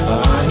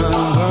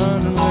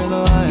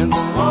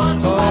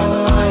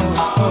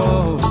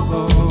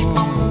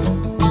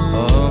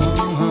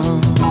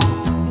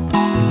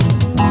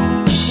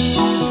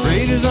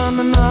 Freighters on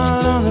the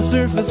knot on the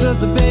surface of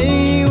the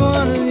bay.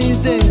 One of these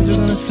days we're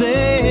gonna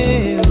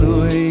sail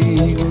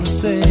away, gonna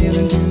sail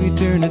into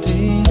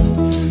eternity.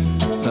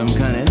 Some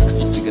kind of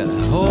ecstasy got a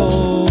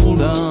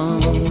hold on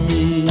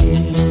me.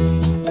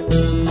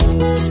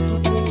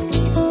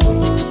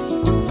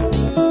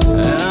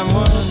 And I'm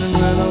wondering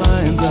where the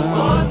lions are. I'm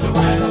wondering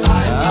where the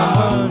lions are. I'm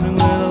wondering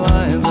where the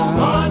lions are. I'm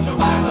wondering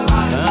where the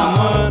lions are. I'm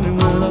wondering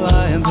where the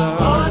lions are.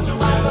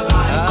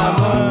 I'm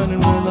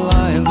wondering where the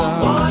lions are.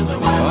 I'm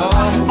wondering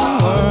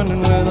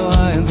where the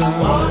lions are. I'm wondering where the lions are.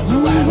 I'm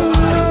wondering where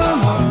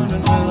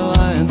the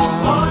lions are.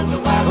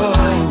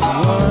 I'm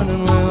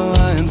wondering where the lions are. I'm wondering where the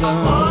lions are.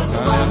 I'm wondering where the lions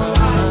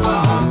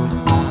are.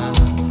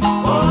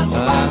 I'm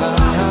wondering where the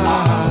lions are.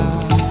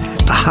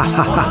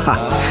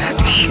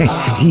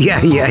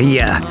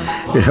 Yeah.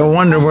 I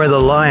wonder where the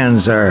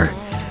lions are.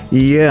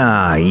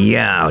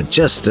 Yeah.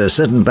 Just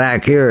sitting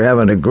back here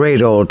having a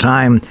great old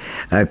time,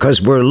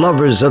 'cause we're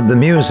lovers of the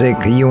music,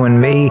 you and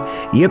me.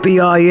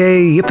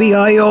 Yippee-yi-yay,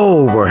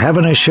 yippee-yi-yo. We're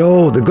having a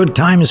show. The good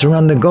times are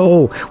on the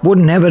go.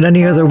 Wouldn't have it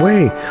any other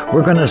way.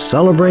 We're gonna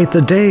celebrate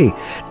the day.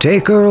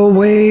 Take her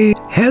away,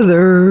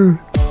 Heather.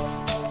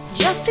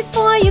 Just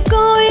before you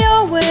go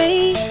your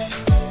way,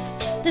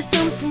 there's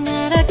something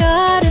that I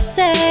gotta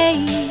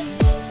say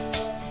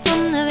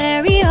from the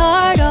very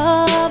heart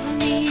of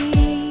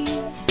me.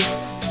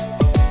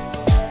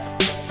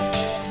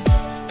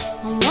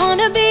 I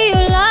wanna be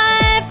your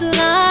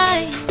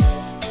lifeline,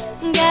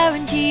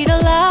 guaranteed a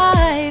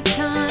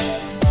lifetime,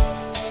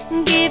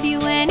 give you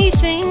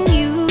anything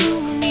you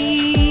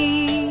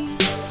need.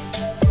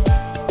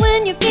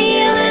 When you're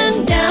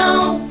feeling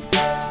down,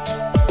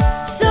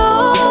 so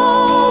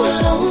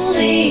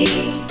lonely,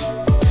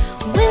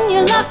 when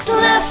your luck's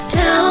left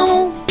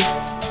town,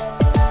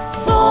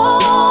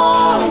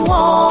 4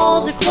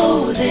 walls are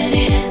closing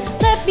in,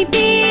 let me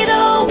be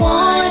the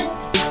one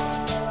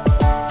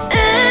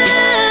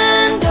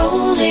and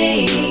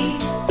only,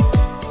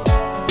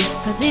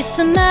 'cause it's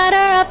a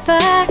matter of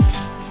fact,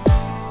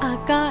 I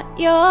got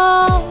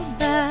your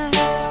back.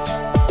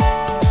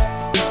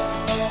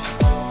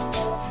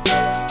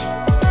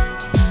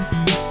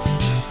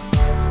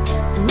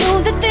 I know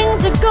that things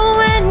are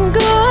going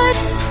good,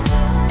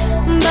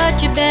 but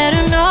you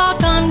better knock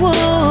on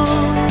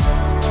wood.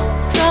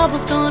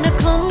 Trouble's gonna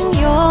come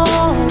your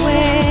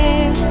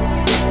way.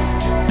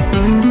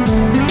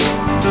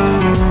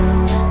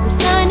 I'm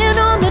signing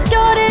on the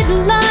dotted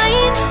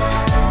line,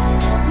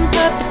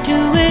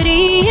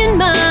 perpetuity in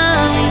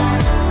mind.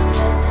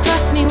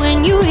 Trust me when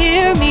you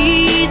hear me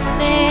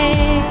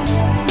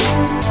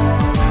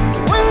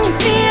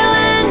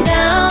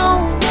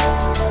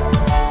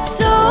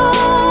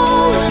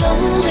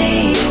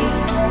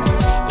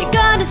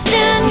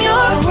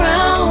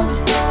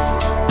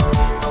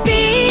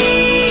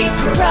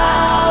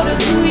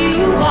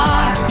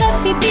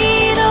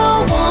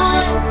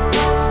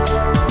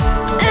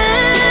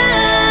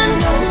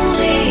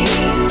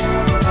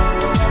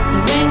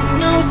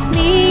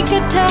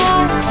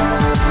tight,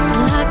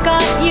 and I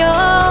got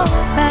your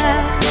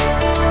back.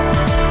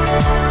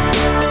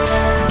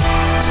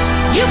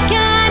 You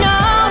can't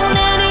own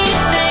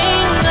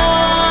anything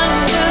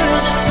under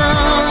the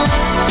sun.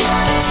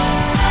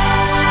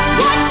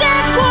 What's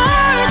it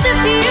worth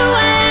if you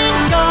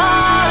ain't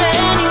got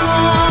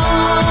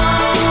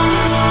anyone?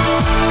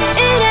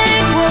 It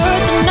ain't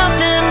worth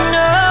nothing,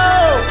 no.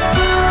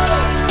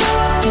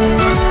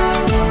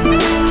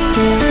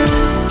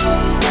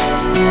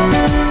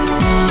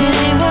 It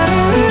ain't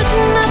worth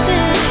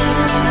nothing.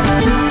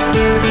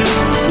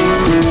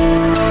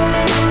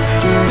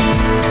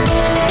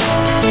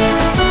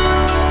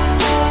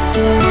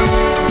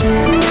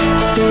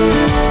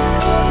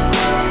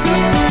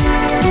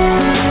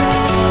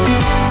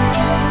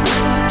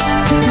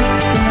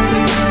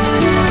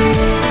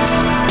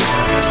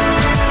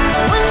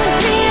 When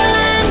you're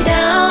feeling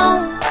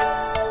down,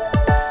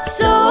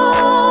 so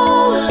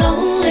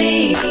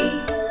lonely,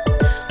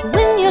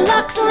 when your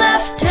luck's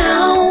left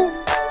town,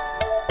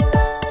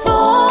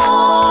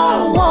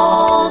 four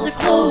walls are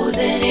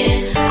closing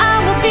in,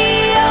 I'ma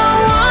be your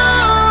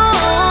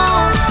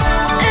one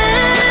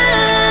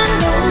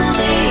and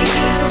only.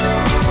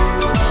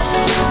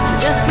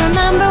 Just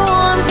remember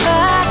one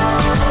fact: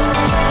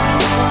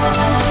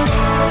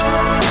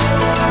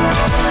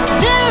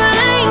 there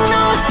ain't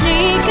no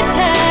sneak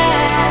attack.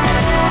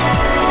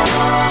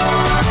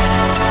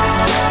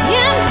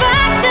 In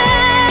fact,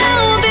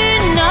 there'll be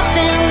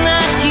nothing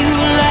that you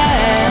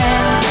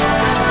lack,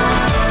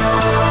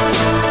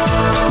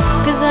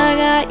 'cause I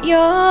got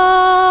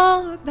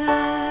your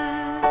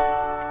back.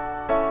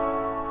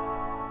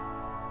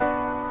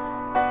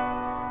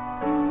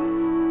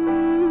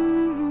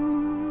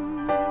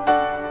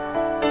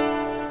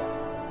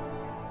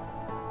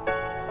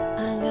 I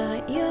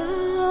got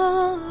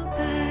your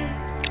back.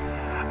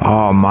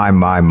 Oh,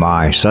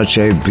 my. Such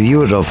a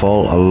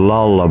beautiful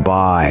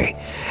lullaby.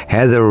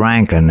 Heather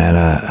Rankin, and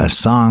a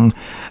song,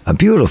 a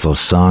beautiful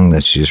song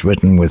that she's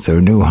written with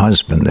her new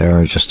husband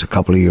there just a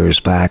couple of years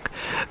back,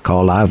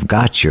 called I've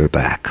Got Your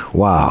Back.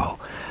 Wow.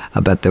 I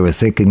bet they were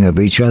thinking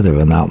of each other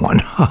in that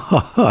one.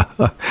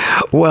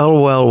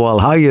 Well,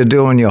 how you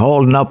doing? You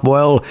holding up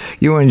well?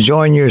 You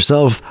enjoying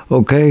yourself,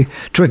 okay?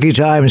 Tricky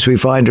times we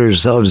find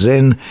ourselves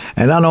in,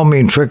 and I don't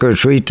mean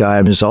trick-or-treat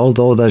times,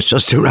 although that's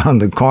just around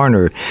the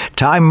corner.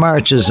 Time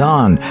marches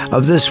on.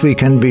 Of this we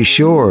can be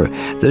sure.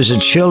 There's a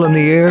chill in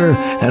the air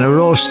and a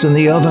roast in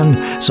the oven,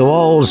 so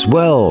all's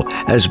well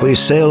as we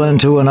sail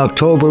into an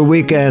October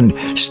weekend.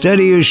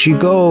 Steady as she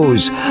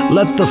goes.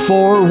 Let the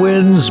four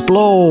winds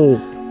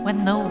blow.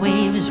 When the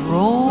waves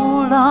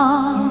roll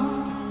on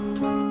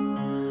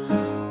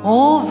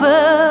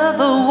over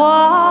the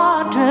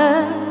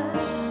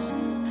waters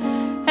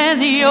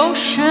and the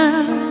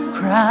ocean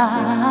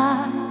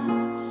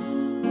cries,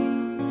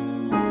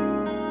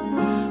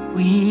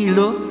 we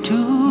look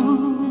to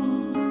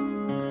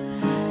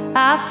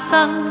our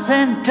sons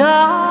and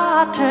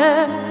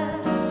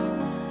daughters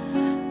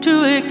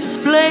to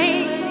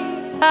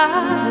explain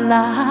our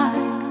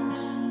lives.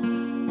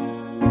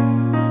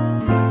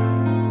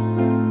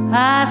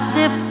 As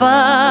if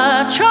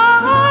a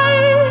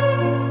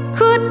child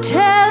could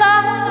tell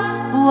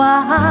us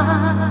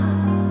why,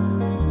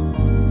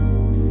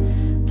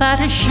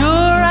 that as sure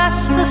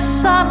as the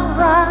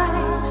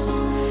sunrise,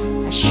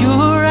 as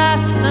sure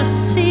as the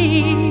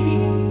sea,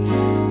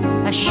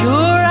 as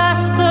sure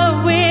as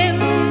the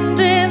wind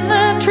in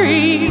the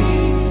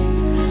trees,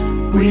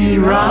 we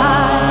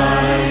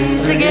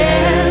rise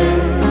again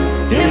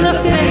in the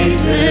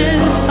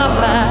faces of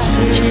our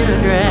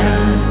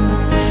children.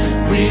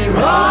 We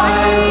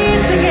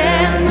rise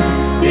again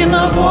in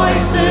the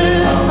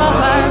voices of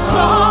our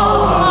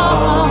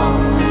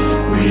song.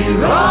 We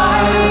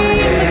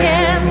rise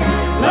again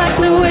like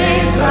the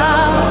waves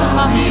out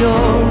on the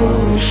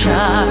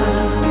ocean.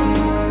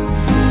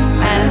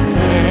 And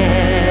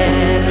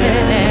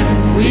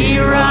then we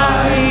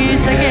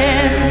rise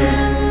again.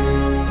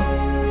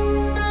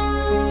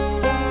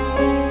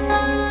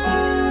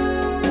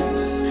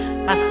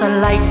 As the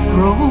light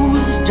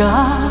grows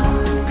dark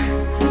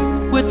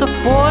with the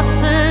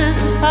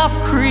forces of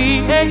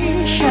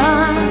creation,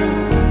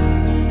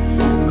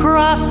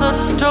 cross a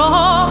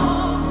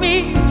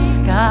stormy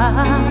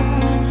sky,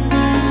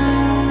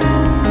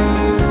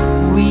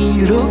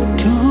 we look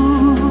to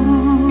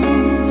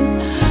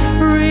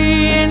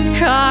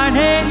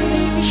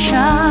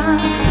reincarnation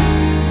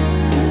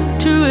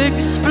to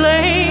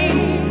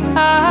explain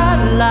our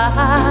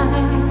life.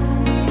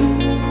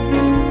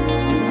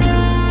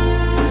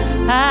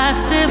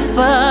 As if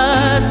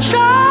a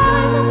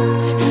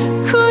child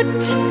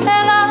could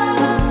tell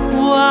us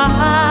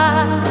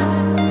why,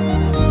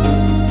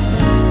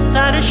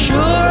 that as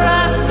sure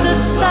as the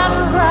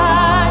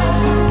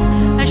sunrise,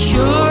 as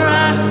sure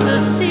as the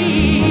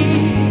sea,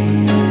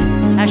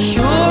 as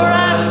sure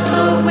as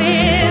the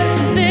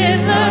wind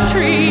in the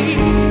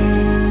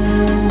trees,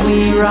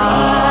 we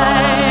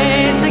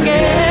rise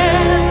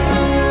again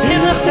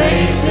in the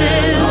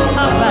faces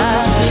of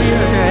our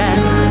children.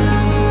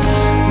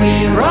 We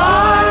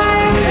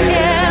rise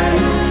again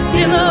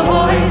in the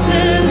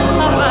voices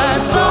of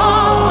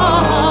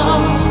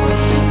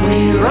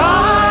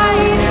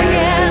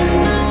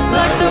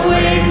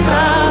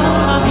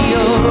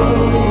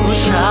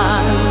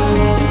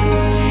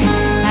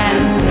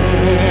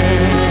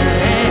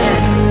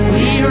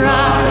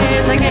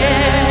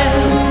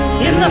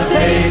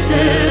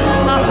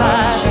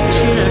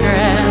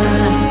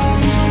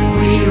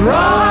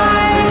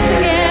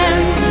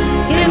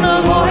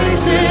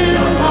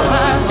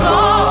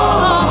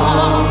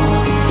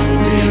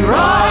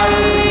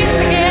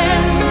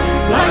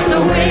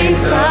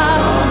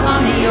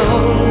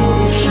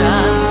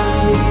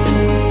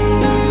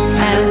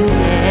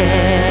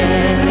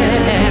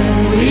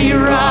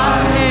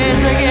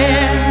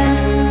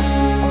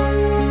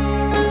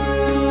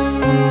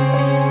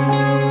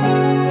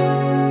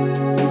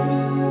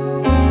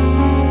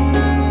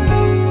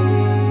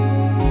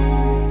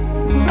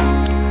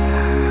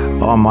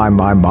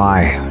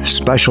my.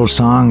 Special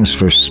songs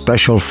for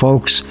special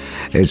folks.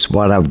 It's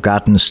what I've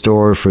got in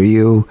store for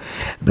you.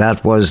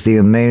 That was the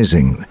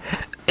amazing,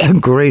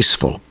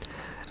 graceful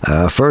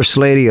First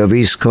Lady of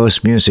East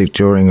Coast music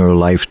during her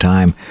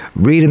lifetime,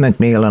 Rita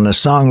McNeil, and a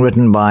song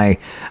written by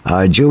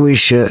a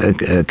Jewish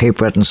Cape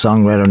Breton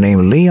songwriter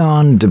named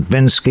Leon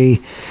Dubinsky.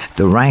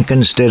 The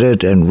Rankins did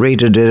it, and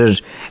Rita did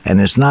it,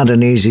 and it's not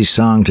an easy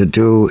song to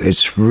do.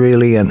 It's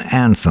really an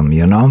anthem,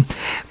 you know,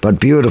 but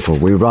beautiful.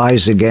 We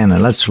rise again,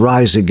 and let's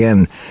rise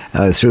again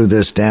through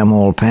this damn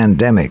old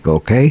pandemic,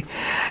 okay?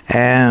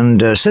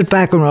 And sit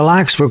back and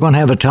relax. We're going to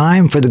have a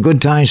time for the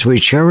good times we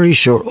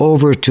cherish are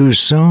over too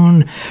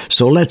soon,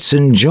 so let's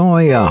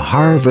enjoy a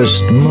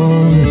harvest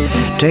moon,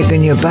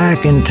 taking you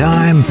back in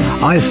time.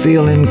 I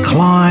feel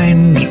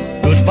inclined.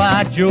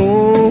 Goodbye,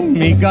 Joe,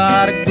 me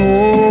gotta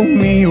go,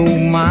 me oh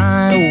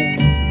my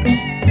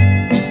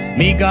oh.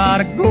 Me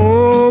gotta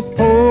go,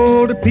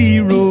 pull the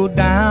P-road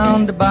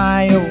down the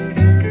bayou.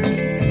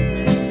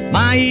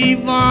 My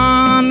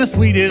Yvonne, the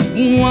sweetest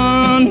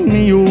one,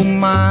 me oh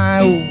my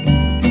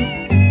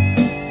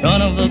oh.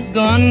 Son of a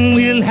gun,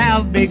 we'll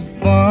have big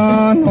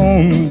fun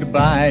on the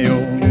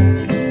bayou.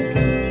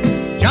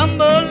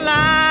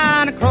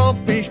 Jambalaya, a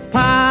crawfish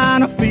pie,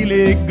 and a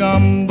filet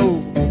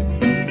gumbo.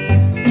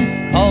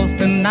 'Cause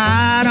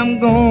tonight I'm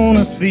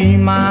gonna see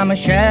Mama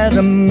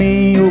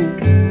Shazamio.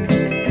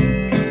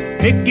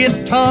 Pick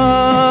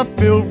guitar,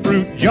 fill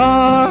fruit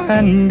jar,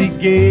 and be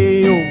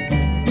gay. Oh.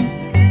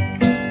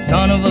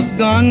 Son of a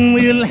gun,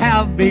 we'll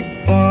have big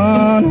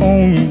fun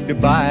on the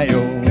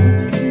bayou.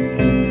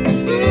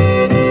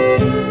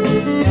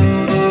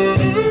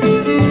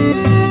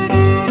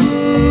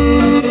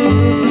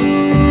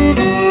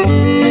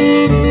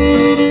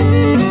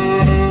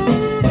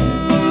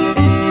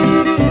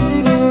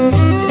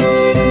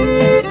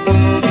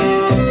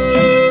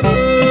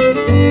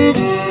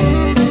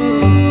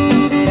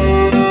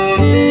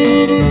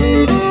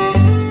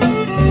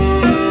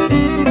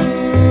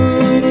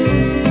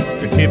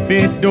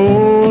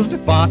 The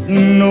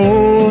fountain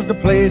knows the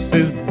place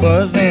is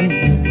buzzing.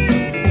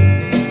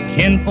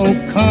 Kinfolk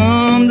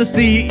come to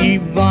see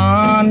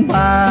Yvonne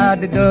by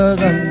the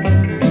dozen.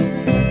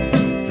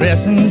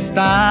 Dress in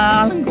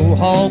style and go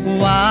hog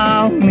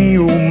wild, me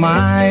oh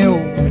my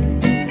oh.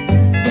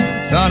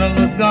 Son of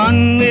a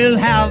gun, we'll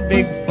have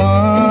big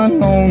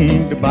fun on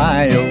the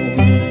bayou.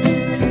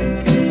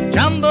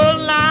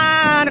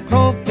 Jambalaya, a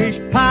crawfish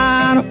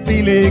pie, and a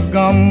filet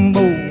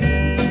gumbo.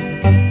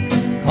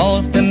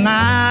 'Cause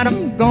tonight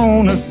I'm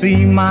gonna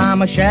see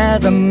Mama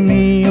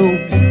Shazamio.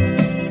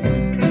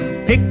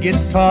 Pick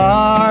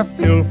guitar,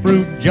 fill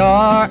fruit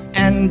jar,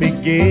 and be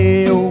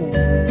gay. Oh.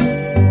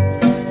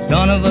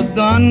 Son of a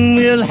gun,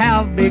 we'll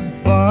have big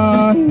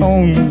fun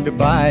on the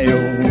bayou.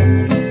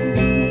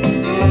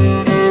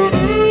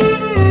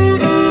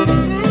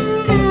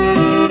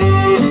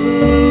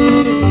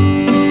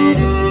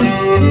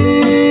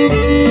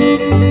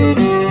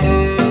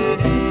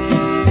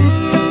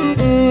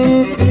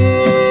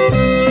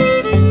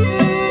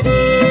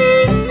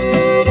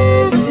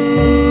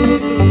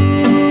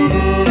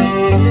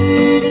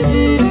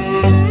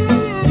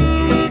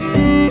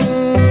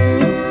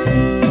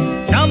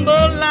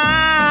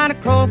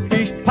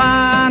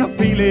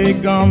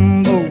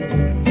 Gumbo.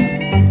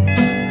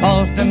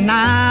 'Cause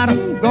tonight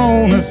I'm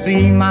gonna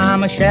see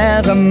Mama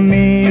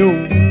Shazamio.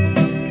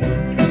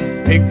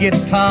 Pick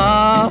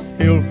guitar,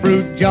 fill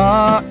fruit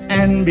jar,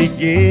 and be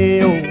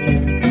gay. Oh.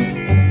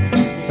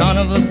 Son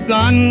of a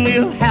gun,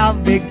 we'll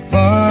have big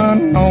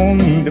fun on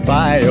the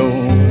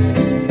bayou.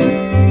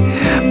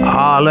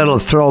 A little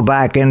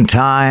throwback in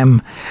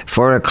time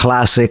for a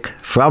classic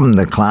from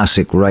the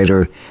classic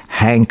writer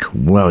Hank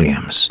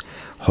Williams.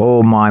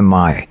 Oh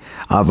my.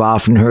 I've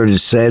often heard it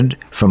said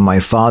from my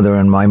father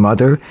and my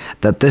mother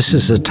that this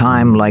is a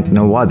time like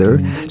no other,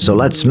 so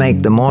let's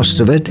make the most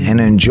of it and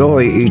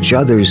enjoy each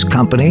other's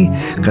company,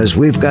 'cause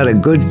we've got a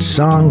good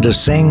song to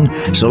sing,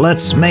 so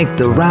let's make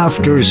the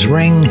rafters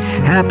ring.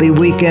 Happy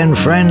weekend,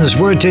 friends,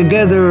 we're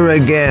together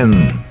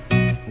again.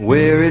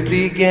 Where it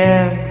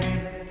began,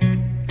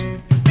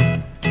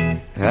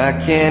 I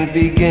can't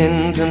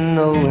begin to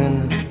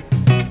knowing,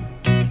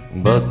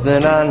 but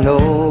then I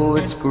know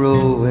it's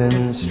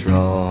growing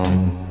strong.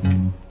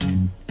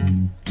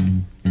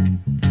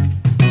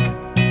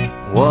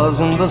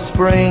 Wasn't the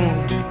spring,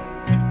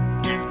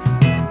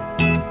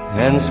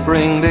 and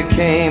spring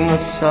became the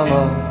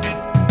summer.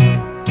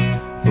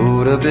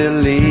 Who'd have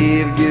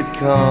believed you'd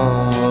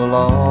come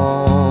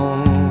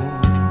along?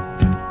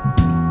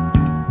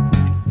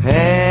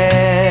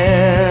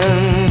 Hand,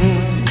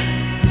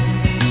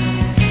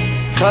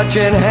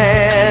 touching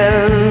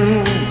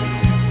hands,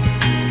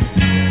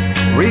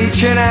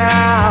 reaching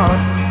out,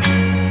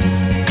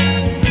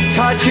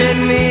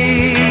 touching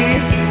me,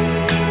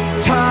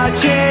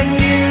 touching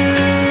you.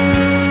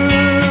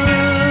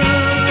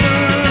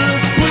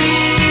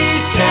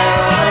 Sweet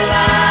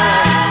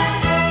Caroline,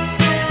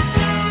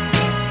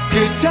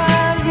 good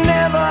times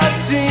never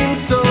seem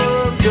so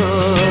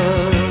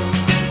good.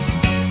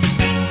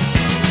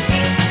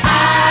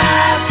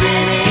 I've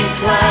been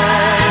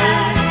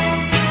inclined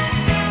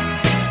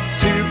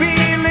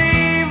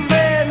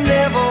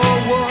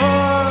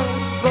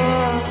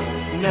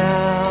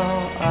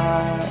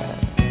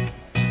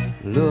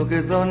look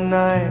at the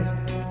night,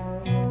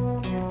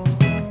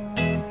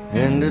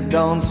 and it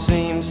don't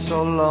seem so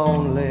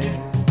lonely.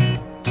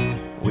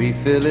 We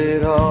fill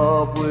it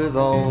up with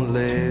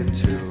only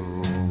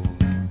two.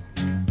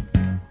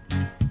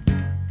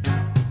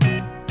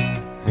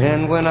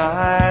 And when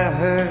I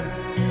hurt,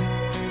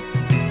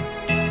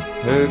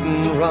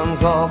 hurting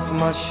runs off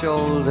my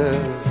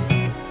shoulders.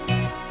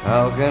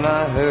 How can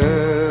I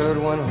hurt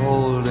when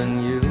holding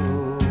you?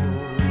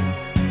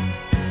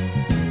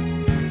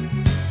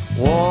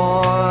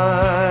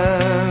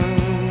 Warm,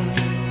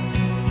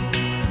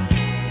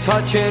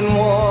 touching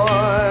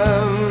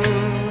warm,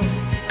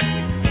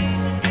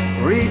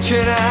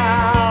 reaching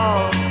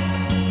out,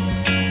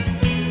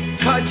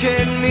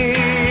 touching me,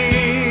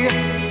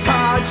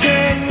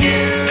 touching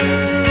you.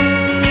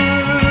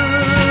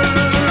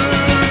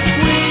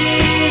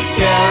 Sweet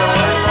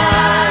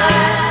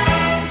Caroline,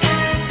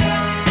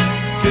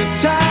 good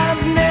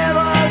times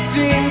never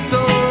seem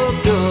so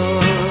good.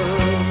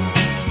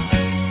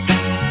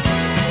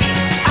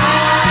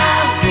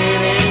 I've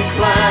been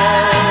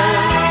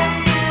inclined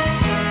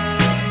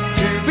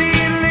to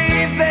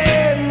believe they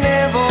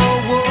never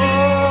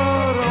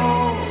would.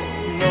 Oh,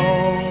 no,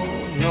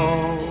 no.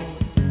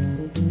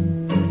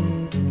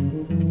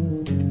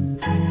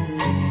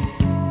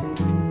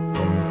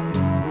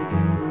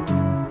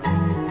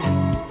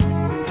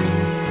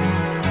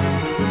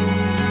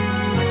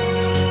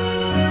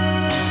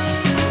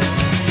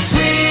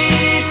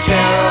 Sweet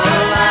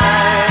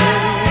Caroline,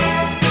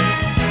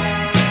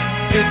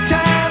 good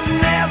times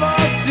never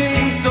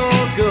seem so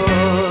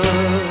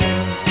good.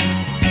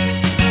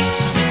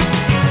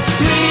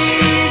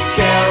 Sweet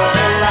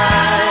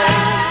Caroline,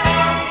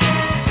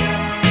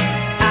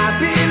 I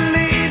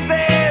believe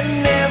they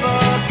never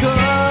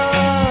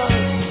could.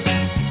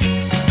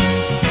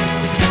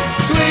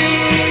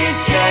 Sweet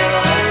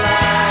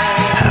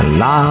Caroline.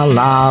 La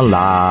la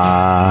la.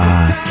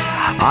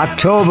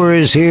 October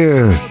is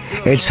here.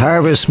 It's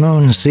harvest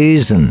moon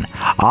season.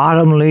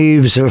 Autumn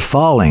leaves are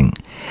falling.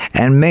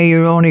 And may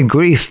your only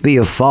grief be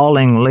a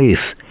falling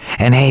leaf.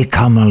 And hey,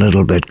 come a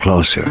little bit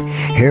closer.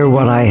 Hear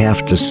what I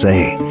have to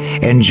say.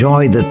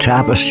 Enjoy the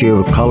tapestry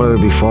of color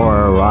before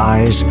our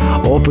eyes.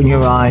 Open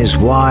your eyes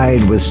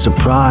wide with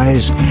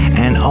surprise,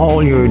 and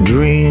all your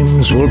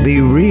dreams will be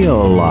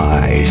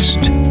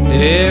realized.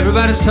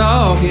 Everybody's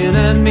talking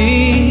at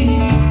me.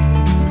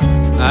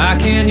 I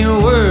can't hear a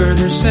word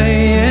they're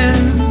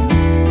saying.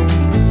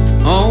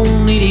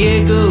 Only the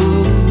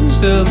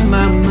echoes of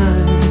my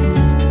mind.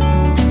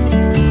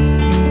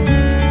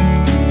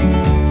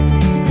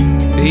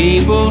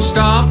 People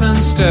stop and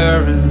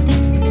staring.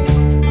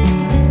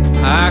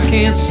 I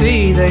can't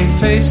see their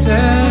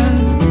faces.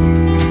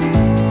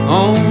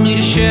 Only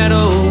the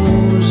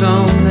shadows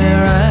on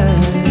their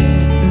eyes.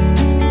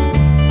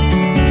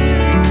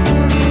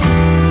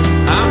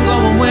 I'm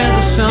going where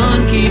the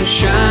sun keeps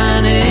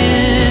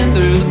shining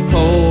through the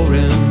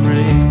pouring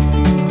rain.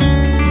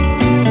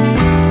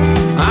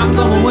 I'm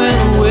going where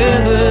the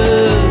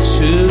weather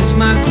suits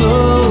my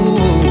clothes.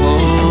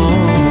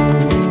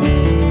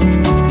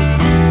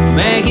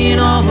 Making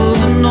off of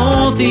the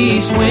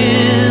northeast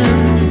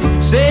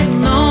wind,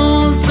 sitting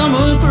on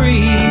summer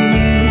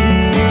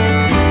breeze,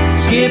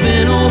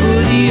 skipping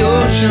over the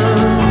ocean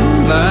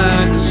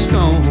like a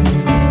stone.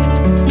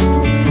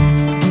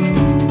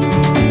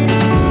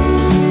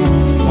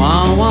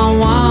 Wow, wow,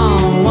 wow,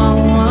 wow,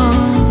 wow.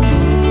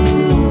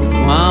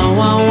 Wow,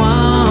 wow,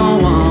 wow,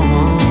 wow,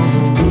 wow.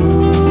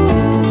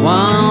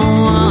 Wow,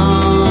 wow,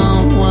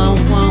 wow,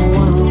 wow,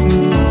 wow.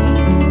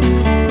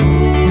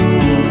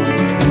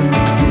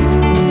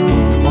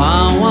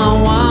 Wow, wow,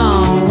 wow,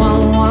 wow,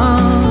 wow.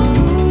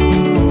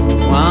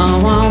 Wow,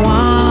 wow,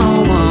 wow,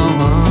 wow,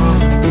 wow.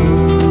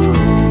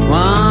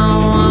 Wow,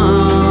 wow,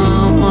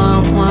 wow,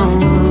 wow.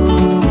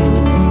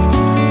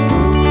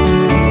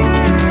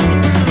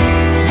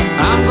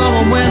 I'm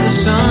going where the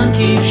sun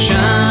keeps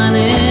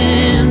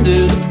shining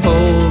through the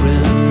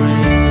pouring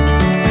rain.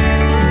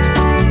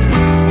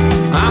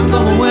 I'm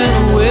going where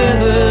the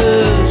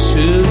weather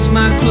suits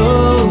my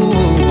clothes.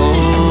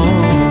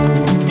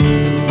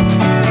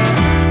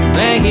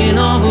 Banging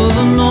off of a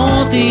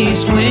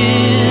northeast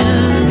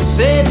wind,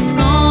 sitting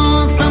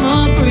on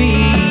summer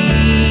breeze,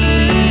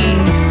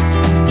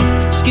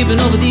 skipping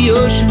over the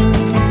ocean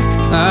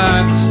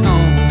like a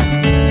stone.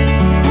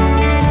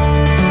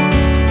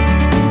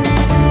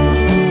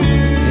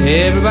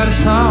 Everybody's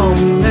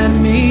talking at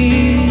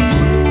me.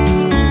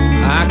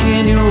 I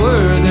can't hear a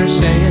word they're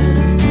saying.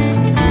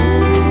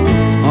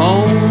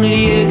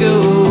 Only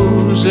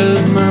echoes of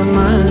my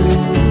mind.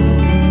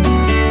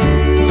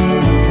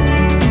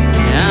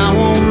 I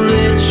won't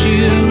let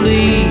you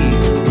leave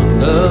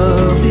my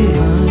love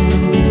behind.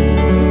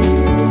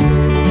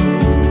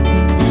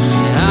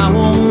 I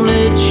won't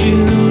let you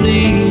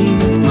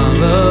leave my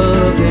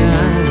love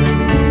behind.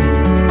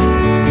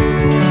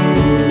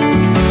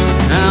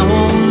 I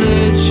won't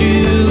let you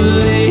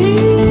leave.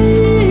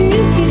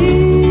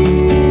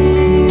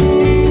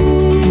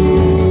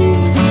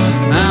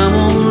 I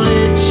won't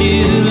let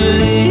you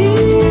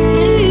leave.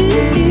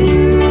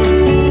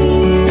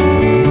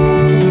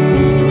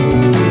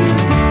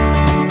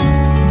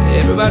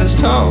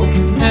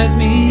 talking at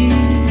me.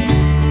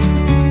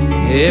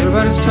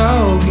 Everybody's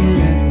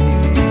talking at me.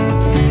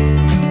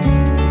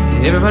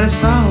 Everybody's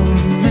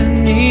talking at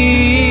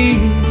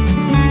me.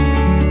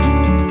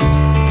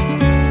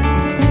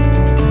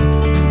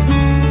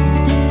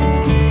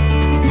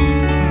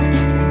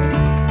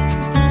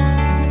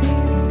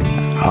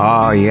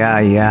 Oh,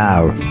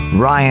 yeah.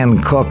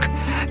 Ryan Cook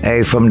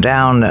from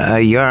down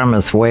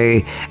Yarmouth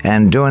Way,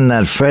 and doing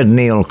that Fred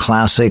Neil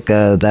classic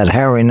that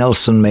Harry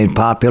Nilsson made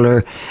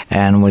popular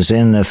and was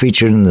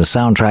featured in the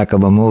soundtrack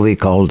of a movie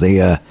called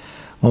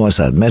what was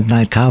that,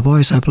 Midnight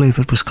Cowboys, I believe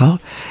it was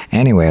called?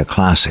 Anyway, a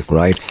classic,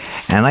 right?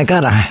 And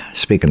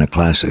speaking of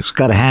classics,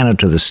 got to hand it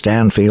to the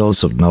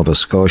Stanfields of Nova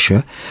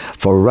Scotia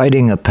for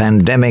writing a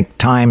pandemic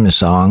time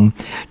song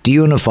to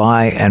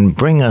unify and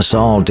bring us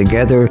all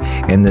together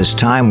in this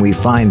time we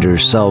find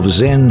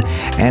ourselves in.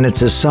 And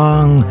it's a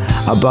song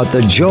about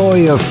the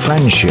joy of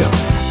friendship.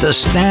 The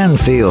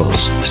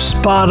Stanfields,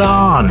 spot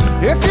on.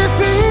 If you're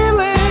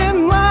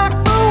feeling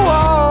like the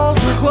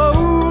walls are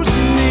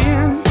closing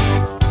in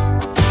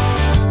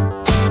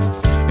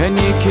and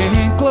you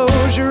can't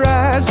close your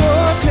eyes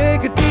or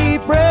take a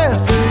deep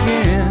breath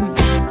again,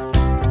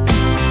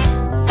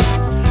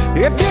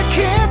 if you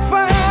can't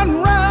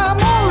find rhyme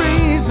or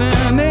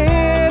reason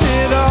in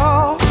it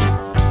all,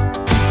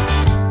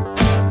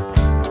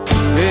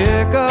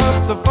 pick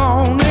up the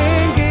phone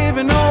and give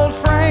an old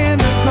friend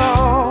a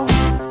call.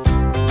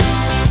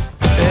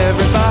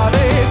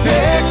 Everybody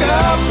pick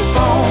up the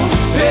phone,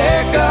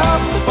 pick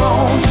up the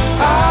phone.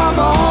 I'm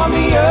on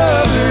the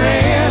other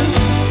end.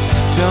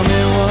 Tell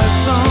me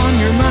what's on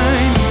your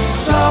mind.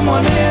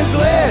 Someone is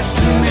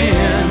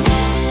listening.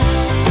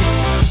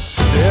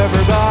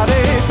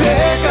 Everybody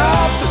pick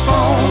up the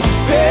phone,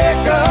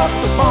 pick up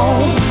the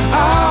phone.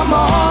 I'm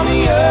on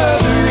the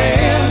other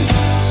end.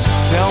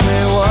 Tell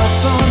me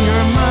what's on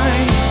your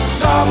mind.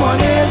 Someone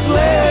is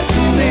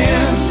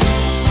listening.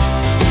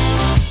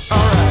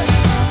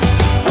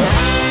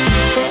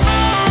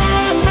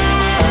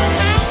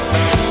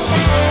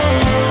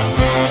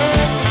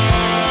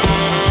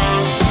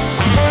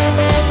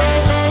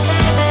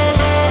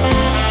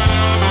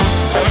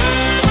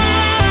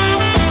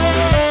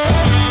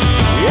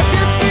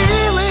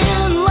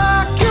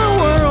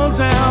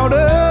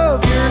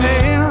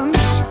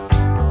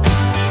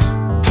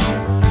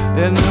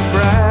 And the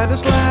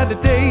brightest light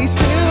of day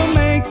still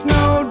makes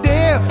no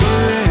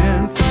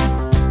difference.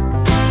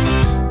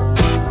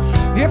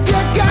 If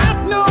you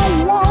got no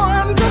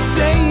one to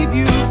save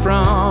you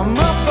from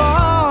a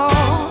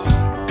fall,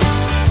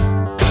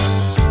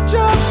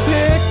 just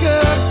pick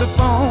up the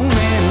phone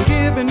and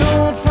give an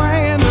old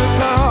friend a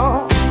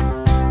call.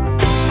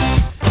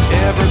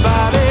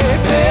 Everybody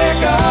pick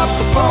up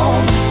the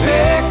phone,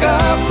 pick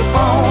up the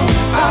phone.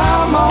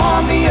 I'm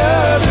on the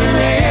other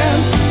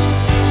end.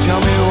 Tell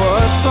me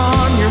what's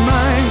on your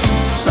mind.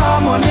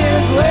 Someone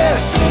is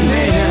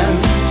listening.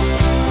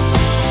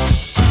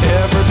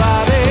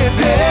 Everybody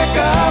pick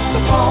up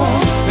the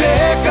phone,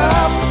 pick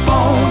up the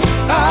phone.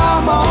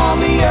 I'm on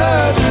the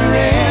other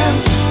end.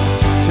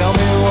 Tell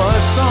me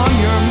what's on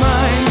your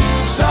mind.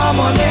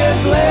 Someone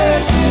is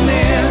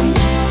listening.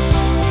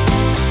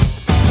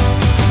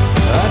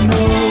 I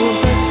know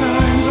that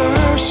times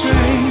are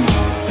strange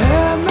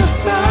and the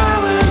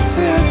silence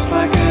hits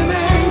like an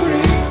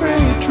angry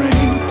freight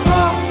train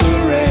off the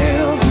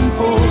rails and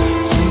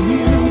forcing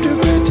you to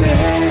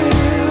pretend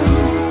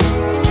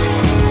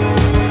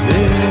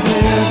that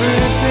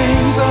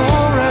everything's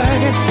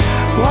alright,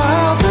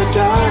 while the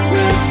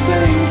darkness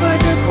sings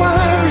like a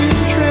choir in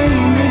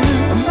training.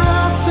 A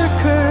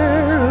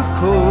massacre of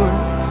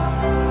chords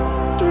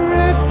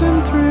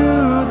drifting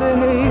through the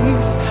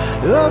haze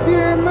of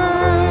your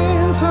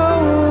mind's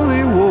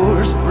holy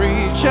wars.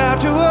 Reach out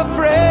to a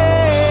friend.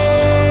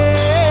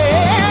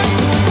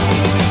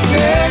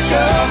 Pick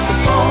up the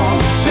phone,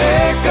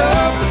 pick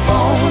up the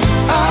phone.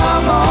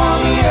 I'm on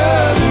the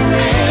other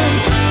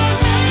end.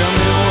 Tell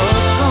me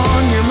what's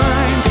on your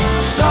mind.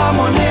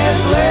 Someone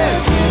is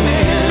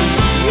listening.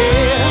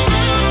 Yeah.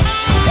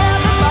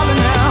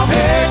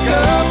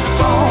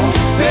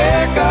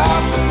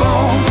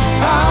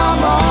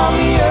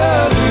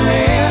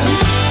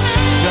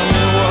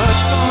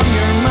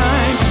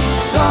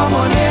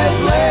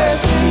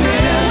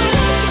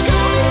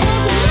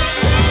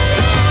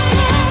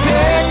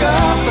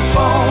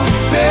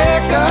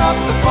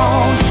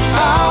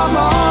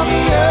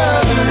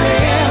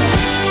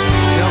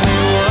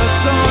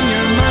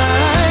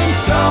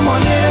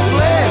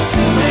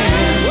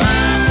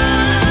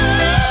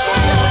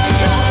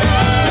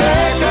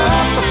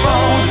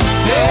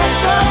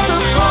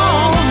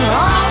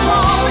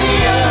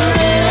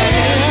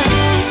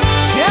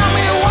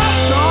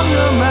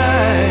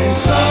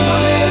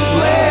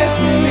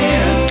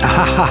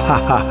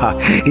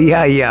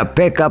 Yeah,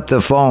 pick up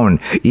the phone.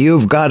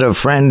 You've got a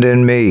friend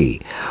in me.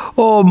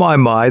 Oh,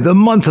 my, the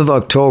month of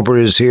October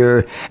is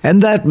here,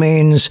 and that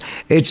means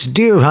it's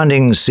deer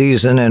hunting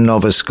season in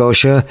Nova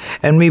Scotia,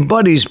 and me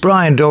buddies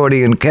Brian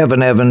Doherty and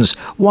Kevin Evans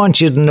want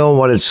you to know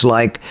what it's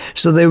like,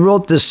 so they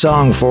wrote this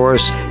song for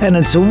us, and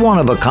it's a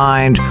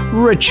one-of-a-kind,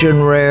 rich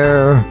and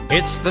rare.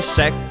 It's the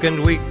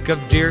second week of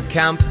deer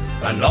camp,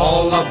 and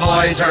all the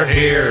boys are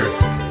here.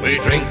 We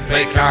drink,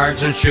 play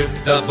cards, and shoot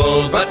the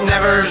bull, but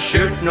never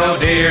shoot no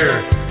deer.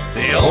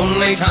 The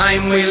only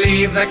time we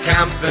leave the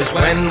camp is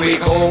when we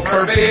go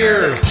for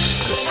beer. The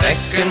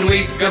second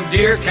week of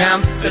deer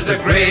camp is the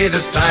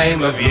greatest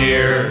time of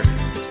year.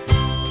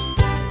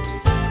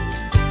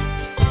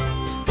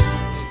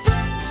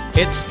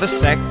 It's the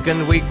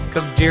second week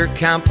of deer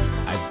camp.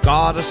 I've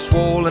got a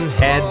swollen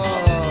head.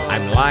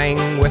 I'm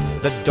lying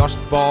with the dust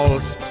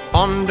balls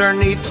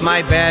underneath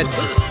my bed.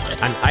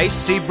 An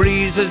icy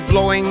breeze is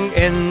blowing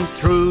in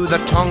through the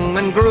tongue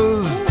and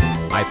groove.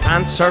 My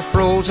pants are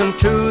frozen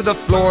to the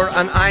floor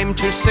and I'm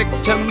too sick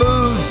to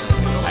move.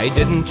 I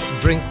didn't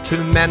drink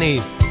too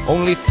many,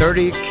 only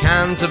 30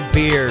 cans of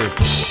beer.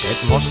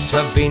 It must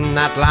have been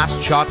that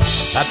last shot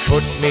that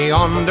put me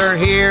under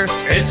here.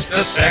 It's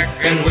the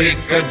second week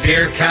of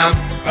deer camp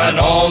and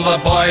all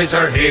the boys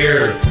are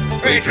here.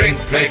 We drink,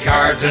 play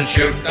cards and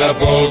shoot the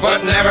bull,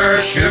 but never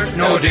shoot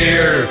no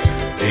deer.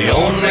 The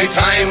only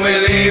time we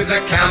leave the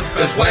camp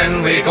is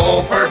when we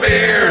go for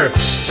beer.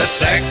 The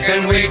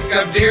second week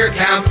of deer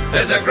camp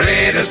is the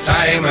greatest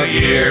time of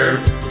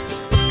year.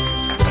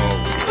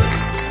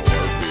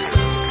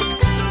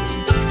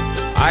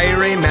 I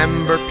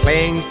remember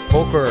playing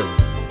poker.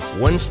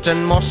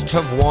 Winston must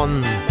have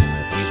won.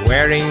 He's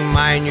wearing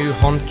my new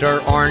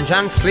Hunter orange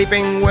and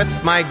sleeping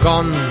with my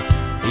gun.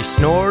 He's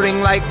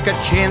snoring like a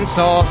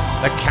chainsaw.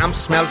 The camp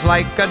smells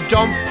like a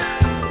dump.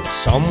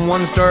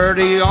 Someone's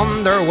dirty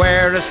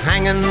underwear is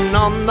hanging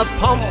on the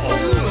pump.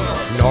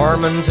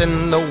 Norman's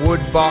in the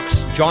wood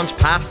box. John's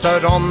passed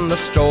out on the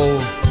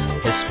stove.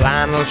 His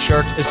flannel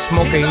shirt is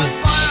smoking.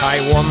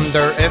 I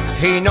wonder if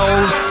he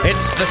knows.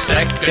 It's the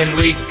second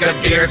week of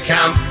deer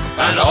camp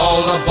and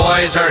all the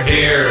boys are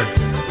here.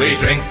 We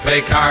drink,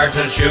 play cards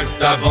and shoot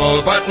the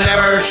bull, but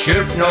never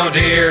shoot no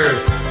deer.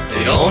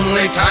 The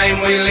only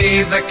time we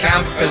leave the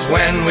camp is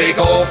when we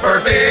go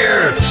for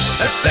beer.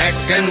 The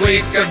second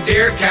week of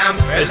deer camp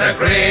is the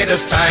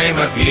greatest time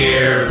of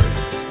year.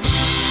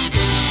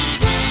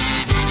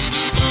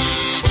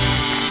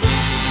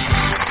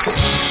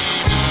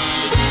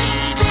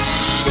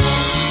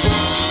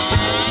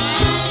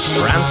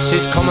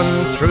 Rancy's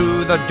coming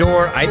through the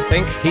door. I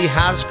think he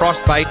has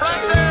frostbite.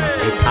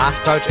 He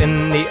passed out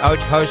in the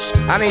outhouse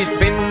and he's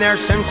been there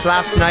since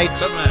last night.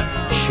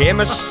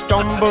 Seamus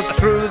stumbles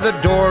through the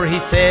door. He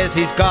says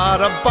he's got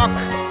a buck.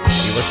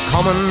 He was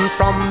coming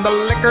from the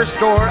liquor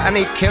store and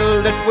he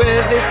killed it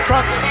with his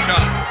truck.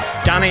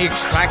 Danny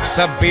extracts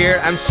a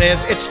beer and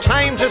says it's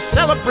time to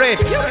celebrate.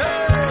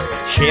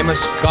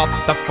 Seamus got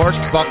the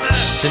first buck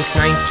since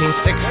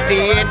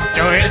 1968.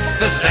 It's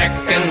the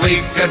second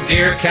week of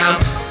deer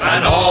camp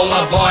and all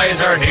the boys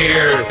are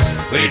here.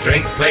 We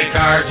drink, play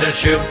cards and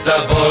shoot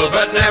the bull,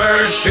 but never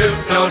shoot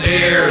no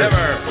deer.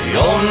 The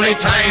only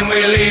time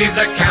we leave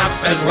the camp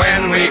is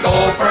when we go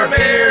for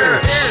beer.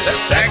 The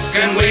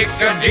second week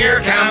of deer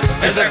camp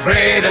is the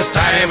greatest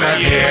time of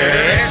year.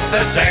 It's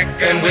the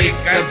second week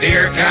of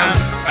deer camp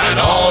and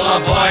all the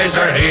boys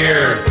are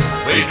here.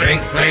 We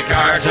drink, play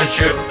cards and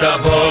shoot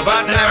the bull,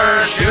 but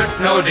never shoot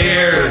no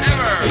deer.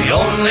 The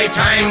only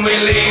time we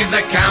leave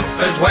the camp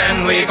is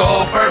when we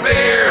go for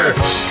beer.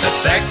 The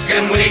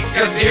second week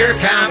of deer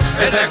camp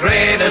is the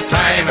greatest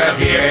time of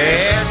year.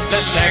 It's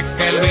the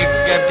second week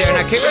of deer.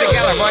 Now keep it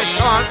together, boys.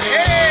 Come on.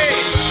 Hey!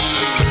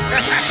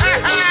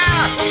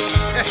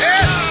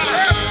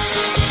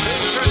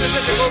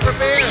 Go for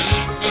beer.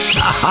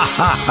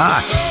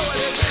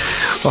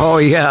 Oh,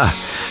 yeah.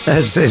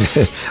 That's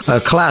a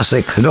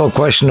classic, no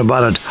question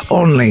about it,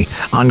 only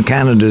on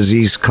Canada's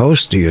East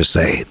Coast, do you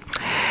say?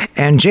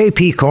 And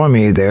J.P.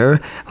 Cormier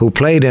there, who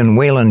played in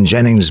Waylon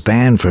Jennings'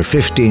 band for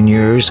 15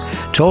 years,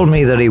 told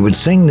me that he would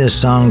sing this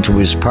song to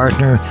his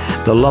partner,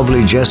 the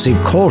lovely Jessie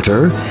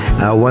Coulter,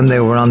 when they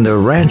were on their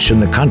ranch in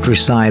the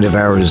countryside of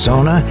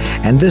Arizona,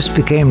 and this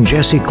became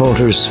Jessie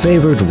Coulter's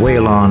favorite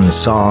Waylon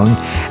song.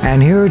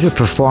 And here to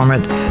perform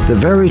it, the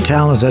very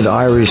talented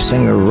Irish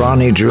singer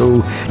Ronnie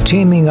Drew,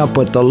 teaming up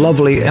with the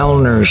lovely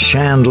Eleanor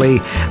Shandley,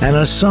 and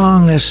a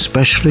song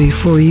especially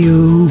for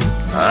you.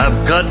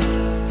 I've got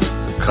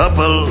a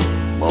couple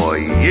more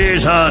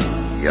years on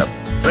ya,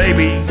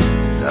 baby,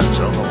 that's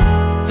all.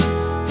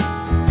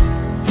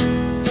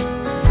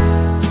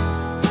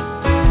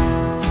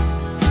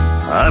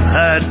 I've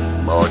had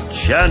more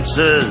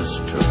chances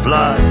to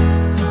fly,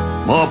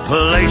 more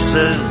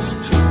places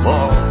to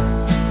fall.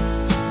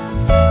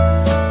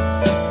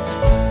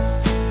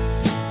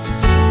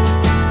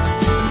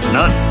 It's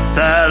not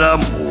that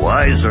I'm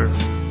wiser,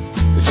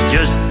 it's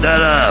just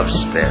that I've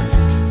spent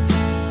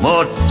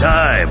more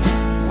time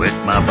with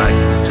my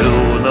back to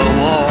the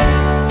wall.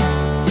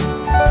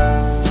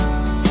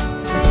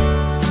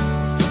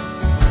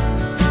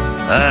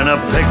 and I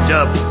picked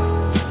up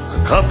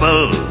a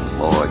couple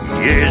more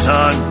years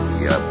on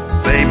you,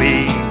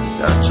 baby,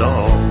 that's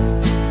all.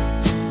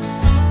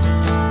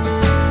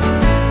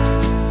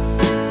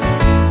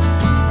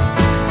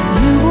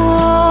 You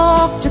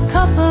walked a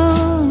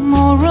couple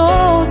more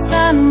roads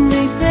than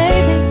me,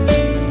 baby,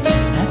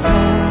 that's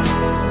all.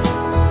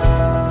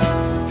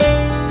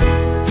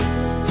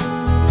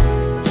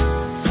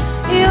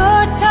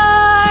 You're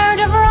tired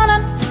of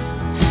running,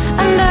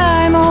 and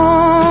I'm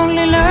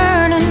only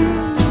learning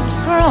to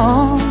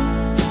crawl.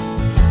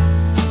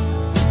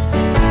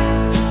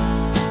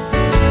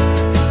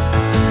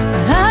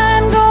 But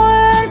I'm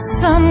going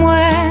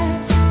somewhere,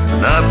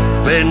 And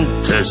I've been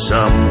to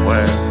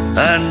somewhere,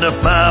 and I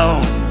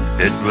found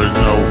it was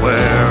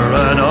nowhere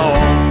at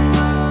all.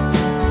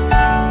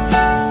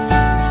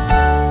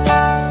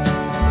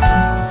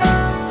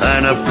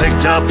 And I've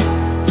picked up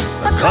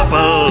a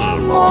couple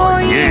more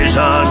years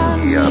on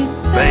you,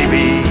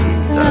 baby,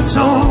 that's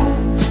all.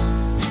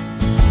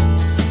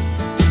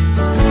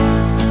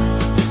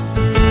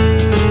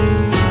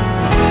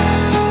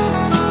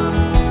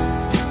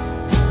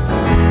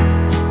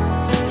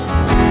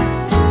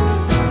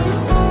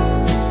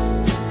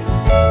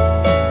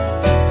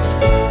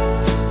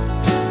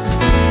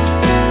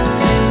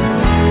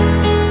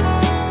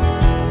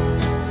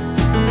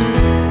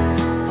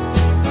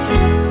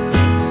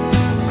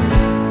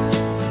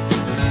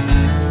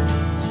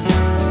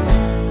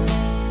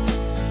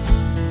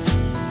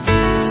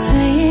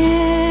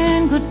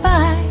 saying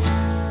goodbye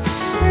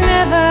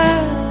never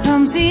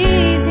comes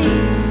easy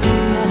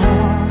at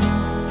all.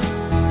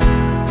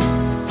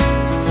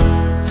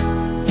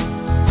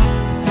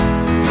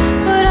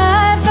 But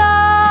I've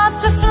got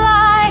to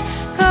fly,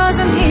 'cause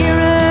I'm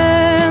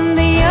hearing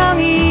the young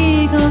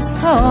eagles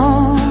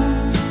call.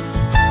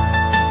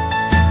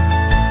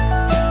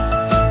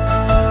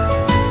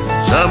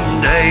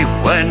 Someday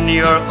when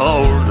you're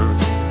older,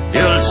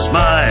 you'll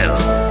smile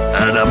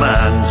at a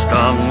man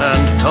strong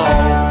and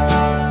tall.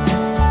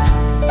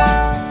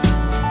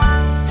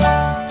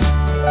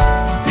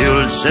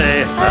 You'll say,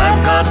 I've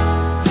got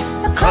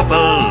a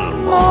couple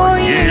more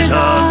years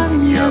on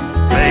you,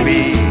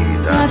 baby,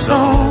 that's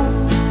all.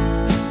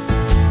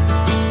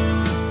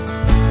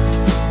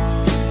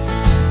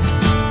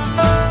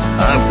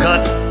 I've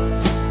got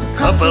a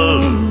couple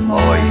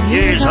more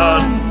years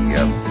on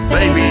you,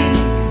 baby,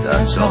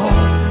 that's all.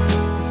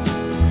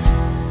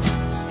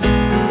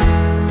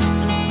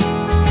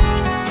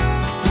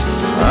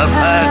 I've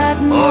had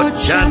more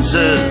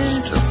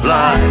chances to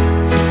fly,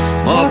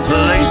 more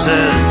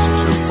places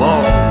to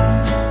fall.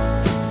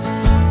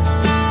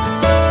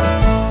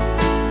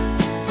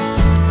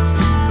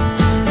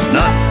 It's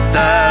not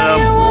that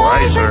I'm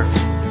wiser,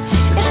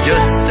 it's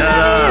just that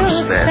I've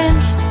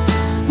spent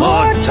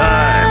more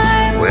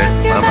time with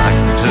my back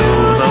to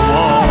the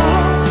wall.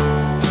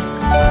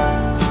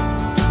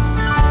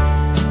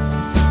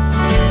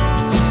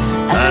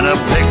 And I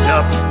picked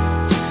up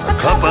a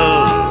couple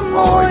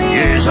more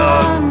years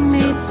on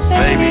me,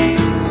 baby,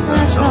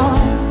 that's all.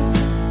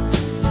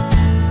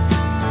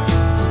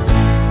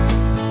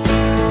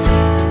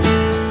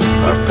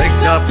 I've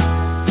picked up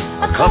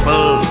a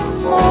couple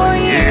more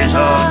years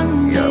on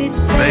you,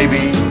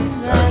 baby,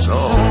 that's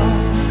all.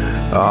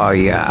 Oh,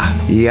 yeah.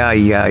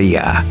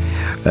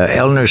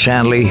 Eleanor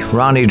Shanley,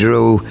 Ronnie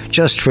Drew,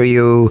 just for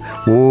you.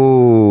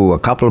 Ooh, a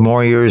couple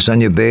more years on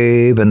you,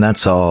 babe, and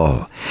that's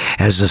all.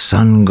 As the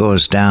sun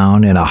goes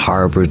down in a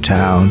harbor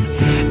town,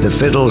 the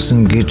fiddles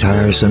and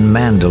guitars and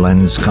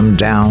mandolins come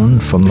down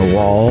from the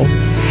wall,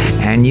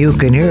 and you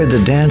can hear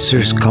the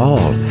dancers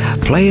call,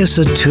 play us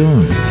a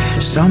tune,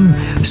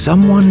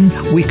 someone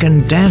we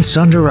can dance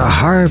under a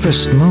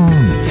harvest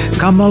moon.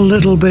 Come a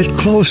little bit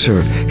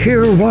closer,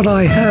 hear what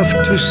I have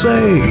to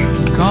say.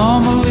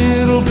 Come a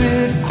little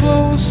bit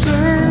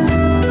closer,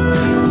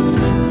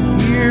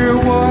 hear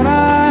what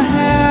I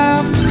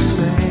have to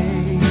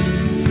say.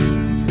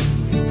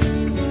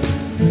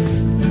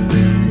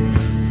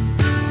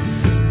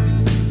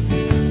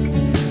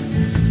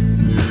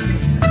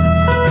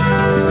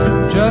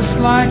 Just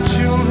like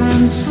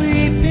children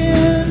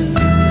sleeping,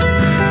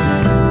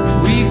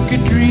 we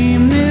could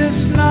dream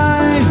this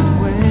night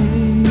away.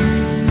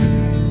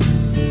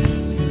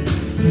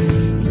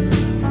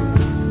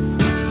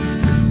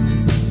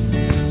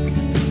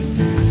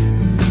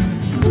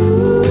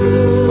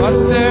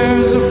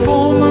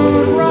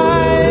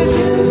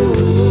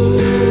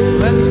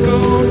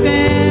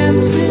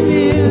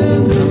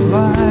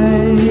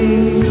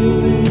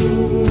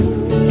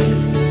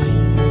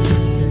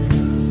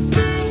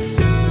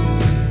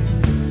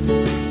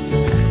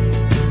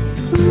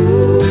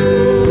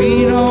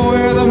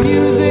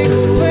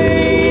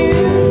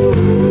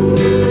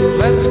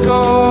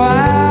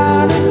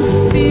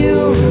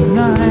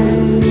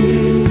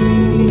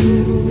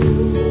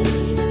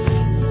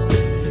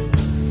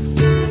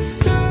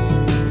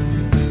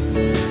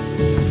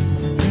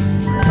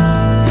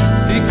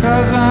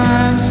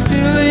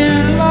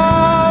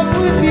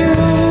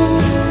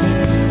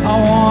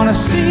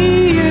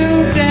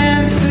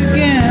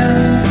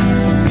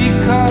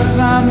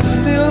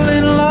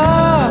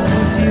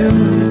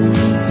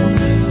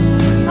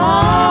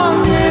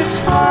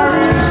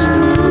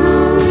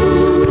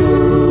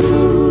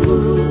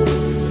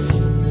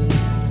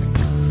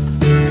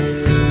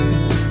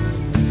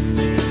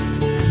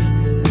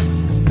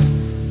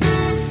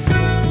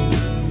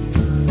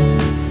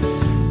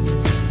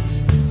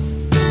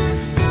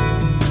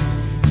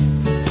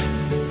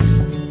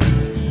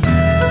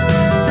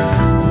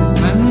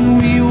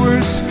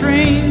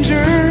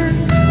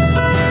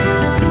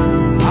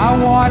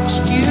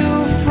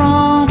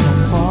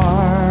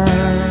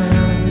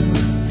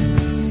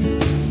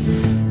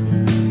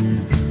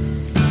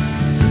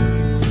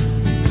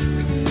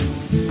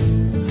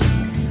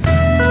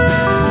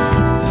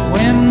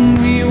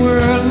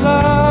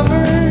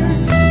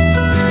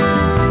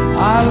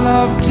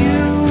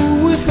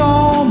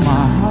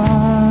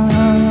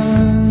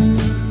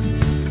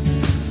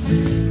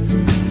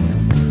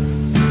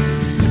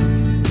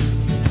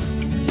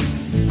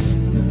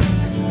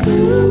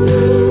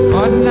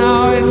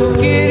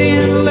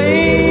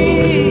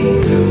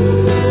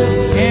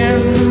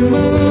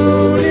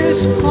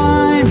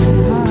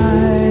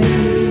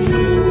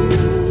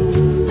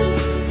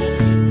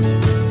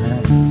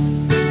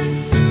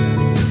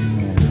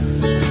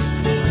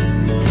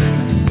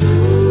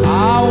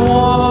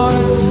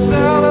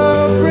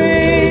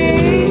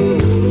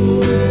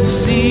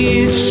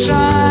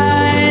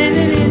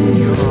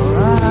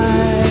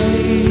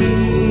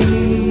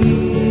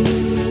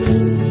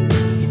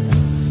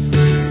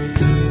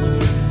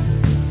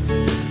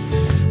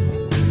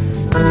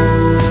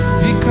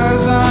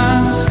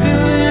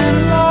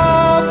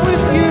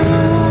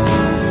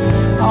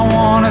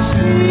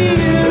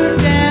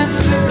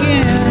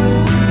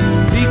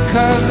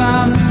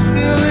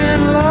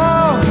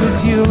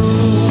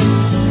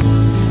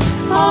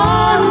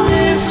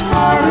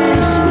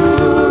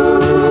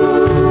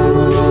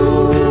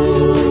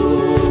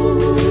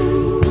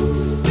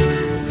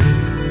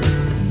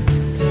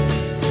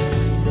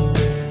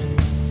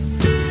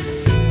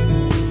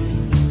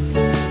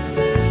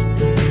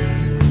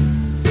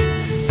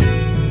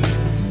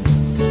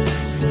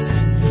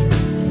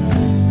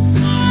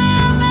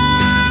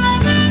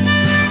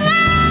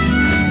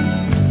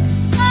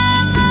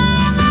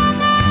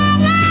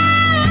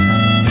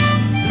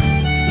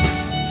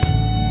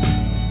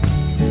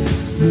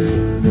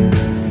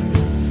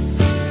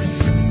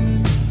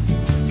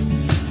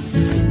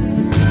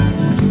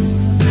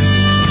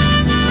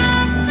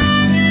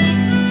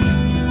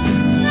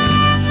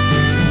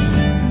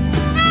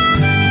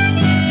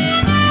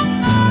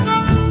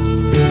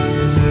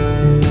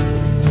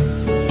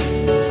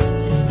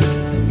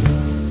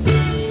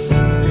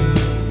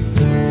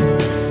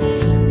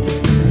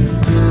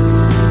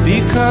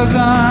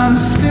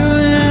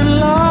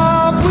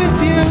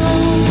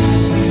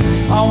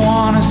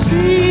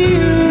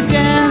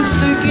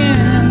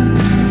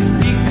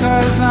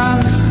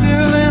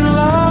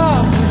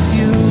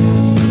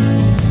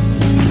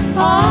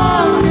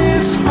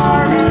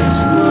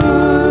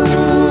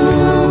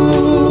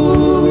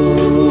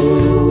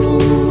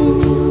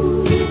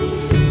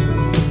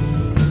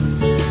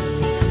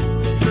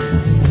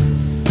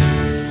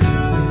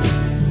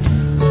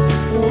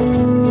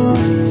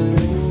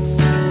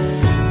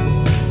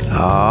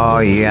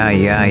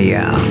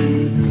 yeah.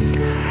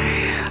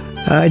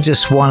 I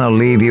just want to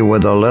leave you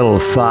with a little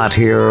thought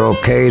here,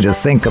 okay, to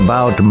think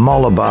about,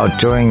 mull about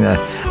during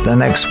the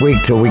next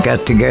week till we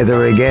get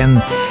together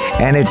again.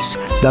 And it's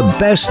the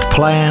best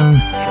plan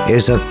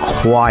is a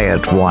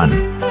quiet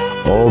one.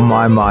 Oh,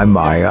 my.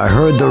 I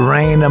heard the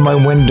rain on my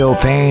window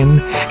pane,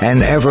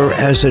 and ever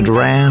as it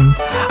ran,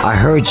 I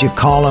heard you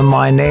calling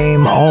my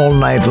name all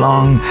night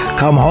long.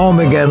 Come home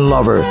again,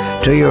 lover,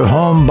 to your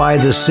home by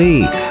the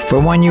sea, for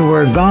when you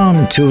were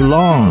gone too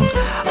long,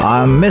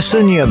 I'm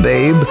missing you,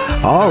 babe.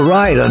 All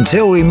right,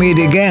 until we meet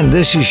again,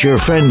 this is your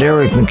friend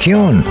Eric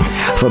McCune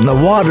from the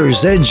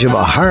water's edge of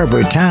a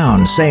harbor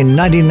town, saying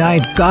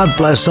nighty-night, God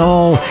bless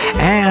all,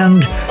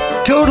 and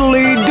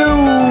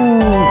toodly-doo!